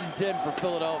 1st and 10 for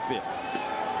Philadelphia.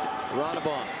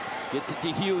 Ronnebaum gets it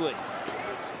to Hewlett.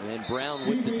 And Brown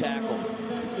with the tackle.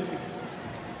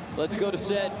 Let's go to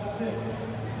set.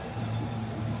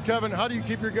 Kevin, how do you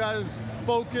keep your guys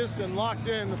focused and locked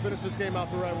in to finish this game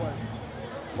out the right way?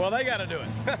 Well, they got to do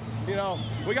it. You know,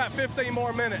 we got 15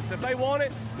 more minutes. If they want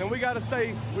it, then we got to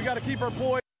stay. We got to keep our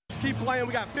poise, keep playing.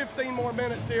 We got 15 more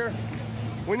minutes here.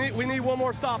 We need one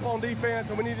more stop on defense,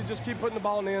 and we need to just keep putting the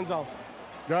ball in the end zone.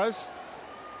 Guys.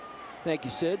 Thank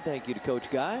you, Sid. Thank you to Coach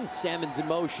Guy. Salmons in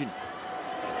motion.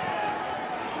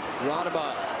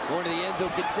 Rattlers going to the end zone.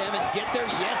 Can Salmons get there?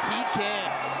 Yes, he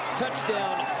can.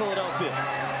 Touchdown, Philadelphia.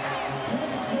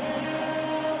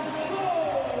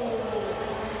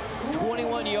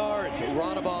 21 yards.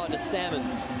 Rattlers to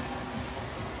Salmons.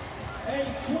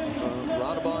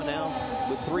 Rattlers now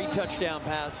with 3 touchdown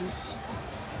passes.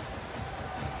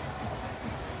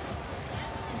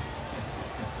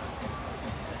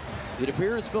 It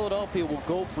appears Philadelphia will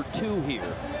go for 2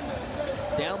 here.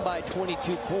 Down by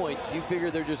 22 points. You figure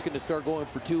they're just going to start going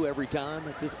for 2 every time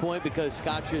at this point because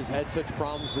Scotch has had such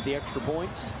problems with the extra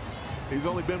points? He's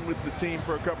only been with the team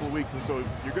for a couple of weeks, and so if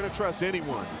you're going to trust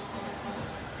anyone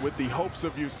with the hopes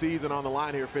of your season on the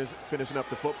line here, finishing up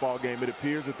the football game, it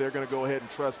appears that they're going to go ahead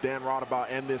and trust Dan Rattlers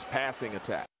and this passing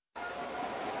attack.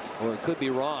 Or it could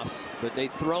be Ross, but they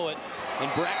throw it,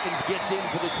 and Brackens gets in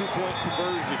for the 2-point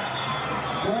conversion.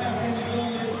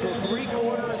 So 3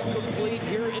 quarters complete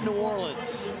here in New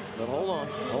Orleans. But hold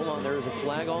on, there is a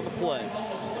flag on the play.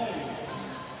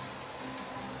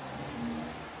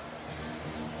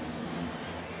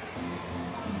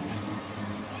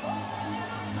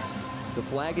 The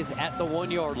flag is at the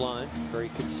 1-yard line. Very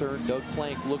concerned Doug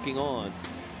Plank looking on.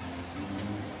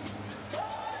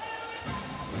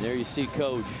 And there you see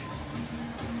Coach.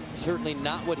 Certainly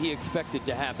not what he expected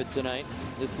to happen tonight.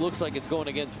 This looks like it's going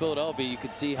against Philadelphia. You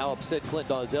can see how upset Clint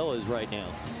Dawzell is right now.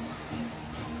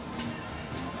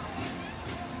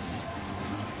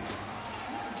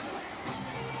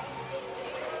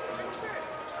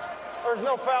 There's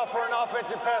no foul for an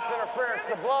offensive pass interference.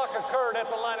 The block occurred at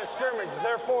the line of scrimmage.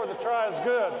 Therefore, the try is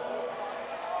good.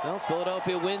 Well,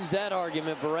 Philadelphia wins that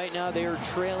argument, but right now they are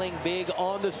trailing big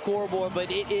on the scoreboard,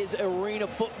 but it is arena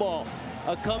football.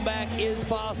 A comeback is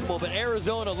possible, but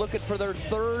Arizona looking for their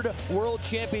 3rd world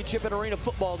championship in arena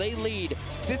football. They lead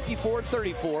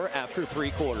 54-34 after 3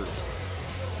 quarters.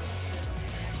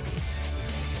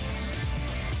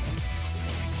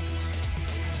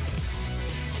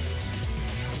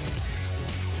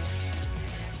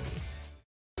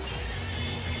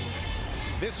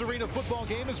 This arena football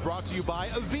game is brought to you by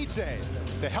Avite,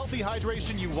 the healthy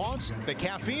hydration you want, the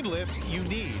caffeine lift you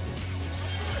need.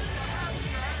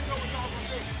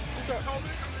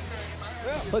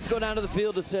 Let's go down to the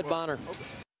field to Sid Bonner.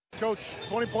 Coach,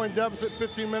 20-point deficit,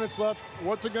 15 minutes left.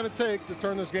 What's it going to take to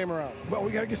turn this game around? Well,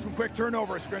 we got to get some quick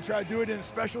turnovers. We're going to try to do it in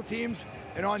special teams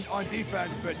and on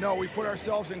defense. But no, we put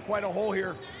ourselves in quite a hole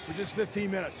here for just 15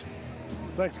 minutes.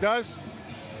 Thanks, guys.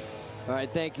 All right,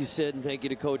 thank you, Sid, and thank you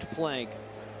to Coach Plank.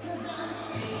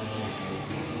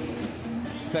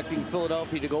 Expecting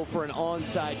Philadelphia to go for an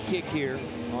onside kick here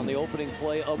on the opening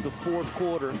play of the 4th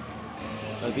quarter.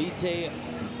 Avite,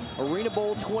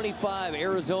 ArenaBowl 25,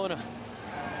 Arizona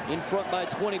in front by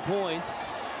 20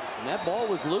 points. And that ball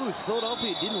was loose.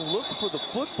 Philadelphia didn't look for the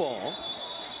football.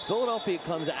 Philadelphia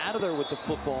comes out of there with the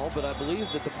football, but I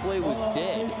believe that the play was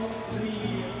dead.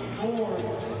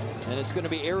 And it's going to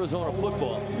be Arizona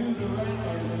football.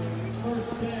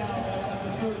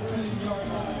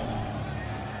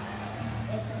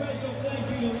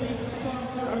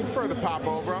 I prefer the pop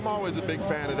over. I'm always a big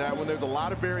fan of that when there's a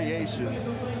lot of variations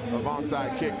of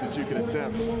onside kicks that you can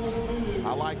attempt.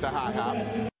 I like the high hop.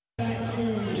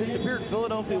 Just appeared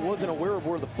Philadelphia wasn't aware of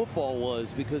where the football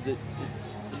was because it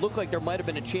looked like there might have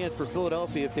been a chance for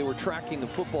Philadelphia if they were tracking the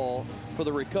football for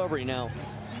the recovery. Now,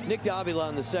 Nick Davila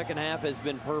in the second half has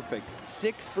been perfect.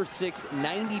 6 for 6,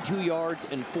 92 yards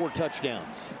and 4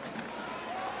 touchdowns.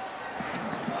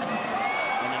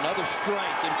 And another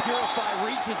strike, and Purify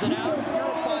reaches it out.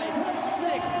 Purify's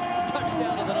 6th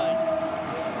touchdown of the night.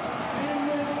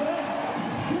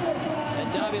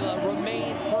 And Davila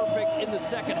remains perfect in the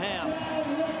second half.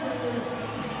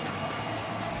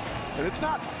 And it's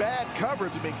not bad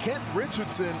coverage. I mean, Kent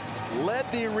Richardson led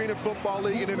the Arena Football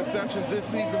League in interceptions this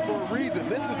season for a reason.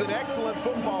 This is an excellent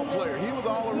football player. He was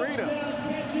all arena.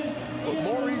 But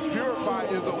Maurice Purify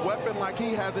is a weapon like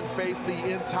he hasn't faced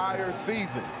the entire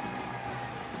season.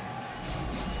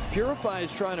 Purify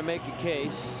is trying to make a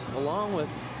case, along with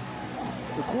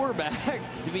the quarterback,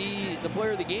 to be the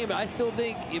player of the game. But I still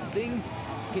think if things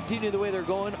continue the way they're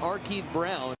going, Keith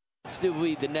Brown still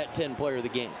be the net 10 player of the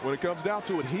game. When it comes down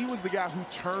to it, he was the guy who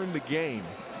turned the game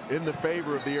in the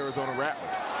favor of the Arizona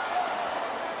Rattlers.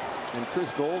 And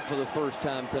Chris Gold, for the first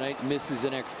time tonight, misses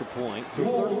an extra point. So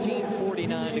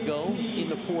 13:49 to go in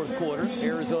the fourth quarter.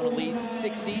 Arizona leads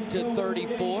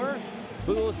 60-34.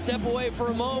 But we'll step away for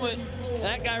a moment.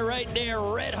 That guy right there,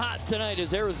 red hot tonight,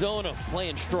 is Arizona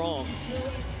playing strong.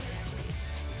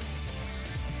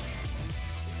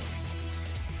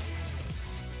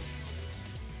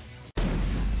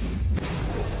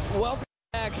 Welcome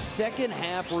back, second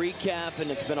half recap,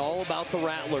 and it's been all about the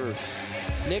Rattlers.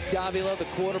 Nick Davila, the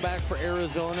quarterback for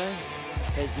Arizona,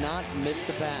 has not missed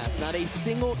a pass. Not a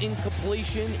single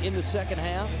incompletion in the second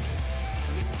half.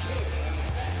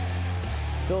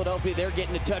 Philadelphia, they're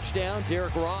getting a touchdown.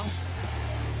 Derek Ross.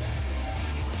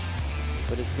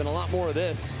 But it's been a lot more of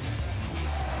this.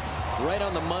 Right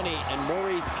on the money, and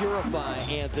Maurice Purify,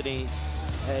 Anthony,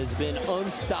 has been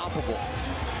unstoppable.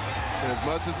 And as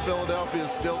much as Philadelphia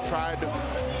still tried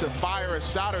to fire a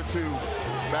shot or two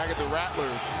back at the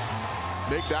Rattlers,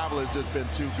 Nick Davila has just been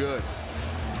too good.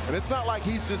 And it's not like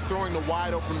he's just throwing the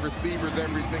wide open receivers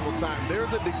every single time.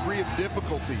 There's a degree of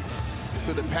difficulty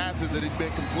to the passes that he's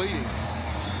been completing.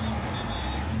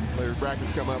 Larry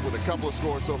Bracken's come up with a couple of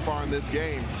scores so far in this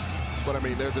game. But I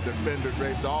mean, there's a defender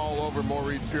draped all over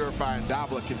Maurice Purify, and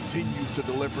Davila continues to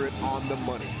deliver it on the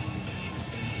money.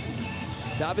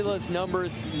 Davila's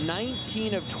numbers,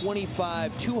 19 of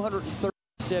 25,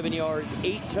 237 yards,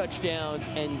 8 touchdowns,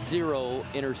 and 0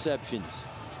 interceptions.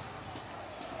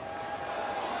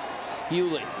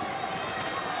 Hewley.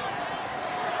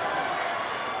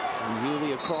 And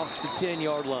Hewley across the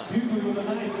 10-yard line.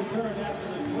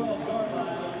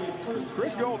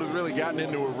 Chris Gold has really gotten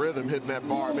into a rhythm hitting that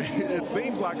bar. I mean, it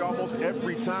seems like almost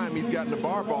every time he's gotten the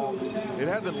bar ball, it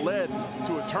hasn't led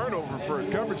to a turnover for his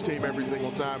coverage team every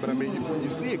single time. But I mean, when you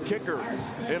see a kicker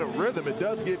in a rhythm, it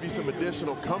does give you some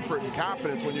additional comfort and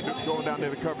confidence when you're going down there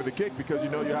to cover the kick, because you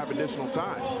know you have additional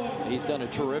time. He's done a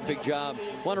terrific job.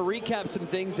 Want to recap some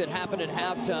things that happened at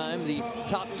halftime. The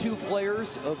top 2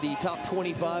 players of the top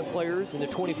 25 players in the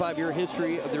 25-year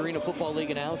history of the Arena Football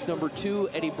League announced. Number 2,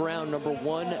 Eddie Brown. Number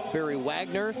 1, Barry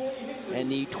Wagner.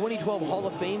 And the 2012 Hall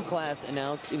of Fame class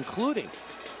announced, including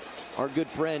our good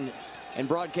friend and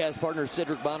broadcast partner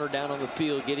Cedric Bonner down on the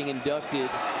field, getting inducted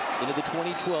into the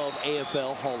 2012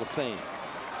 AFL Hall of Fame.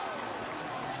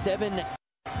 7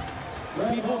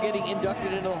 people getting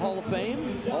inducted into the Hall of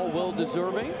Fame, all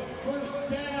well-deserving.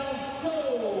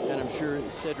 And I'm sure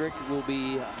Cedric will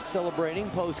be celebrating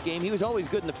post-game. He was always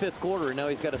good in the 5th quarter, and now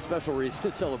he's got a special reason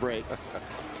to celebrate.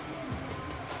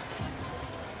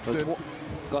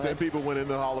 10 people went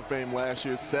into the Hall of Fame last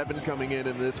year, 7 coming in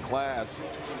this class.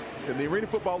 And the Arena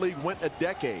Football League went a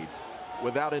decade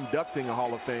without inducting a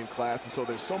Hall of Fame class, and so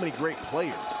there's so many great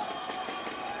players.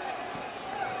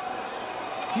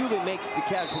 Hewley makes the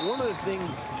catch. One of the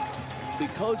things,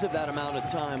 because of that amount of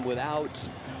time without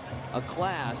a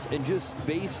class, and just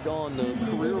based on the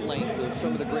career length of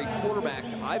some of the great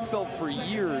quarterbacks, I've felt for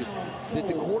years that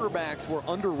the quarterbacks were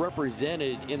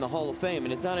underrepresented in the Hall of Fame,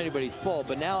 and it's not anybody's fault.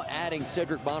 But now adding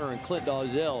Cedric Bonner and Clint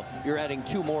Dawzell, you're adding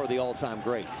 2 more of the all-time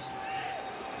greats.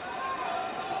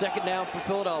 Second down for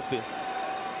Philadelphia.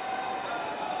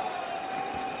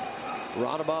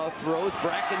 ArenaBowl throws,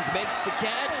 Brackens makes the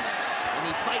catch, and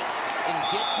he fights and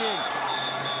gets in.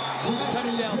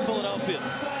 Touchdown, Philadelphia.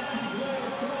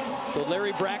 So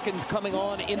Larry Bracken's coming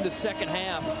on in the second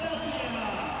half.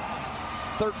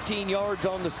 13 yards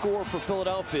on the score for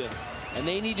Philadelphia. And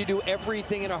they need to do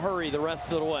everything in a hurry the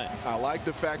rest of the way. I like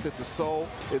the fact that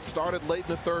it started late in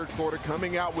the 3rd quarter,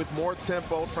 coming out with more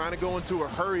tempo, trying to go into a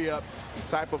hurry-up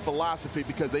type of philosophy,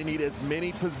 because they need as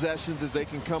many possessions as they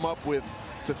can come up with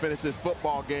to finish this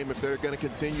football game if they're going to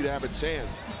continue to have a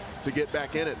chance to get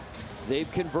back in it. They've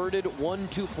converted 1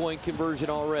 2-point conversion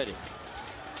already.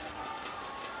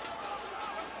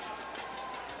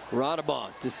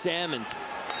 ArenaBowl to Salmons.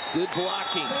 Good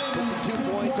blocking. Put the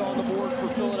 2 points on the board for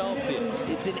Philadelphia.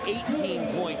 It's an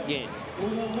 18-point game.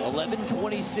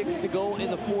 11:26 to go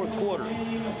in the 4th quarter.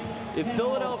 If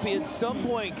Philadelphia at some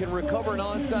point can recover an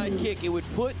onside kick, it would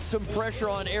put some pressure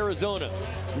on Arizona.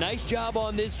 Nice job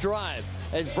on this drive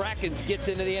as Brackens gets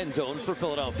into the end zone for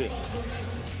Philadelphia.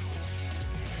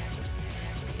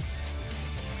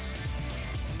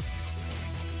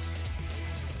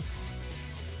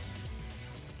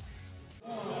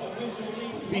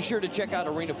 Be sure to check out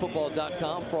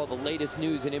arenafootball.com for all the latest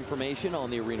news and information on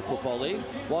the Arena Football League.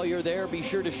 While you're there, be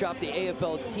sure to shop the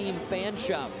AFL Team Fan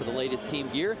Shop for the latest team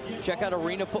gear. Check out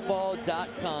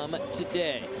arenafootball.com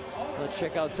today. Let's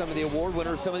check out some of the award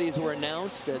winners. Some of these were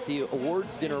announced at the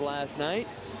awards dinner last night.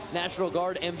 National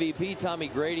Guard MVP Tommy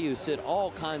Grady, who set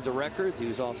all kinds of records. He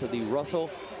was also the Russell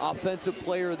Offensive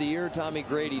Player of the Year. Tommy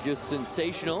Grady, just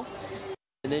sensational.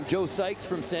 And And then Joe Sykes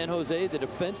from San Jose, the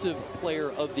Defensive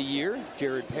Player of the Year.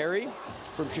 Jared Perry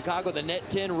from Chicago, the Net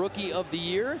 10 Rookie of the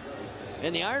Year.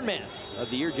 And the Iron Man of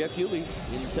the Year, Jeff Hewley,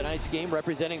 in tonight's game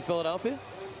representing Philadelphia.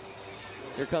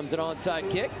 Here comes an onside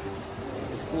kick.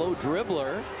 A slow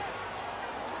dribbler.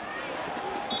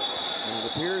 And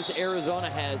it appears Arizona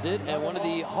has it. And one of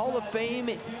the Hall of Fame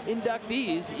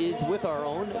inductees is with our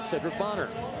own Cedric Bonner.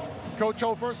 Coach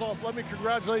O, first off, let me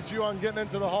congratulate you on getting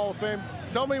into the Hall of Fame.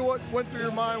 Tell me what went through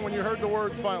your mind when you heard the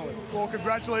words finally. Well,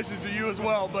 congratulations to you as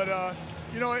well. But,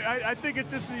 you know, I think it's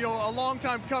just, you know, a long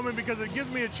time coming because it gives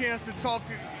me a chance to talk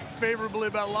favorably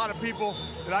about a lot of people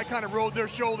that I kind of rode their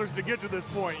shoulders to get to this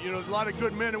point. You know, there's a lot of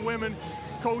good men and women,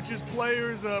 coaches,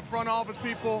 players, front office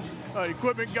people,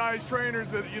 equipment guys, trainers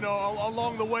that, you know,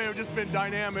 along the way have just been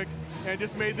dynamic and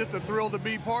just made this a thrill to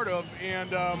be part of. And,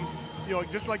 you know,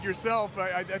 just like yourself,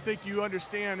 I think you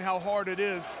understand how hard it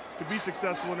is to be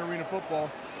successful in arena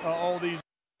football all these,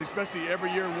 especially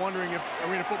every year wondering if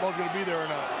arena football is going to be there or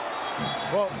not.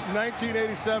 Well,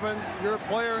 1987, you're a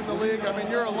player in the league. I mean,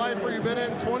 you're a lifer. You've been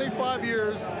in 25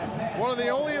 years. One of the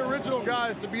only original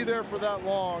guys to be there for that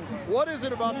long. What is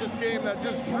it about this game that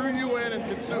just drew you in and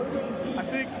consumed you? I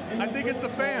think it's the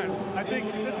fans. I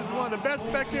think this is one of the best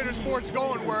spectator sports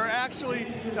going, where actually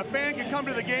a fan can come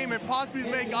to the game and possibly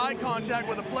make eye contact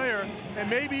with a player and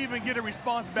maybe even get a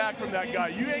response back from that guy.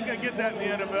 You ain't gonna get that in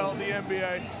the NFL, the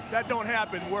NBA. That don't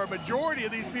happen. Where a majority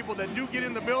of these people that do get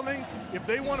in the building, if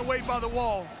they want to wait by the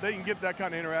wall, they can get that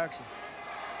kind of interaction.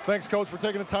 Thanks, Coach, for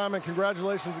taking the time, and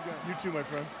congratulations again. You too, my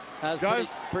friend. That's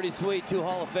guys, pretty sweet. Two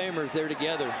Hall of Famers there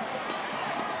together.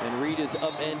 And Reed is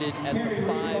upended at the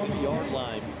 5-yard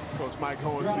line. Coach Mike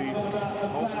Hohensee,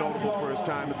 most notable for his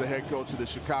time as the head coach of the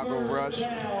Chicago Rush,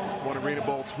 won Arena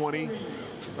Bowl 20.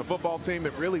 A football team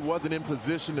that really wasn't in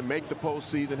position to make the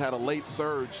postseason, had a late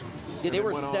surge. Yeah, they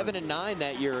were 7-9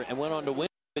 that year and went on to win.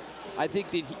 But I think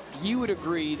that he would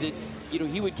agree that, you know,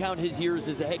 he would count his years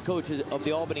as the head coach of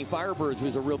the Albany Firebirds, who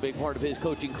was a real big part of his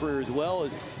coaching career as well,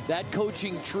 as that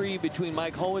coaching tree between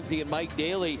Mike Hohensee and Mike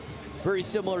Daly, very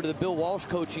similar to the Bill Walsh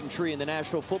coaching tree in the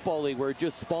National Football League, where it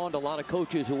just spawned a lot of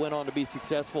coaches who went on to be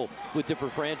successful with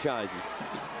different franchises.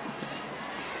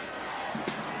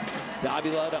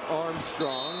 Davila to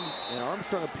Armstrong, and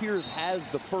Armstrong appears has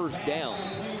the first down.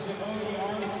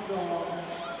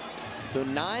 So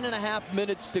 9.5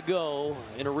 minutes to go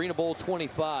in Arena Bowl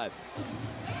 25.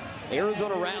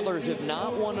 Arizona Rattlers have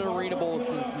not won an Arena Bowl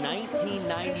since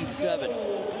 1997.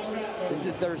 This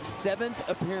is their 7th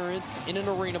appearance in an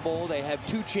Arena Bowl. They have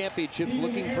 2 championships,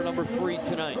 looking for number 3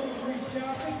 tonight.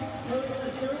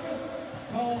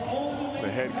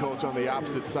 The head coach on the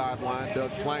opposite sideline,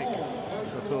 Doug Plank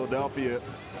of Philadelphia.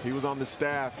 He was on the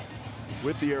staff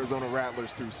with the Arizona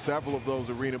Rattlers through several of those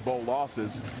Arena Bowl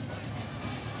losses.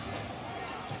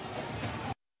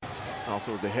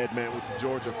 Also was the head man with the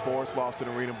Georgia Force, lost an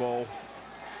Arena Bowl.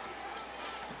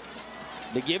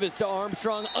 The give is to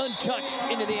Armstrong, untouched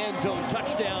into the end zone.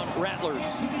 Touchdown, Rattlers.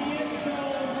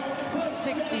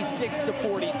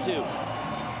 66-42.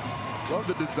 Love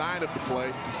the design of the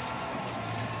play.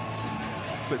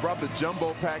 So they brought the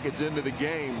jumbo package into the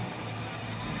game.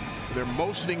 They're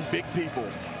motioning big people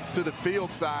to the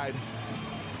field side.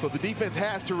 So the defense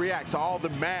has to react to all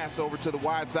the mass over to the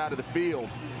wide side of the field.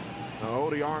 Now,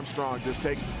 Odie Armstrong just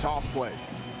takes the toss play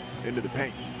into the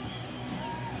paint.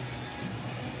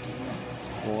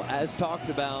 Well, as talked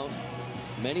about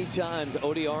many times,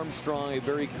 Odie Armstrong, a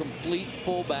very complete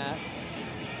fullback.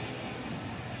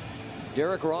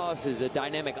 Derrick Ross is a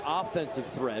dynamic offensive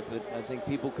threat, but I think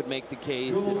people could make the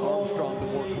case that Armstrong the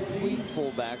more complete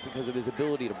fullback because of his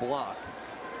ability to block.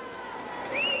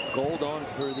 Gold on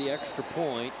for the extra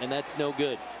point, and that's no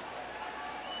good.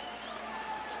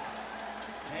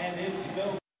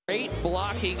 Great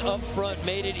blocking up front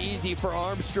made it easy for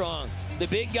Armstrong. The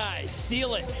big guys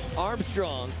seal it.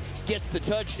 Armstrong gets the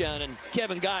touchdown, and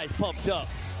Kevin Guy's pumped up.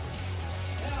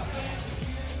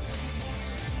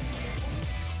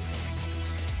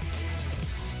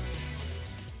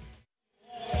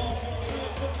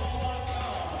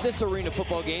 This Arena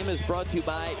Football game is brought to you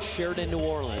by Sheridan New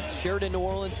Orleans. Sheridan New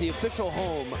Orleans, the official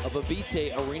home of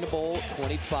Avite Arena Bowl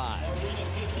 25.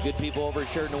 The good people over at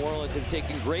Sheridan New Orleans have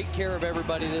taken great care of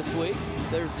everybody this week.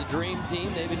 There's the Dream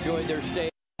Team. They've enjoyed their stay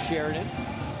at Sheridan.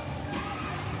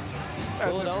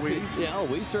 Philadelphia, yeah,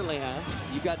 we certainly have.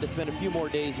 You got to spend a few more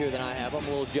days here than I have. I'm a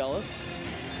little jealous.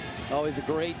 Always a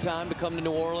great time to come to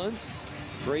New Orleans.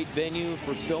 Great venue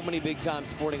for so many big-time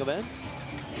sporting events.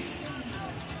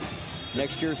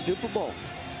 Next year's Super Bowl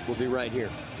will be right here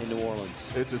in New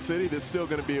Orleans. It's a city that's still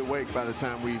going to be awake by the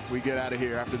time we get out of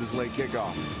here after this late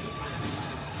kickoff.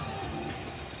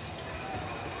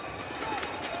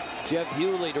 Jeff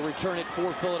Hewley to return it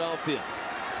for Philadelphia.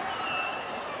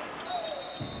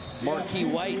 Marquis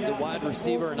White, the wide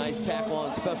receiver, a nice tackle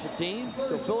on special teams.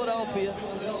 So Philadelphia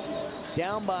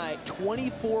down by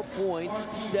 24 points,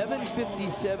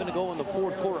 7:57 to go in the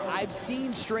fourth quarter. I've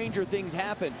seen stranger things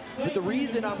happen, but the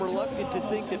reason I'm reluctant to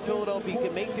think that Philadelphia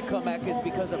can make the comeback is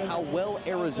because of how well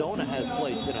Arizona has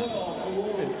played tonight.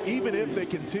 And even if they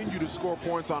continue to score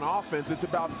points on offense, it's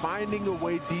about finding a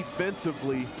way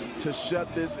defensively to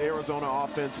shut this Arizona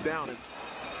offense down.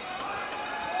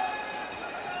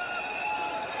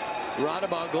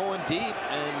 Rattlers going deep,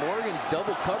 and Morgan's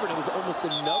double covered. It was almost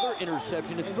another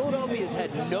interception. As Philadelphia has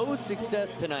had no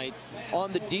success tonight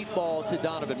on the deep ball to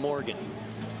Donovan Morgan.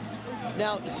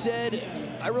 Now, Sid,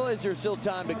 I realize there's still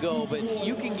time to go, but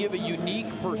you can give a unique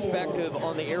perspective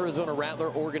on the Arizona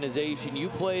Rattler organization. You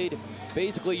played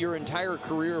basically your entire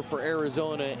career for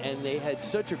Arizona, and they had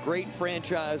such a great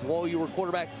franchise while you were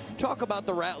quarterback. Talk about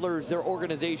the Rattlers, their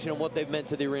organization, and what they've meant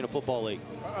to the Arena Football League.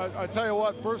 I tell you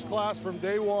what, first class from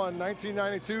day one,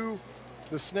 1992,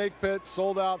 the Snake Pit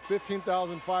sold out,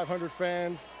 15,500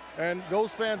 fans, and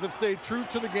those fans have stayed true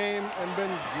to the game and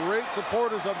been great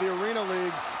supporters of the Arena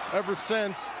League ever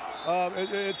since.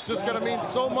 It's just going to mean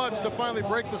so much to finally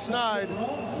break the snide,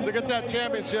 to get that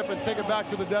championship and take it back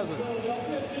to the desert.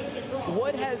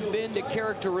 What has been the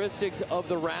characteristics of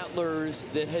the Rattlers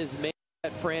that has made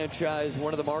that franchise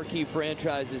one of the marquee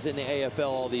franchises in the AFL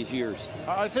all these years?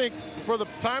 I think for the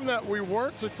time that we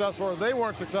weren't successful, or they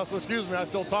weren't successful, excuse me, I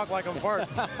still talk like I'm part,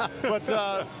 but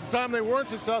the time they weren't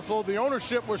successful, the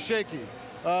ownership was shaky.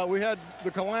 We had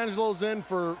the Colangelos in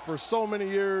for so many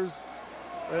years,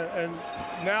 and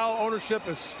now ownership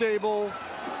is stable,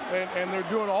 and they're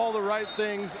doing all the right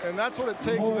things, and that's what it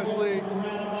takes in this league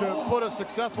to put a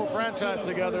successful franchise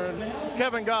together. And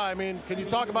Kevin Guy, I mean, can you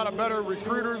talk about a better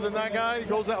recruiter than that guy? He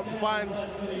goes out and finds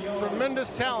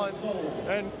tremendous talent,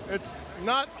 and it's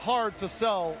not hard to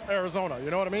sell Arizona,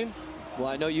 you know what I mean? Well,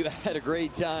 I know you had a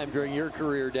great time during your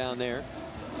career down there.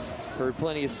 Heard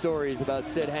plenty of stories about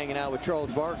Sid hanging out with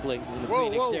Charles Barkley in the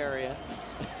Phoenix area.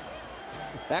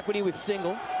 Back when he was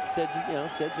single, Sid's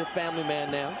a family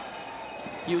man now.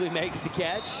 Hewley makes the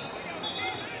catch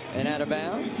and out of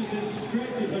bounds.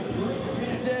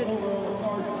 Sid,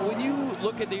 when you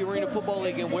look at the Arena Football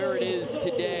League and where it is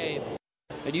today,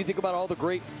 and you think about all the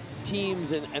great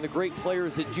teams and the great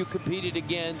players that you competed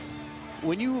against,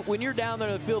 when you're down there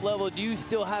at the field level, do you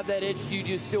still have that itch? Do you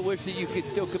just still wish that you could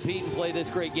still compete and play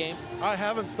this great game? I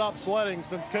haven't stopped sweating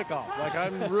since kickoff. Like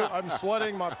I'm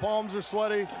sweating, my palms are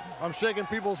sweaty. I'm shaking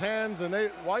people's hands, and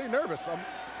why are you nervous?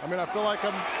 I mean, I feel like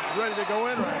I'm ready to go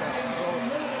in right now.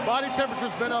 So body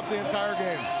temperature's been up the entire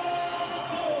game.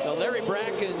 Now, Larry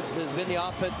Brackens has been the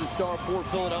offensive star for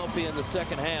Philadelphia in the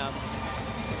second half.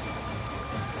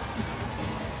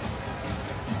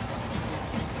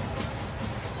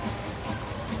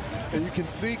 And you can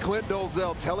see Clint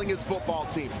Dolezel telling his football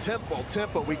team,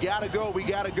 tempo, we gotta go, we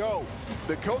gotta go.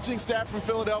 The coaching staff from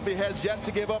Philadelphia has yet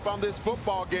to give up on this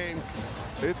football game.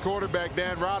 His quarterback,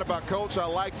 Dan Rattlers, coach, I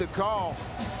like the call.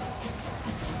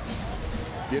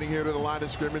 Getting here to the line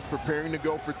of scrimmage, preparing to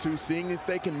go for two, seeing if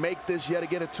they can make this yet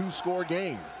again a two-score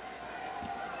game.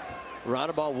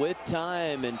 Rattlers with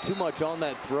time and too much on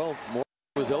that throw. Morgan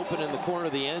was open in the corner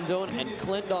of the end zone, and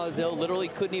Clint Dolezel literally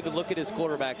couldn't even look at his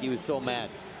quarterback. He was so mad.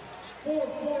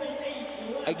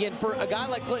 Again, for a guy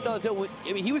like Clint Dolezel,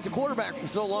 I mean, he was a quarterback for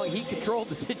so long, he controlled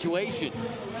the situation.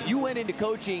 You went into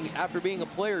coaching after being a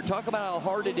player. Talk about how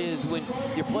hard it is when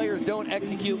your players don't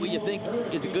execute what you think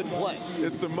is a good play.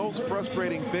 It's the most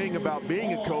frustrating thing about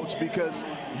being a coach, because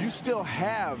you still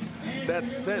have that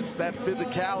sense, that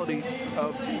physicality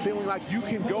of feeling like you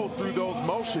can go through those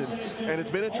motions. And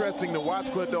it's been interesting to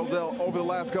watch Clint Dolezel over the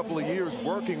last couple of years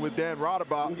working with Dan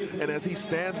Rattlers, and as he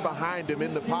stands behind him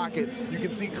in the pocket, you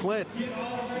can see Clint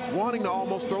wanting to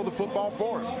almost throw the football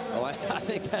for him. Oh, I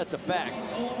think that's a fact.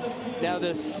 Now,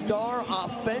 the star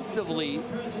offensively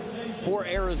for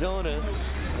Arizona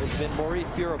has been Maurice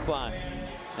Purifant,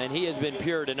 and he has been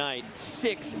pure tonight.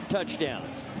 6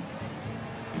 touchdowns.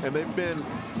 And they've been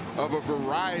of a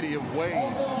variety of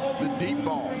ways. The deep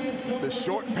ball, the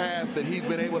short pass that he's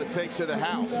been able to take to the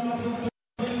house.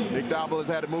 Nick Dobble has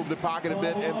had to move the pocket a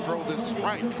bit and throw the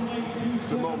strike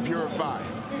to Mo Purifant.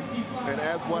 And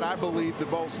as what I believe the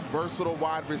most versatile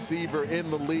wide receiver in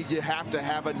the league, you have to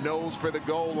have a nose for the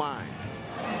goal line.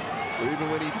 Even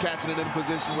when he's catching it in a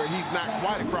position where he's not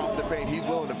quite across the paint, he's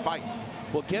willing to fight.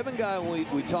 Well, Kevin Guy, when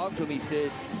we talked to him, he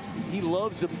said he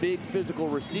loves the big physical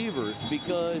receivers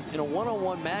because in a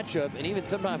one-on-one matchup, and even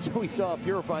sometimes we saw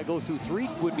Purifant go through 3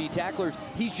 would-be tacklers,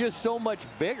 he's just so much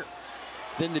bigger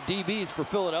than the DBs for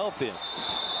Philadelphia.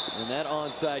 And that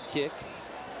onside kick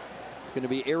is going to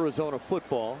be Arizona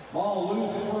football. Ball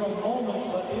loose for a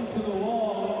moment, but into the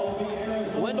wall.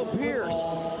 Wendell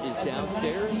Pierce is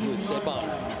downstairs with Seb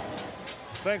Bonner.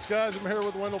 Thanks, guys. I'm here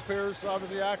with Wendell Pierce,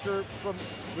 obviously actor from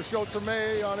the show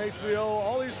Treme on HBO,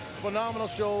 all these phenomenal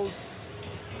shows.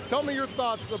 Tell me your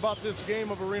thoughts about this game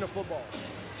of arena football.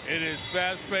 It is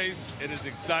fast-paced. It is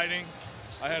exciting.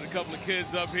 I had a couple of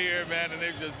kids up here, man, and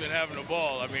they've just been having a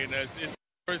ball. I mean, it's the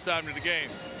first time in the game,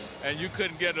 and you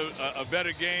couldn't get a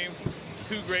better game.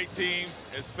 Two great teams.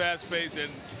 It's fast-paced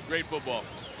and great football.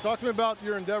 Talk to me about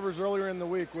your endeavors earlier in the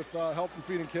week with helping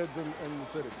feeding kids in the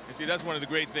city. You see, that's one of the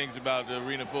great things about the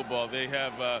arena football. They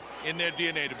have in their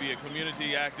DNA to be a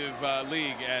community active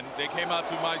league, and they came out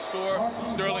to my store,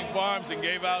 Sterling Farms, and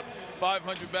gave out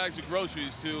 500 bags of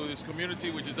groceries to this community,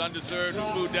 which is underserved,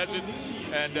 a food desert,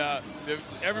 and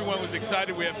everyone was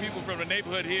excited. We have people from the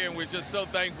neighborhood here, and we're just so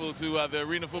thankful to the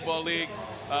Arena Football League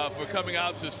for coming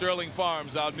out to Sterling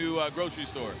Farms, our new grocery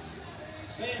store.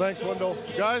 Thanks, Wendell.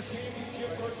 Guys?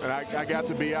 And I got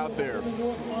to be out there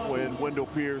when Wendell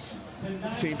Pierce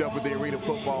teamed up with the Arena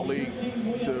Football League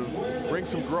to bring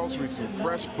some groceries, some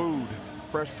fresh food,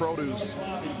 fresh produce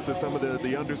to some of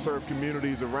the underserved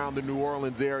communities around the New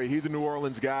Orleans area. He's a New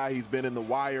Orleans guy. He's been in The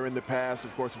Wire in the past,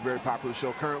 of course, a very popular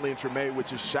show, currently in Treme,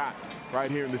 which is shot right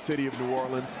here in the city of New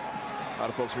Orleans. A lot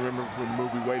of folks remember from the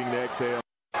movie Waiting to Exhale.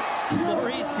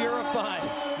 Maurice Purified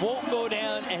won't go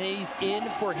down, and he's in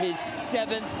for his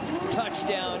 7th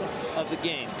touchdown of the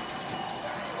game.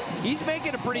 He's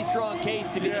making a pretty strong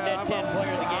case to be the net 10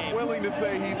 player of the game. I'm willing to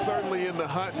say he's certainly in the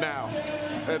hunt now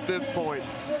at this point.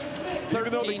 Even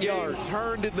though the game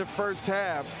turned in the first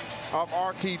half off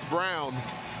Arkeith Brown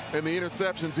and the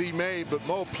interceptions he made, but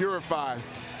Mo Purified,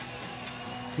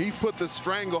 he's put the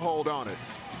stranglehold on it.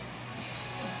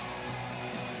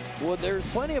 Well, there's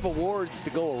plenty of awards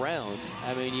to go around.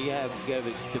 I mean, you have a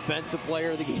defensive player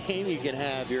of the game. You can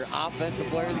have your offensive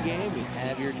player of the game. You can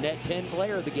have your net 10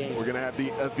 player of the game. We're going to have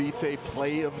the Avite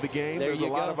play of the game. There's a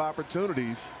lot of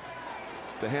opportunities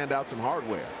to hand out some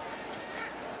hardware.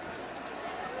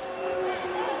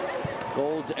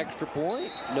 Gold's extra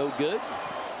point, no good.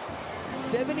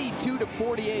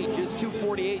 72-48, just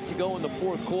 2:48 to go in the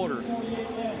fourth quarter.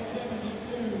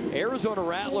 Arizona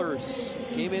Rattlers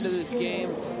came into this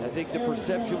game. I think the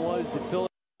perception was that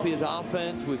Philadelphia's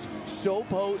offense was so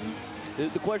potent.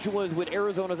 The question was, would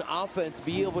Arizona's offense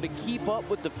be able to keep up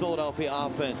with the Philadelphia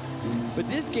offense? But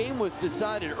this game was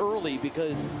decided early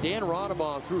because Dan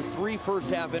Rattlers threw 3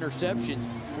 first-half interceptions.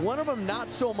 One of them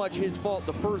not so much his fault,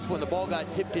 the first when the ball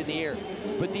got tipped in the air.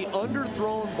 But the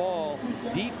underthrown ball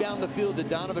deep down the field to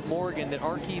Donovan Morgan, that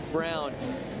Arkeith Brown.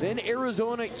 Then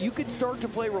Arizona, you could start to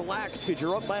play relaxed because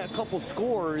you're up by a couple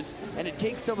scores, and it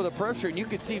takes some of the pressure. And you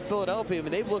could see Philadelphia, I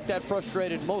mean, they've looked that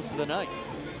frustrated most of the night.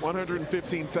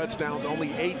 115 touchdowns,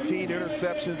 only 18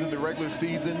 interceptions in the regular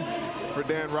season for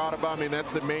Dan Rattlers. I mean,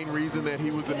 that's the main reason that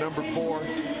he was the #4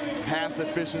 pass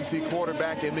efficiency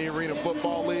quarterback in the Arena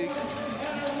Football League.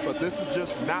 But this has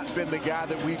just not been the guy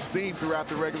that we've seen throughout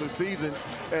the regular season.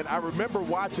 And I remember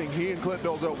watching he and Clint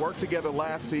Dolezel work together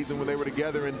last season when they were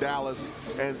together in Dallas.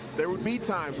 And there would be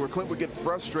times where Clint would get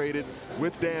frustrated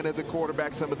with Dan as a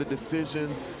quarterback, some of the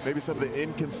decisions, maybe some of the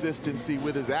inconsistency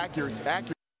with his accuracy.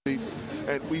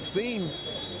 And we've seen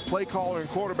play caller and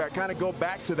quarterback kind of go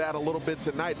back to that a little bit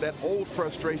tonight, that old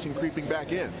frustration creeping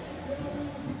back in.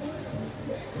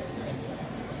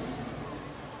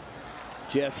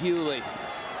 Jeff Hewley.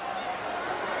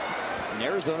 And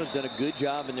Arizona's done a good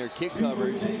job in their kick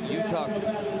coverage. You talked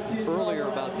earlier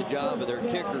about the job of their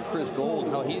kicker, Chris Gold,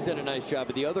 how he's done a nice job.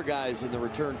 But the other guys in the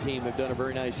return team have done a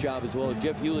very nice job as well.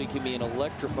 Jeff Hewley can be an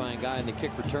electrifying guy in the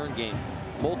kick return game.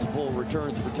 Multiple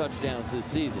returns for touchdowns this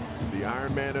season. The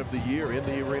Iron Man of the year in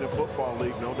the Arena Football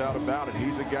League, no doubt about it.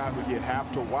 He's a guy who you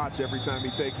have to watch every time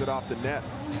he takes it off the net.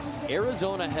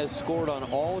 Arizona has scored on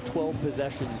all 12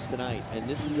 possessions tonight, and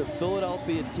this is a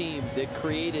Philadelphia team that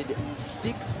created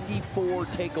 64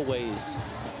 takeaways,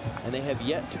 and they have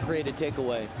yet to create a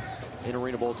takeaway in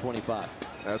Arena Bowl 25.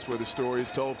 That's where the story is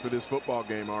told for this football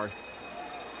game, Ari.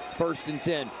 1st and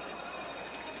 10.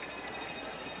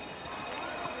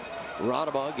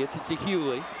 Rattlers gets it to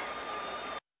Hewley.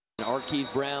 And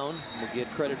Arkeith Brown will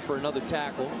get credit for another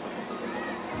tackle.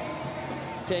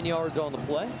 10 yards on the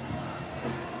play.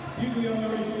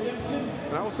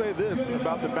 And I will say this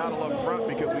about the battle up front,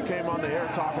 because we came on the air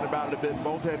talking about it a bit.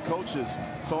 Both head coaches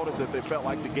told us that they felt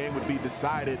like the game would be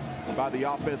decided by the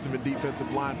offensive and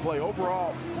defensive line play.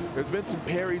 Overall, there's been some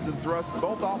parries and thrusts.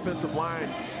 Both offensive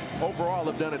lines overall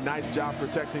have done a nice job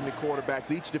protecting the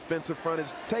quarterbacks. Each defensive front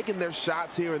is taking their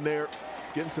shots here and there,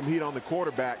 getting some heat on the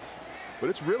quarterbacks. but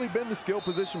it's really been the skill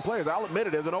position players. I'll admit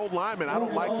it, as an old lineman, I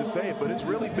don't like to say it, but it's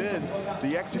really been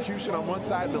the execution on one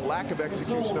side and the lack of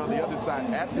execution on the other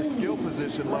side at the skill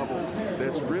position level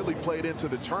that's really played into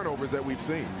the turnovers that we've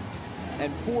seen.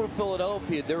 And for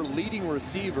Philadelphia, their leading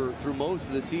receiver through most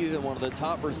of the season, one of the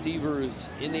top receivers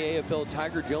in the AFL,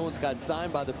 Tiger Jones, got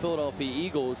signed by the Philadelphia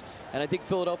Eagles. And I think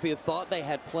Philadelphia thought they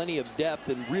had plenty of depth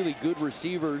and really good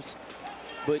receivers.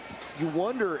 But you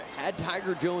wonder, had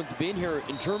Tiger Jones been here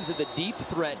in terms of the deep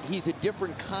threat, he's a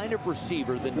different kind of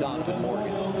receiver than Donovan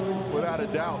Morgan. Without a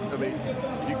doubt. I mean,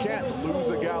 you can't lose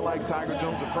a guy like Tiger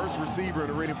Jones, the first receiver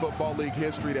in Arena Football League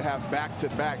history to have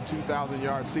back-to-back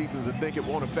 2,000-yard seasons, and think it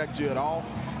won't affect you at all.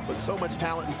 But so much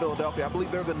talent in Philadelphia. I believe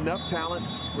there's enough talent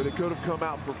where they could have come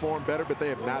out and performed better, but they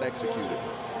have not executed.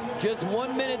 Just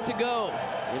 1 minute to go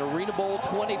in ArenaBowl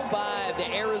 25.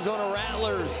 The Arizona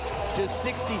Rattlers just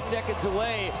 60 seconds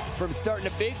away from starting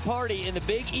a big party in the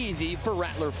Big Easy for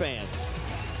Rattler fans.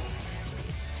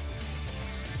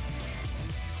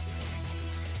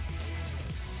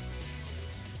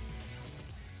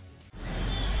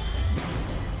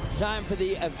 Time for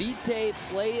the Avite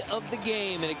play of the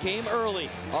game, and it came early.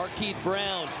 Arkeith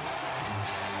Brown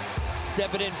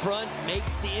stepping in front,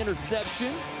 makes the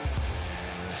interception.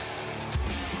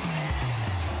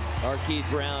 Arkeith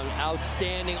Brown,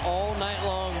 outstanding all night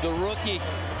long. The rookie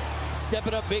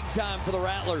stepping up big time for the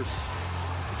Rattlers.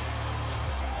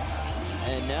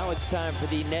 And now it's time for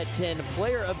the Net 10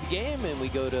 player of the game, and we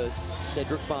go to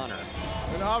Cedric Bonner.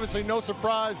 And obviously, no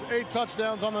surprise, 8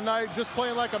 touchdowns on the night, just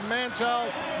playing like a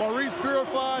man-child. Maurice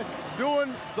Purify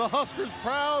doing the Huskers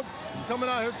proud, coming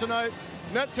out here tonight.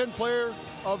 Net 10 player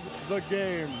of the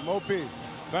game. Mo P.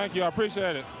 Thank you, I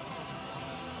appreciate it.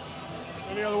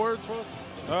 Any other words for us?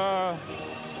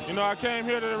 You know, I came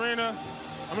here to the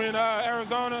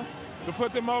Arizona, to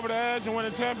put them over the edge and win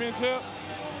a championship.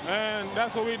 And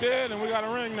that's what we did, and we got a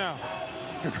ring now.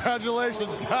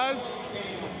 Congratulations, guys.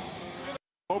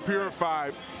 Mo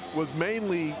Purify was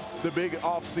mainly the big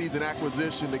off-season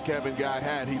acquisition that Kevin Guy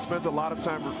had. He spent a lot of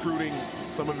time recruiting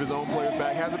some of his own players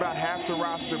back, has about half the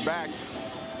roster back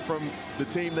from the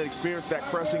team that experienced that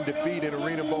crushing defeat in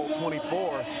ArenaBowl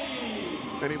 24.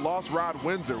 And he lost Rod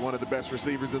Windsor, one of the best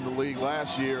receivers in the league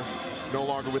last year, no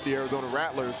longer with the Arizona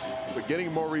Rattlers. But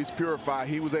getting Maurice Purify,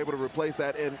 he was able to replace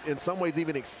that and in some ways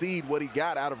even exceed what he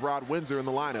got out of Rod Windsor in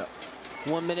the lineup.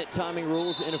 1 minute timing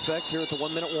rules in effect here at the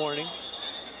 1 minute warning.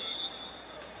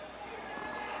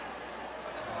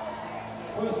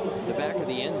 The back of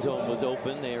the end zone was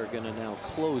open. They are going to now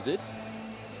close it.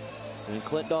 And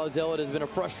Clint Dawzell, it has been a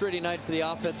frustrating night for the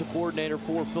offensive coordinator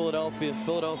for Philadelphia.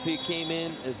 Philadelphia came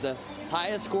in as the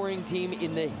highest scoring team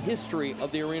in the history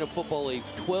of the Arena Football League.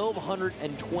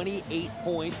 1,228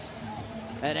 points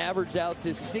and averaged out to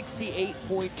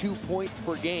 68.2 points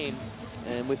per game.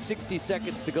 And with 60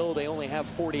 seconds to go, they only have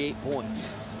 48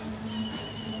 points.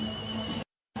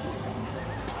 And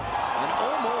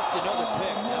almost another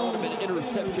pick. That would have been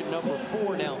interception number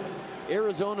 4. Now,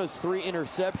 Arizona's 3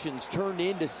 interceptions turned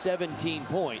into 17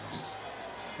 points.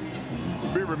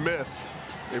 Be remiss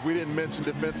if we didn't mention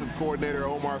defensive coordinator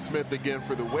Omar Smith again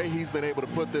for the way he's been able to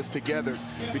put this together,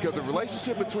 because the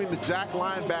relationship between the jack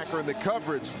linebacker and the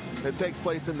coverage that takes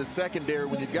place in the secondary,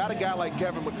 when you've got a guy like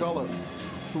Kevin McCullough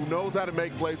who knows how to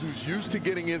make plays, who's used to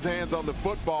getting his hands on the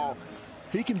football,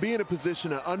 he can be in a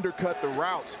position to undercut the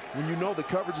routes when you know the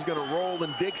coverage is going to roll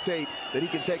and dictate that he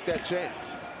can take that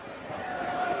chance.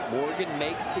 Morgan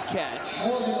makes the catch.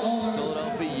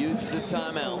 Philadelphia uses a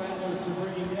timeout.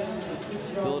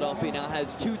 Philadelphia now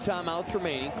has 2 timeouts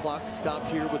remaining. Clock stopped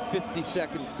here with 50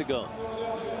 seconds to go.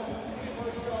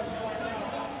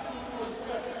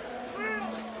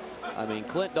 I mean,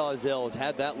 Clint Dawzell has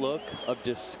had that look of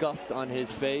disgust on his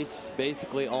face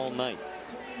basically all night.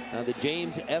 Now the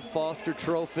James F. Foster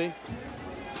Trophy,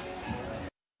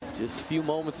 just a few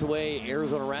moments away.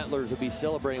 Arizona Rattlers will be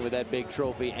celebrating with that big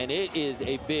trophy, and it is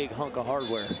a big hunk of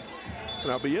hardware.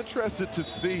 And I'll be interested to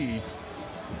see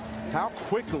how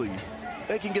quickly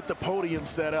they can get the podium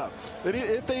set up.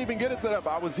 If they even get it set up.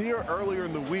 I was here earlier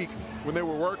in the week when they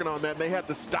were working on that, and they had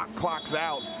the stop clocks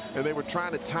out, and they were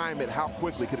trying to time it. How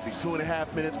quickly? Could it be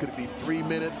 2.5 minutes? Could it be 3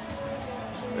 minutes?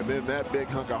 And then that big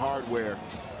hunk of hardware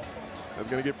is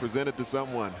going to get presented to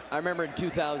someone. I remember in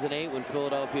 2008 when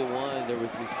Philadelphia won, there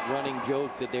was this running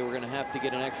joke that they were going to have to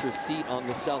get an extra seat on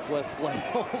the Southwest flight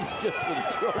home just for the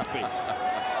trophy.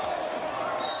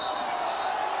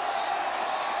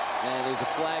 And there's a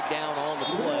flag down on the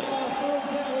play.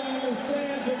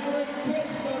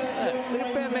 If a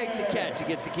fan makes a catch, he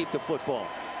gets to keep the football.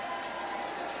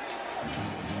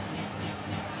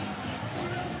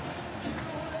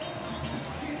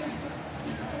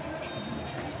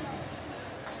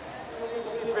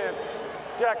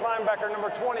 Jack linebacker, number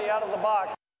 20, out of the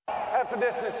box. Half the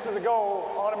distance to the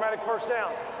goal, automatic first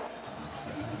down.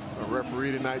 A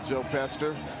referee tonight, Joe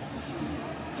Pester,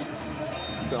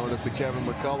 telling us that Kevin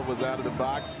McCullough was out of the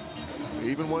box.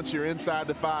 Even once you're inside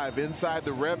the 5, inside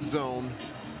the rev zone,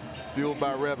 fueled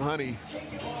by Rev Honey,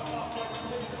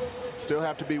 still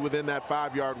have to be within that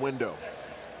 5-yard window.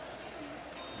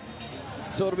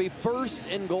 So it'll be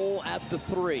 1st and goal at the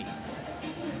 3.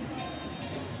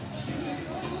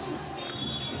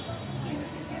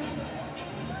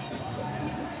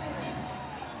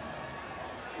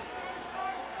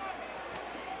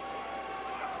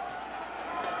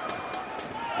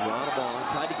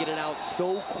 ArenaBowl tried to get it out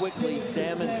so quickly,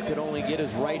 Sammons could only get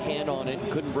his right hand on it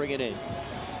and couldn't bring it in.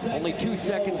 Only 2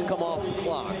 seconds come off the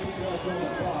clock.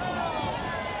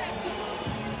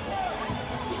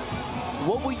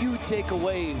 What will you take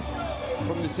away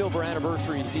from the silver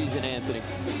anniversary season, Anthony?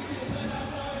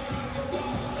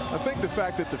 I think the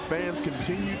fact that the fans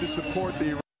continue to support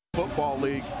the Football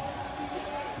League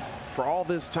for all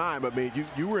this time. I mean,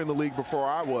 you were in the league before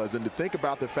I was, and to think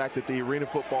about the fact that the Arena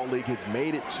Football League has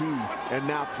made it to and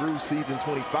now through season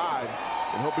 25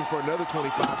 and hoping for another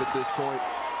 25 at this point.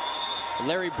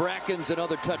 Larry Bracken's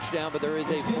another touchdown, but there is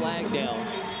a flag down.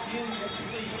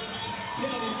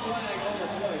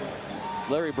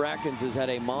 Larry Brackens has had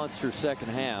a monster second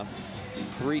half.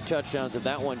 3 touchdowns. If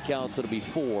that one counts, it'll be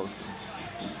 4.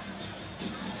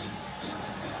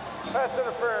 Pass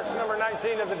interference, number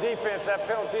 19 of the defense. That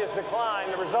penalty is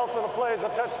declined. The result of the play is a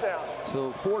touchdown.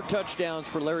 So 4 touchdowns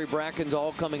for Larry Brackens,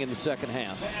 all coming in the second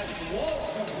half.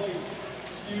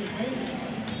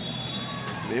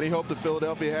 Any hope that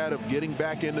Philadelphia had of getting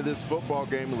back into this football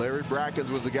game, Larry Brackens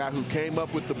was the guy who came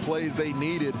up with the plays they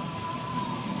needed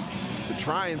to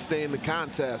try and stay in the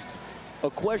contest. A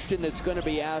question that's going to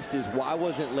be asked is, why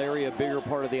wasn't Larry a bigger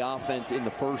part of the offense in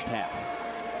the first half?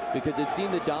 Because it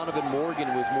seemed that Donovan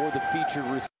Morgan was more the featured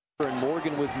receiver, and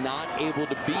Morgan was not able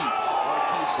to beat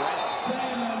Marquise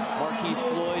Brown. Marquise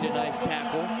Floyd, a nice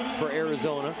tackle for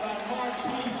Arizona.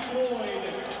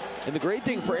 And the great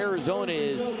thing for Arizona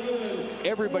is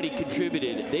everybody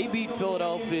contributed. They beat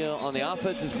Philadelphia on the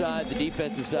offensive side, the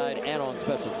defensive side, and on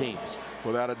special teams.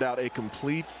 Without a doubt, a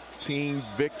complete team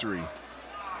victory.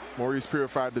 Maurice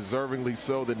Purified deservingly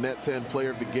so, the net 10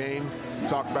 player of the game. We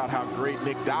talked about how great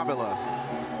Nick Davila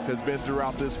has been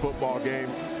throughout this football game.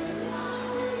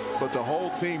 But the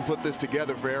whole team put this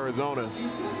together for Arizona.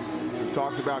 We've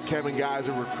talked about Kevin Guy as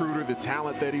a recruiter, the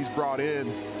talent that he's brought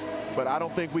in. But I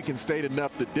don't think we can state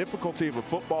enough the difficulty of a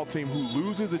football team who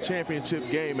loses a championship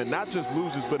game, and not just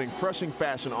loses, but in crushing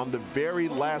fashion on the very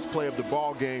last play of the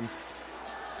ball game.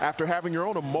 After having your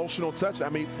own emotional touchdown. I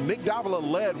mean, Nick Davila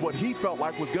led what he felt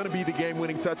like was going to be the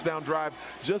game-winning touchdown drive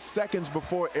just seconds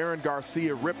before Aaron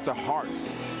Garcia ripped the hearts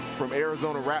from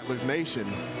Arizona Rattlers Nation.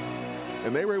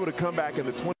 And they were able to come back in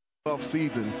the 2012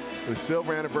 season, the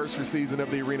silver anniversary season of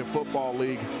the Arena Football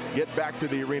League, get back to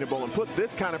the ArenaBowl and put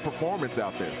this kind of performance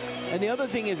out there. And the other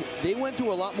thing is, they went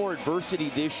through a lot more adversity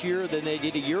this year than they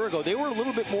did a year ago. They were a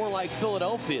little bit more like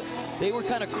Philadelphia. They were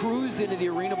kind of cruised into the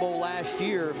ArenaBowl last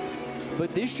year.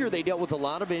 But this year they dealt with a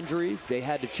lot of injuries. They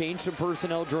had to change some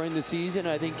personnel during the season.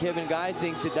 I think Kevin Guy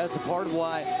thinks that that's a part of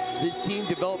why this team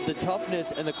developed the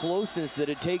toughness and the closeness that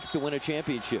it takes to win a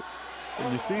championship.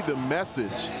 And you see the message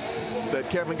that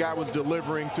Kevin Guy was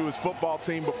delivering to his football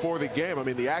team before the game. I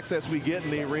mean, the access we get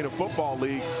in the Arena Football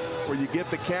League, where you get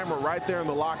the camera right there in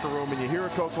the locker room and you hear a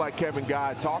coach like Kevin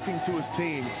Guy talking to his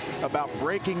team about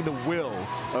breaking the will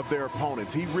of their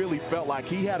opponents. He really felt like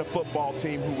he had a football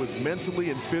team who was mentally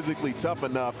and physically tough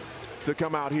enough to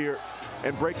come out here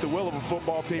and break the will of a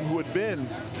football team who had been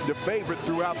the favorite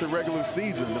throughout the regular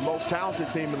season, the most talented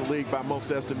team in the league by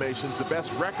most estimations, the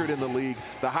best record in the league,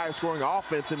 the highest scoring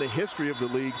offense in the history of the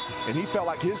league, and he felt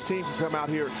like his team could come out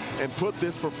here and put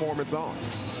this performance on.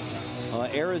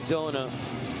 Arizona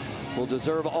will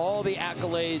deserve all the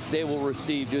accolades they will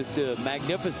receive. Just a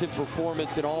magnificent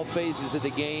performance in all phases of the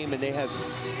game, and they have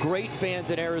great fans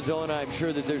in Arizona. I'm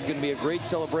sure that there's going to be a great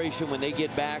celebration when they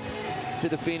get back to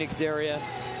the Phoenix area.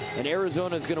 And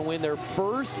Arizona is going to win their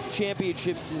first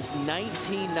championship since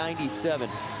 1997.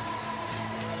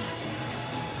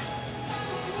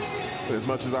 As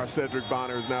much as our Cedric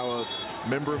Bonner is now a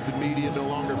member of the media, no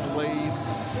longer plays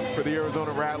for the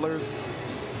Arizona Rattlers,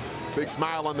 big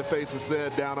smile on the face of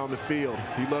Ced down on the field.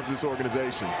 He loves this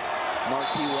organization.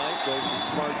 Marquis White does the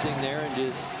smart thing there and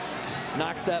just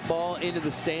knocks that ball into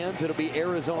the stands. It'll be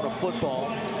Arizona football.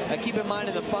 Now keep in mind,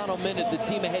 in the final minute, the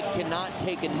team ahead cannot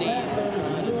take a knee. So it's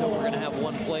not as though we're going to have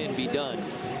one play and be done.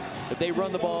 If they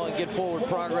run the ball and get forward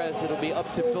progress, it'll be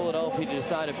up to Philadelphia to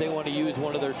decide if they want to use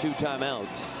one of their 2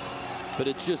 timeouts. but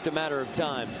it's just a matter of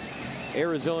time.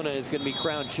 Arizona is going to be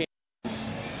crowned champions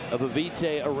of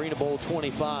Avite Arena Bowl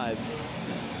 25.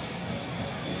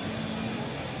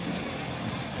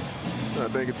 I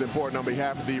think it's important on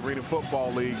behalf of the Arena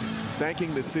Football League,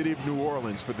 thanking the city of New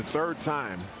Orleans for the 3rd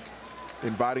time,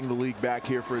 inviting the league back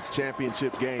here for its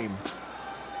championship game.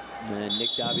 And Nick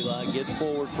Davila gets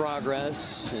forward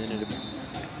progress, and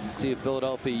see if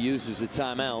Philadelphia uses a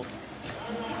timeout.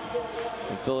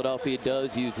 And Philadelphia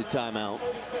does use a timeout.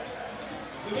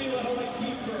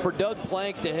 For Doug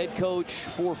Plank, the head coach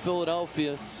for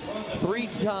Philadelphia, 3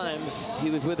 times he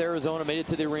was with Arizona, made it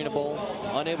to the Arena Bowl,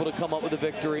 unable to come up with a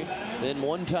victory. Then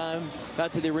 1 time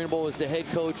got to the Arena Bowl as the head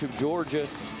coach of Georgia.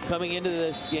 Coming into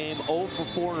this game, 0 for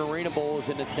 4 in Arena Bowls,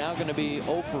 and it's now going to be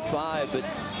 0 for 5. But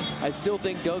I still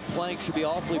think Doug Plank should be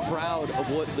awfully proud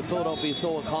of what the Philadelphia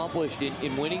Soul accomplished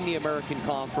in winning the American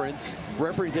Conference,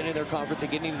 representing their conference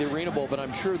and getting to the Arena Bowl. But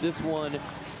I'm sure this one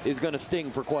is going to sting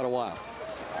for quite a while.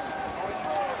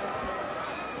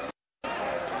 And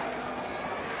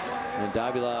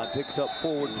Davila picks up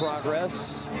forward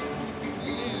progress.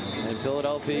 And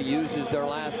Philadelphia uses their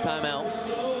last timeout.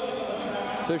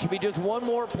 So it should be just 1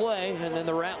 more play, and then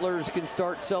the Rattlers can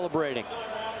start celebrating.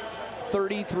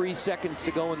 33 seconds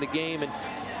to go in the game. And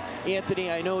Anthony,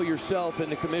 I know yourself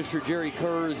and the commissioner, Jerry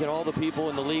Kurz, and all the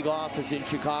people in the league office in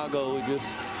Chicago,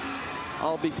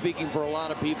 I'll be speaking for a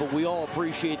lot of people. We all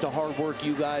appreciate the hard work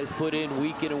you guys put in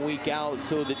and week out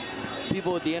so that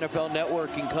people at the NFL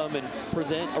Network can come and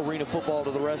present arena football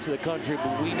to the rest of the country.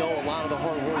 But we know a lot of the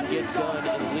hard work gets done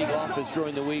in the league office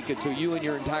during the week. And so you and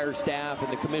your entire staff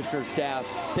and the commissioner's staff,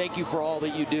 thank you for all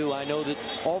that you do. I know that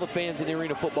all the fans in the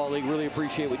Arena Football League really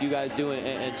appreciate what you guys do,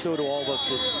 and so do all of us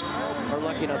that are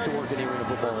lucky enough to work in the Arena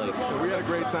Football League. We had a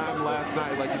great time last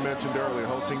night, like you mentioned earlier,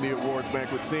 hosting the awards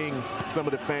banquet, seeing some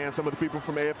of the fans, some of the people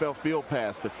from AFL Field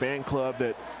Pass, the fan club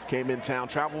that came in town,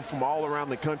 traveled from all around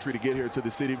the country to get here to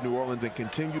the city of New Orleans and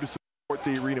continue to support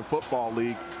the Arena Football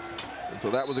League. And so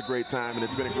that was a great time, and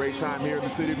it's been a great time here in the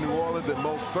city of New Orleans, and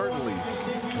most certainly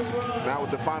now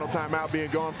with the final timeout being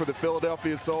gone for the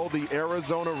Philadelphia Soul, the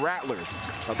Arizona Rattlers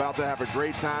about to have a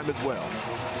great time as well.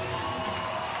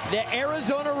 The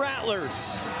Arizona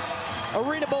Rattlers,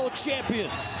 Arena Bowl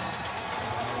champions,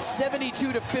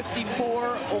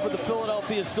 72-54 over the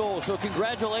Philadelphia Soul. So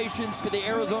congratulations to the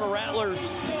Arizona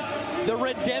Rattlers. The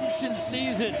redemption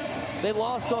season. They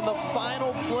lost on the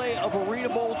final play of Arena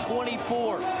Bowl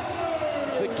 24.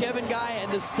 But Kevin Guy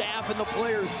and the staff and the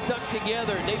players stuck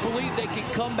together. They believe they can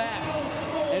come back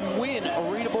and win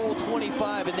Arena Bowl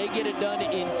 25, and they get it done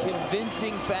in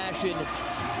convincing fashion.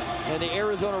 And the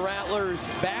Arizona Rattlers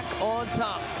back on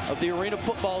top of the Arena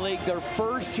Football League, their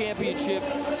first championship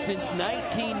since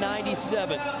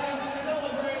 1997.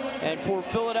 And for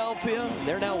Philadelphia,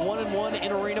 they're now 1-1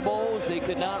 in Arena Bowls. They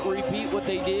could not repeat what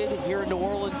they did here in New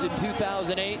Orleans in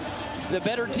 2008. The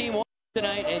better team won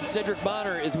tonight, and Cedric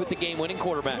Bonner is with the game-winning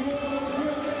quarterback.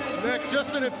 Nick,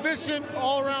 just an efficient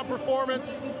all-around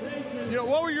performance. You know,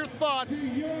 what were your thoughts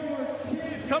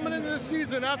coming into this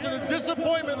season after the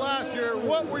disappointment last year?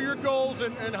 What were your goals,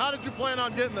 and how did you plan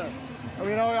on getting there?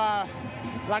 You know,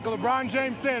 like LeBron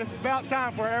James said, it's about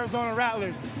time for Arizona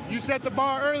Rattlers. You set the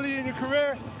bar early in your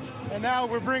career, and now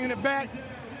we're bringing it back.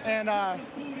 And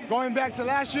going back to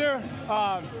last year,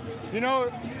 you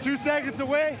know, 2 seconds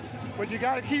away, but you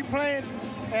got to keep playing.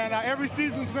 And every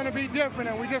season's going to be different,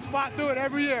 and we just fought through it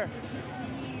every year.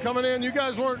 Coming in, you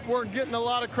guys weren't getting a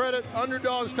lot of credit.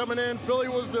 Underdogs coming in. Philly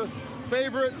was the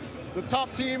favorite, the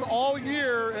top team all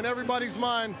year in everybody's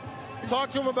mind.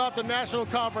 Talk to them about the National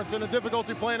Conference and the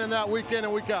difficulty playing in that week in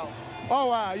and week out.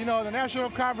 Oh, you know, the National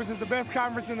Conference is the best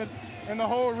conference in the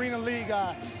whole Arena League.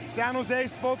 San Jose,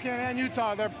 Spokane, and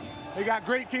Utah, they got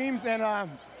great teams, and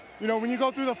you know, when you go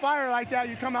through the fire like that,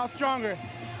 you come out stronger.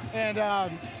 And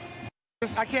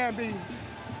I can't be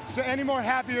any more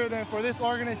happier than for this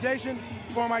organization,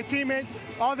 for my teammates,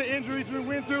 all the injuries we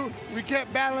went through, we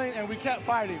kept battling and we kept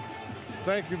fighting.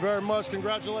 Thank you very much.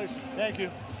 Congratulations. Thank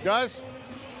you. Guys?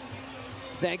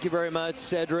 Thank you very much,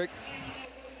 Cedric.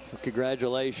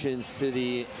 Congratulations to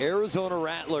the Arizona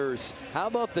Rattlers. How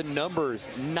about the numbers?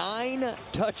 9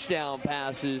 touchdown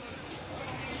passes.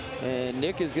 And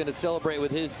Nick is going to celebrate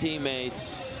with his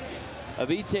teammates.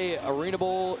 Avite Arena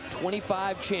Bowl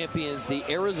 25 champions, the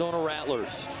Arizona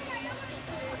Rattlers.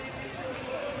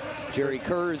 Jerry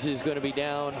Kurz is going to be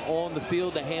down on the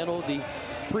field to handle the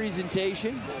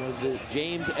presentation of the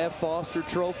James F. Foster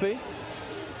Trophy.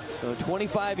 So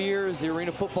 25 years the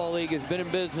Arena Football League has been in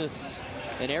business,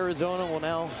 and Arizona will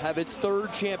now have its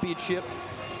 3rd championship.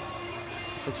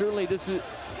 And certainly this is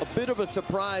a bit of a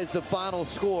surprise, the final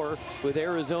score, with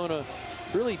Arizona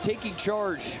really taking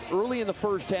charge early in the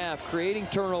first half, creating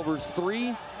turnovers.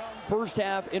 3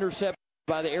 first-half interceptions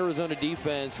by the Arizona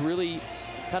defense really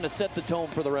kind of set the tone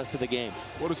for the rest of the game.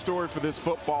 What a story for this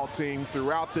football team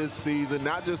throughout this season.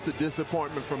 Not just the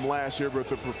disappointment from last year, but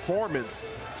the performance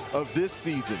of this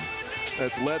season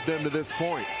that's led them to this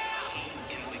point.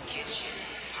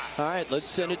 All right, let's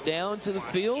send it down to the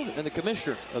field and the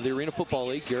commissioner of the Arena Football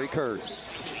League, Jerry Kurz.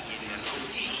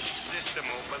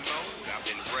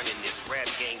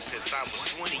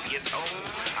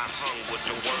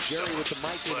 Jerry with the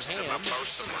mic in hand.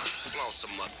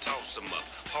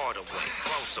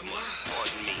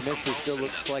 Commissioner still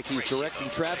looks like he's directing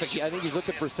traffic. I think he's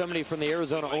looking for somebody from the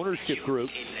Arizona ownership group.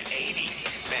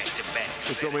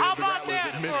 How about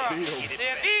that for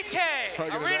the VT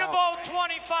ArenaBowl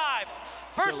 25?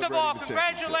 First of all,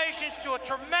 congratulations to a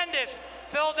tremendous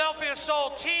Philadelphia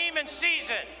Soul team and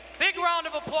season. Big round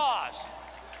of applause.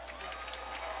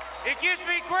 It gives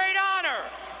me great honor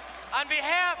on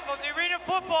behalf of the Arena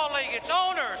Football League, its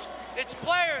owners, its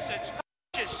players, its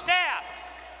coaches, staff,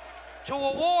 to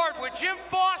award with Jim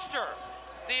Foster,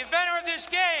 the inventor of this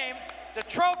game, the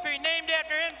trophy named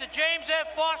after him, the James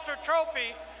F. Foster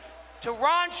Trophy, to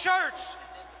Ron Schertz,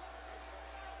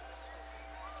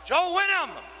 Joe Winham,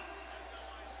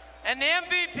 and the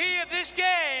MVP of this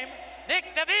game,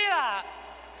 Nick Davila,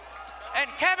 and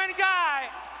Kevin Guy,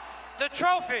 the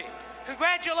trophy.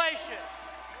 Congratulations.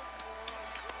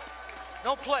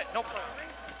 No play, no play.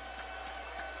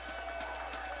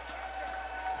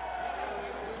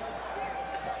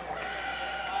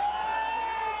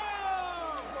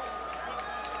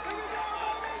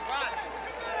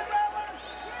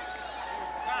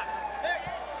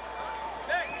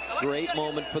 Great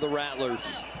moment for the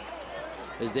Rattlers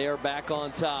as they are back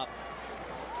on top.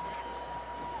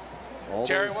 All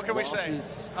Jerry, those what can we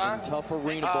losses say? in tough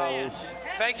arena bowls.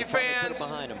 Thank you, fans.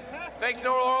 Behind them. Thanks,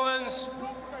 New Orleans.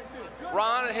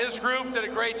 Ron and his group did a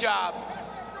great job.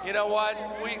 You know what?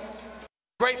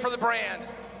 Great for the brand.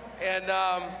 And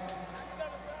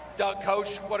Doug,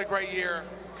 Coach, what a great year.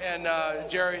 And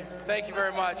Jerry, thank you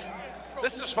very much.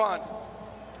 This is fun.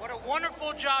 What a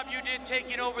wonderful job you did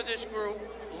taking over this group,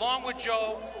 along with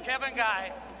Joe, Kevin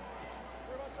Guy.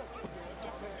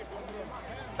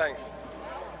 Thanks.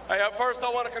 Hey, first I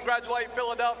want to congratulate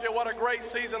Philadelphia. What a great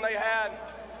season they had.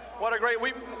 What a great,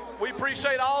 we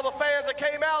appreciate all the fans that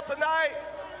came out tonight.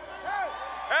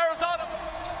 Arizona.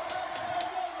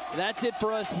 That's it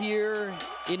for us here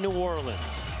in New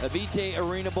Orleans. Avite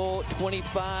Arena Bowl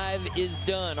 25 is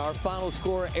done. Our final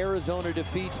score, Arizona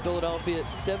defeats Philadelphia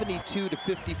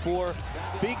 72-54.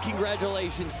 Big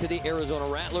congratulations to the Arizona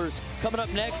Rattlers. Coming up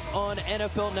next on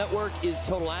NFL Network is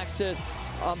Total Access.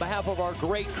 On behalf of our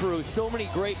great crew, so many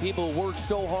great people worked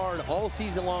so hard all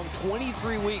season long,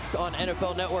 23 weeks on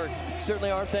NFL Network. Certainly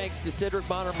our thanks to Cedric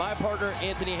Bonner, my partner,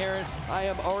 Anthony Herron. I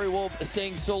am Ari Wolf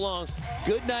saying so long.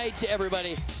 Good night to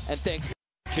everybody, and thanks for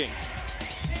watching.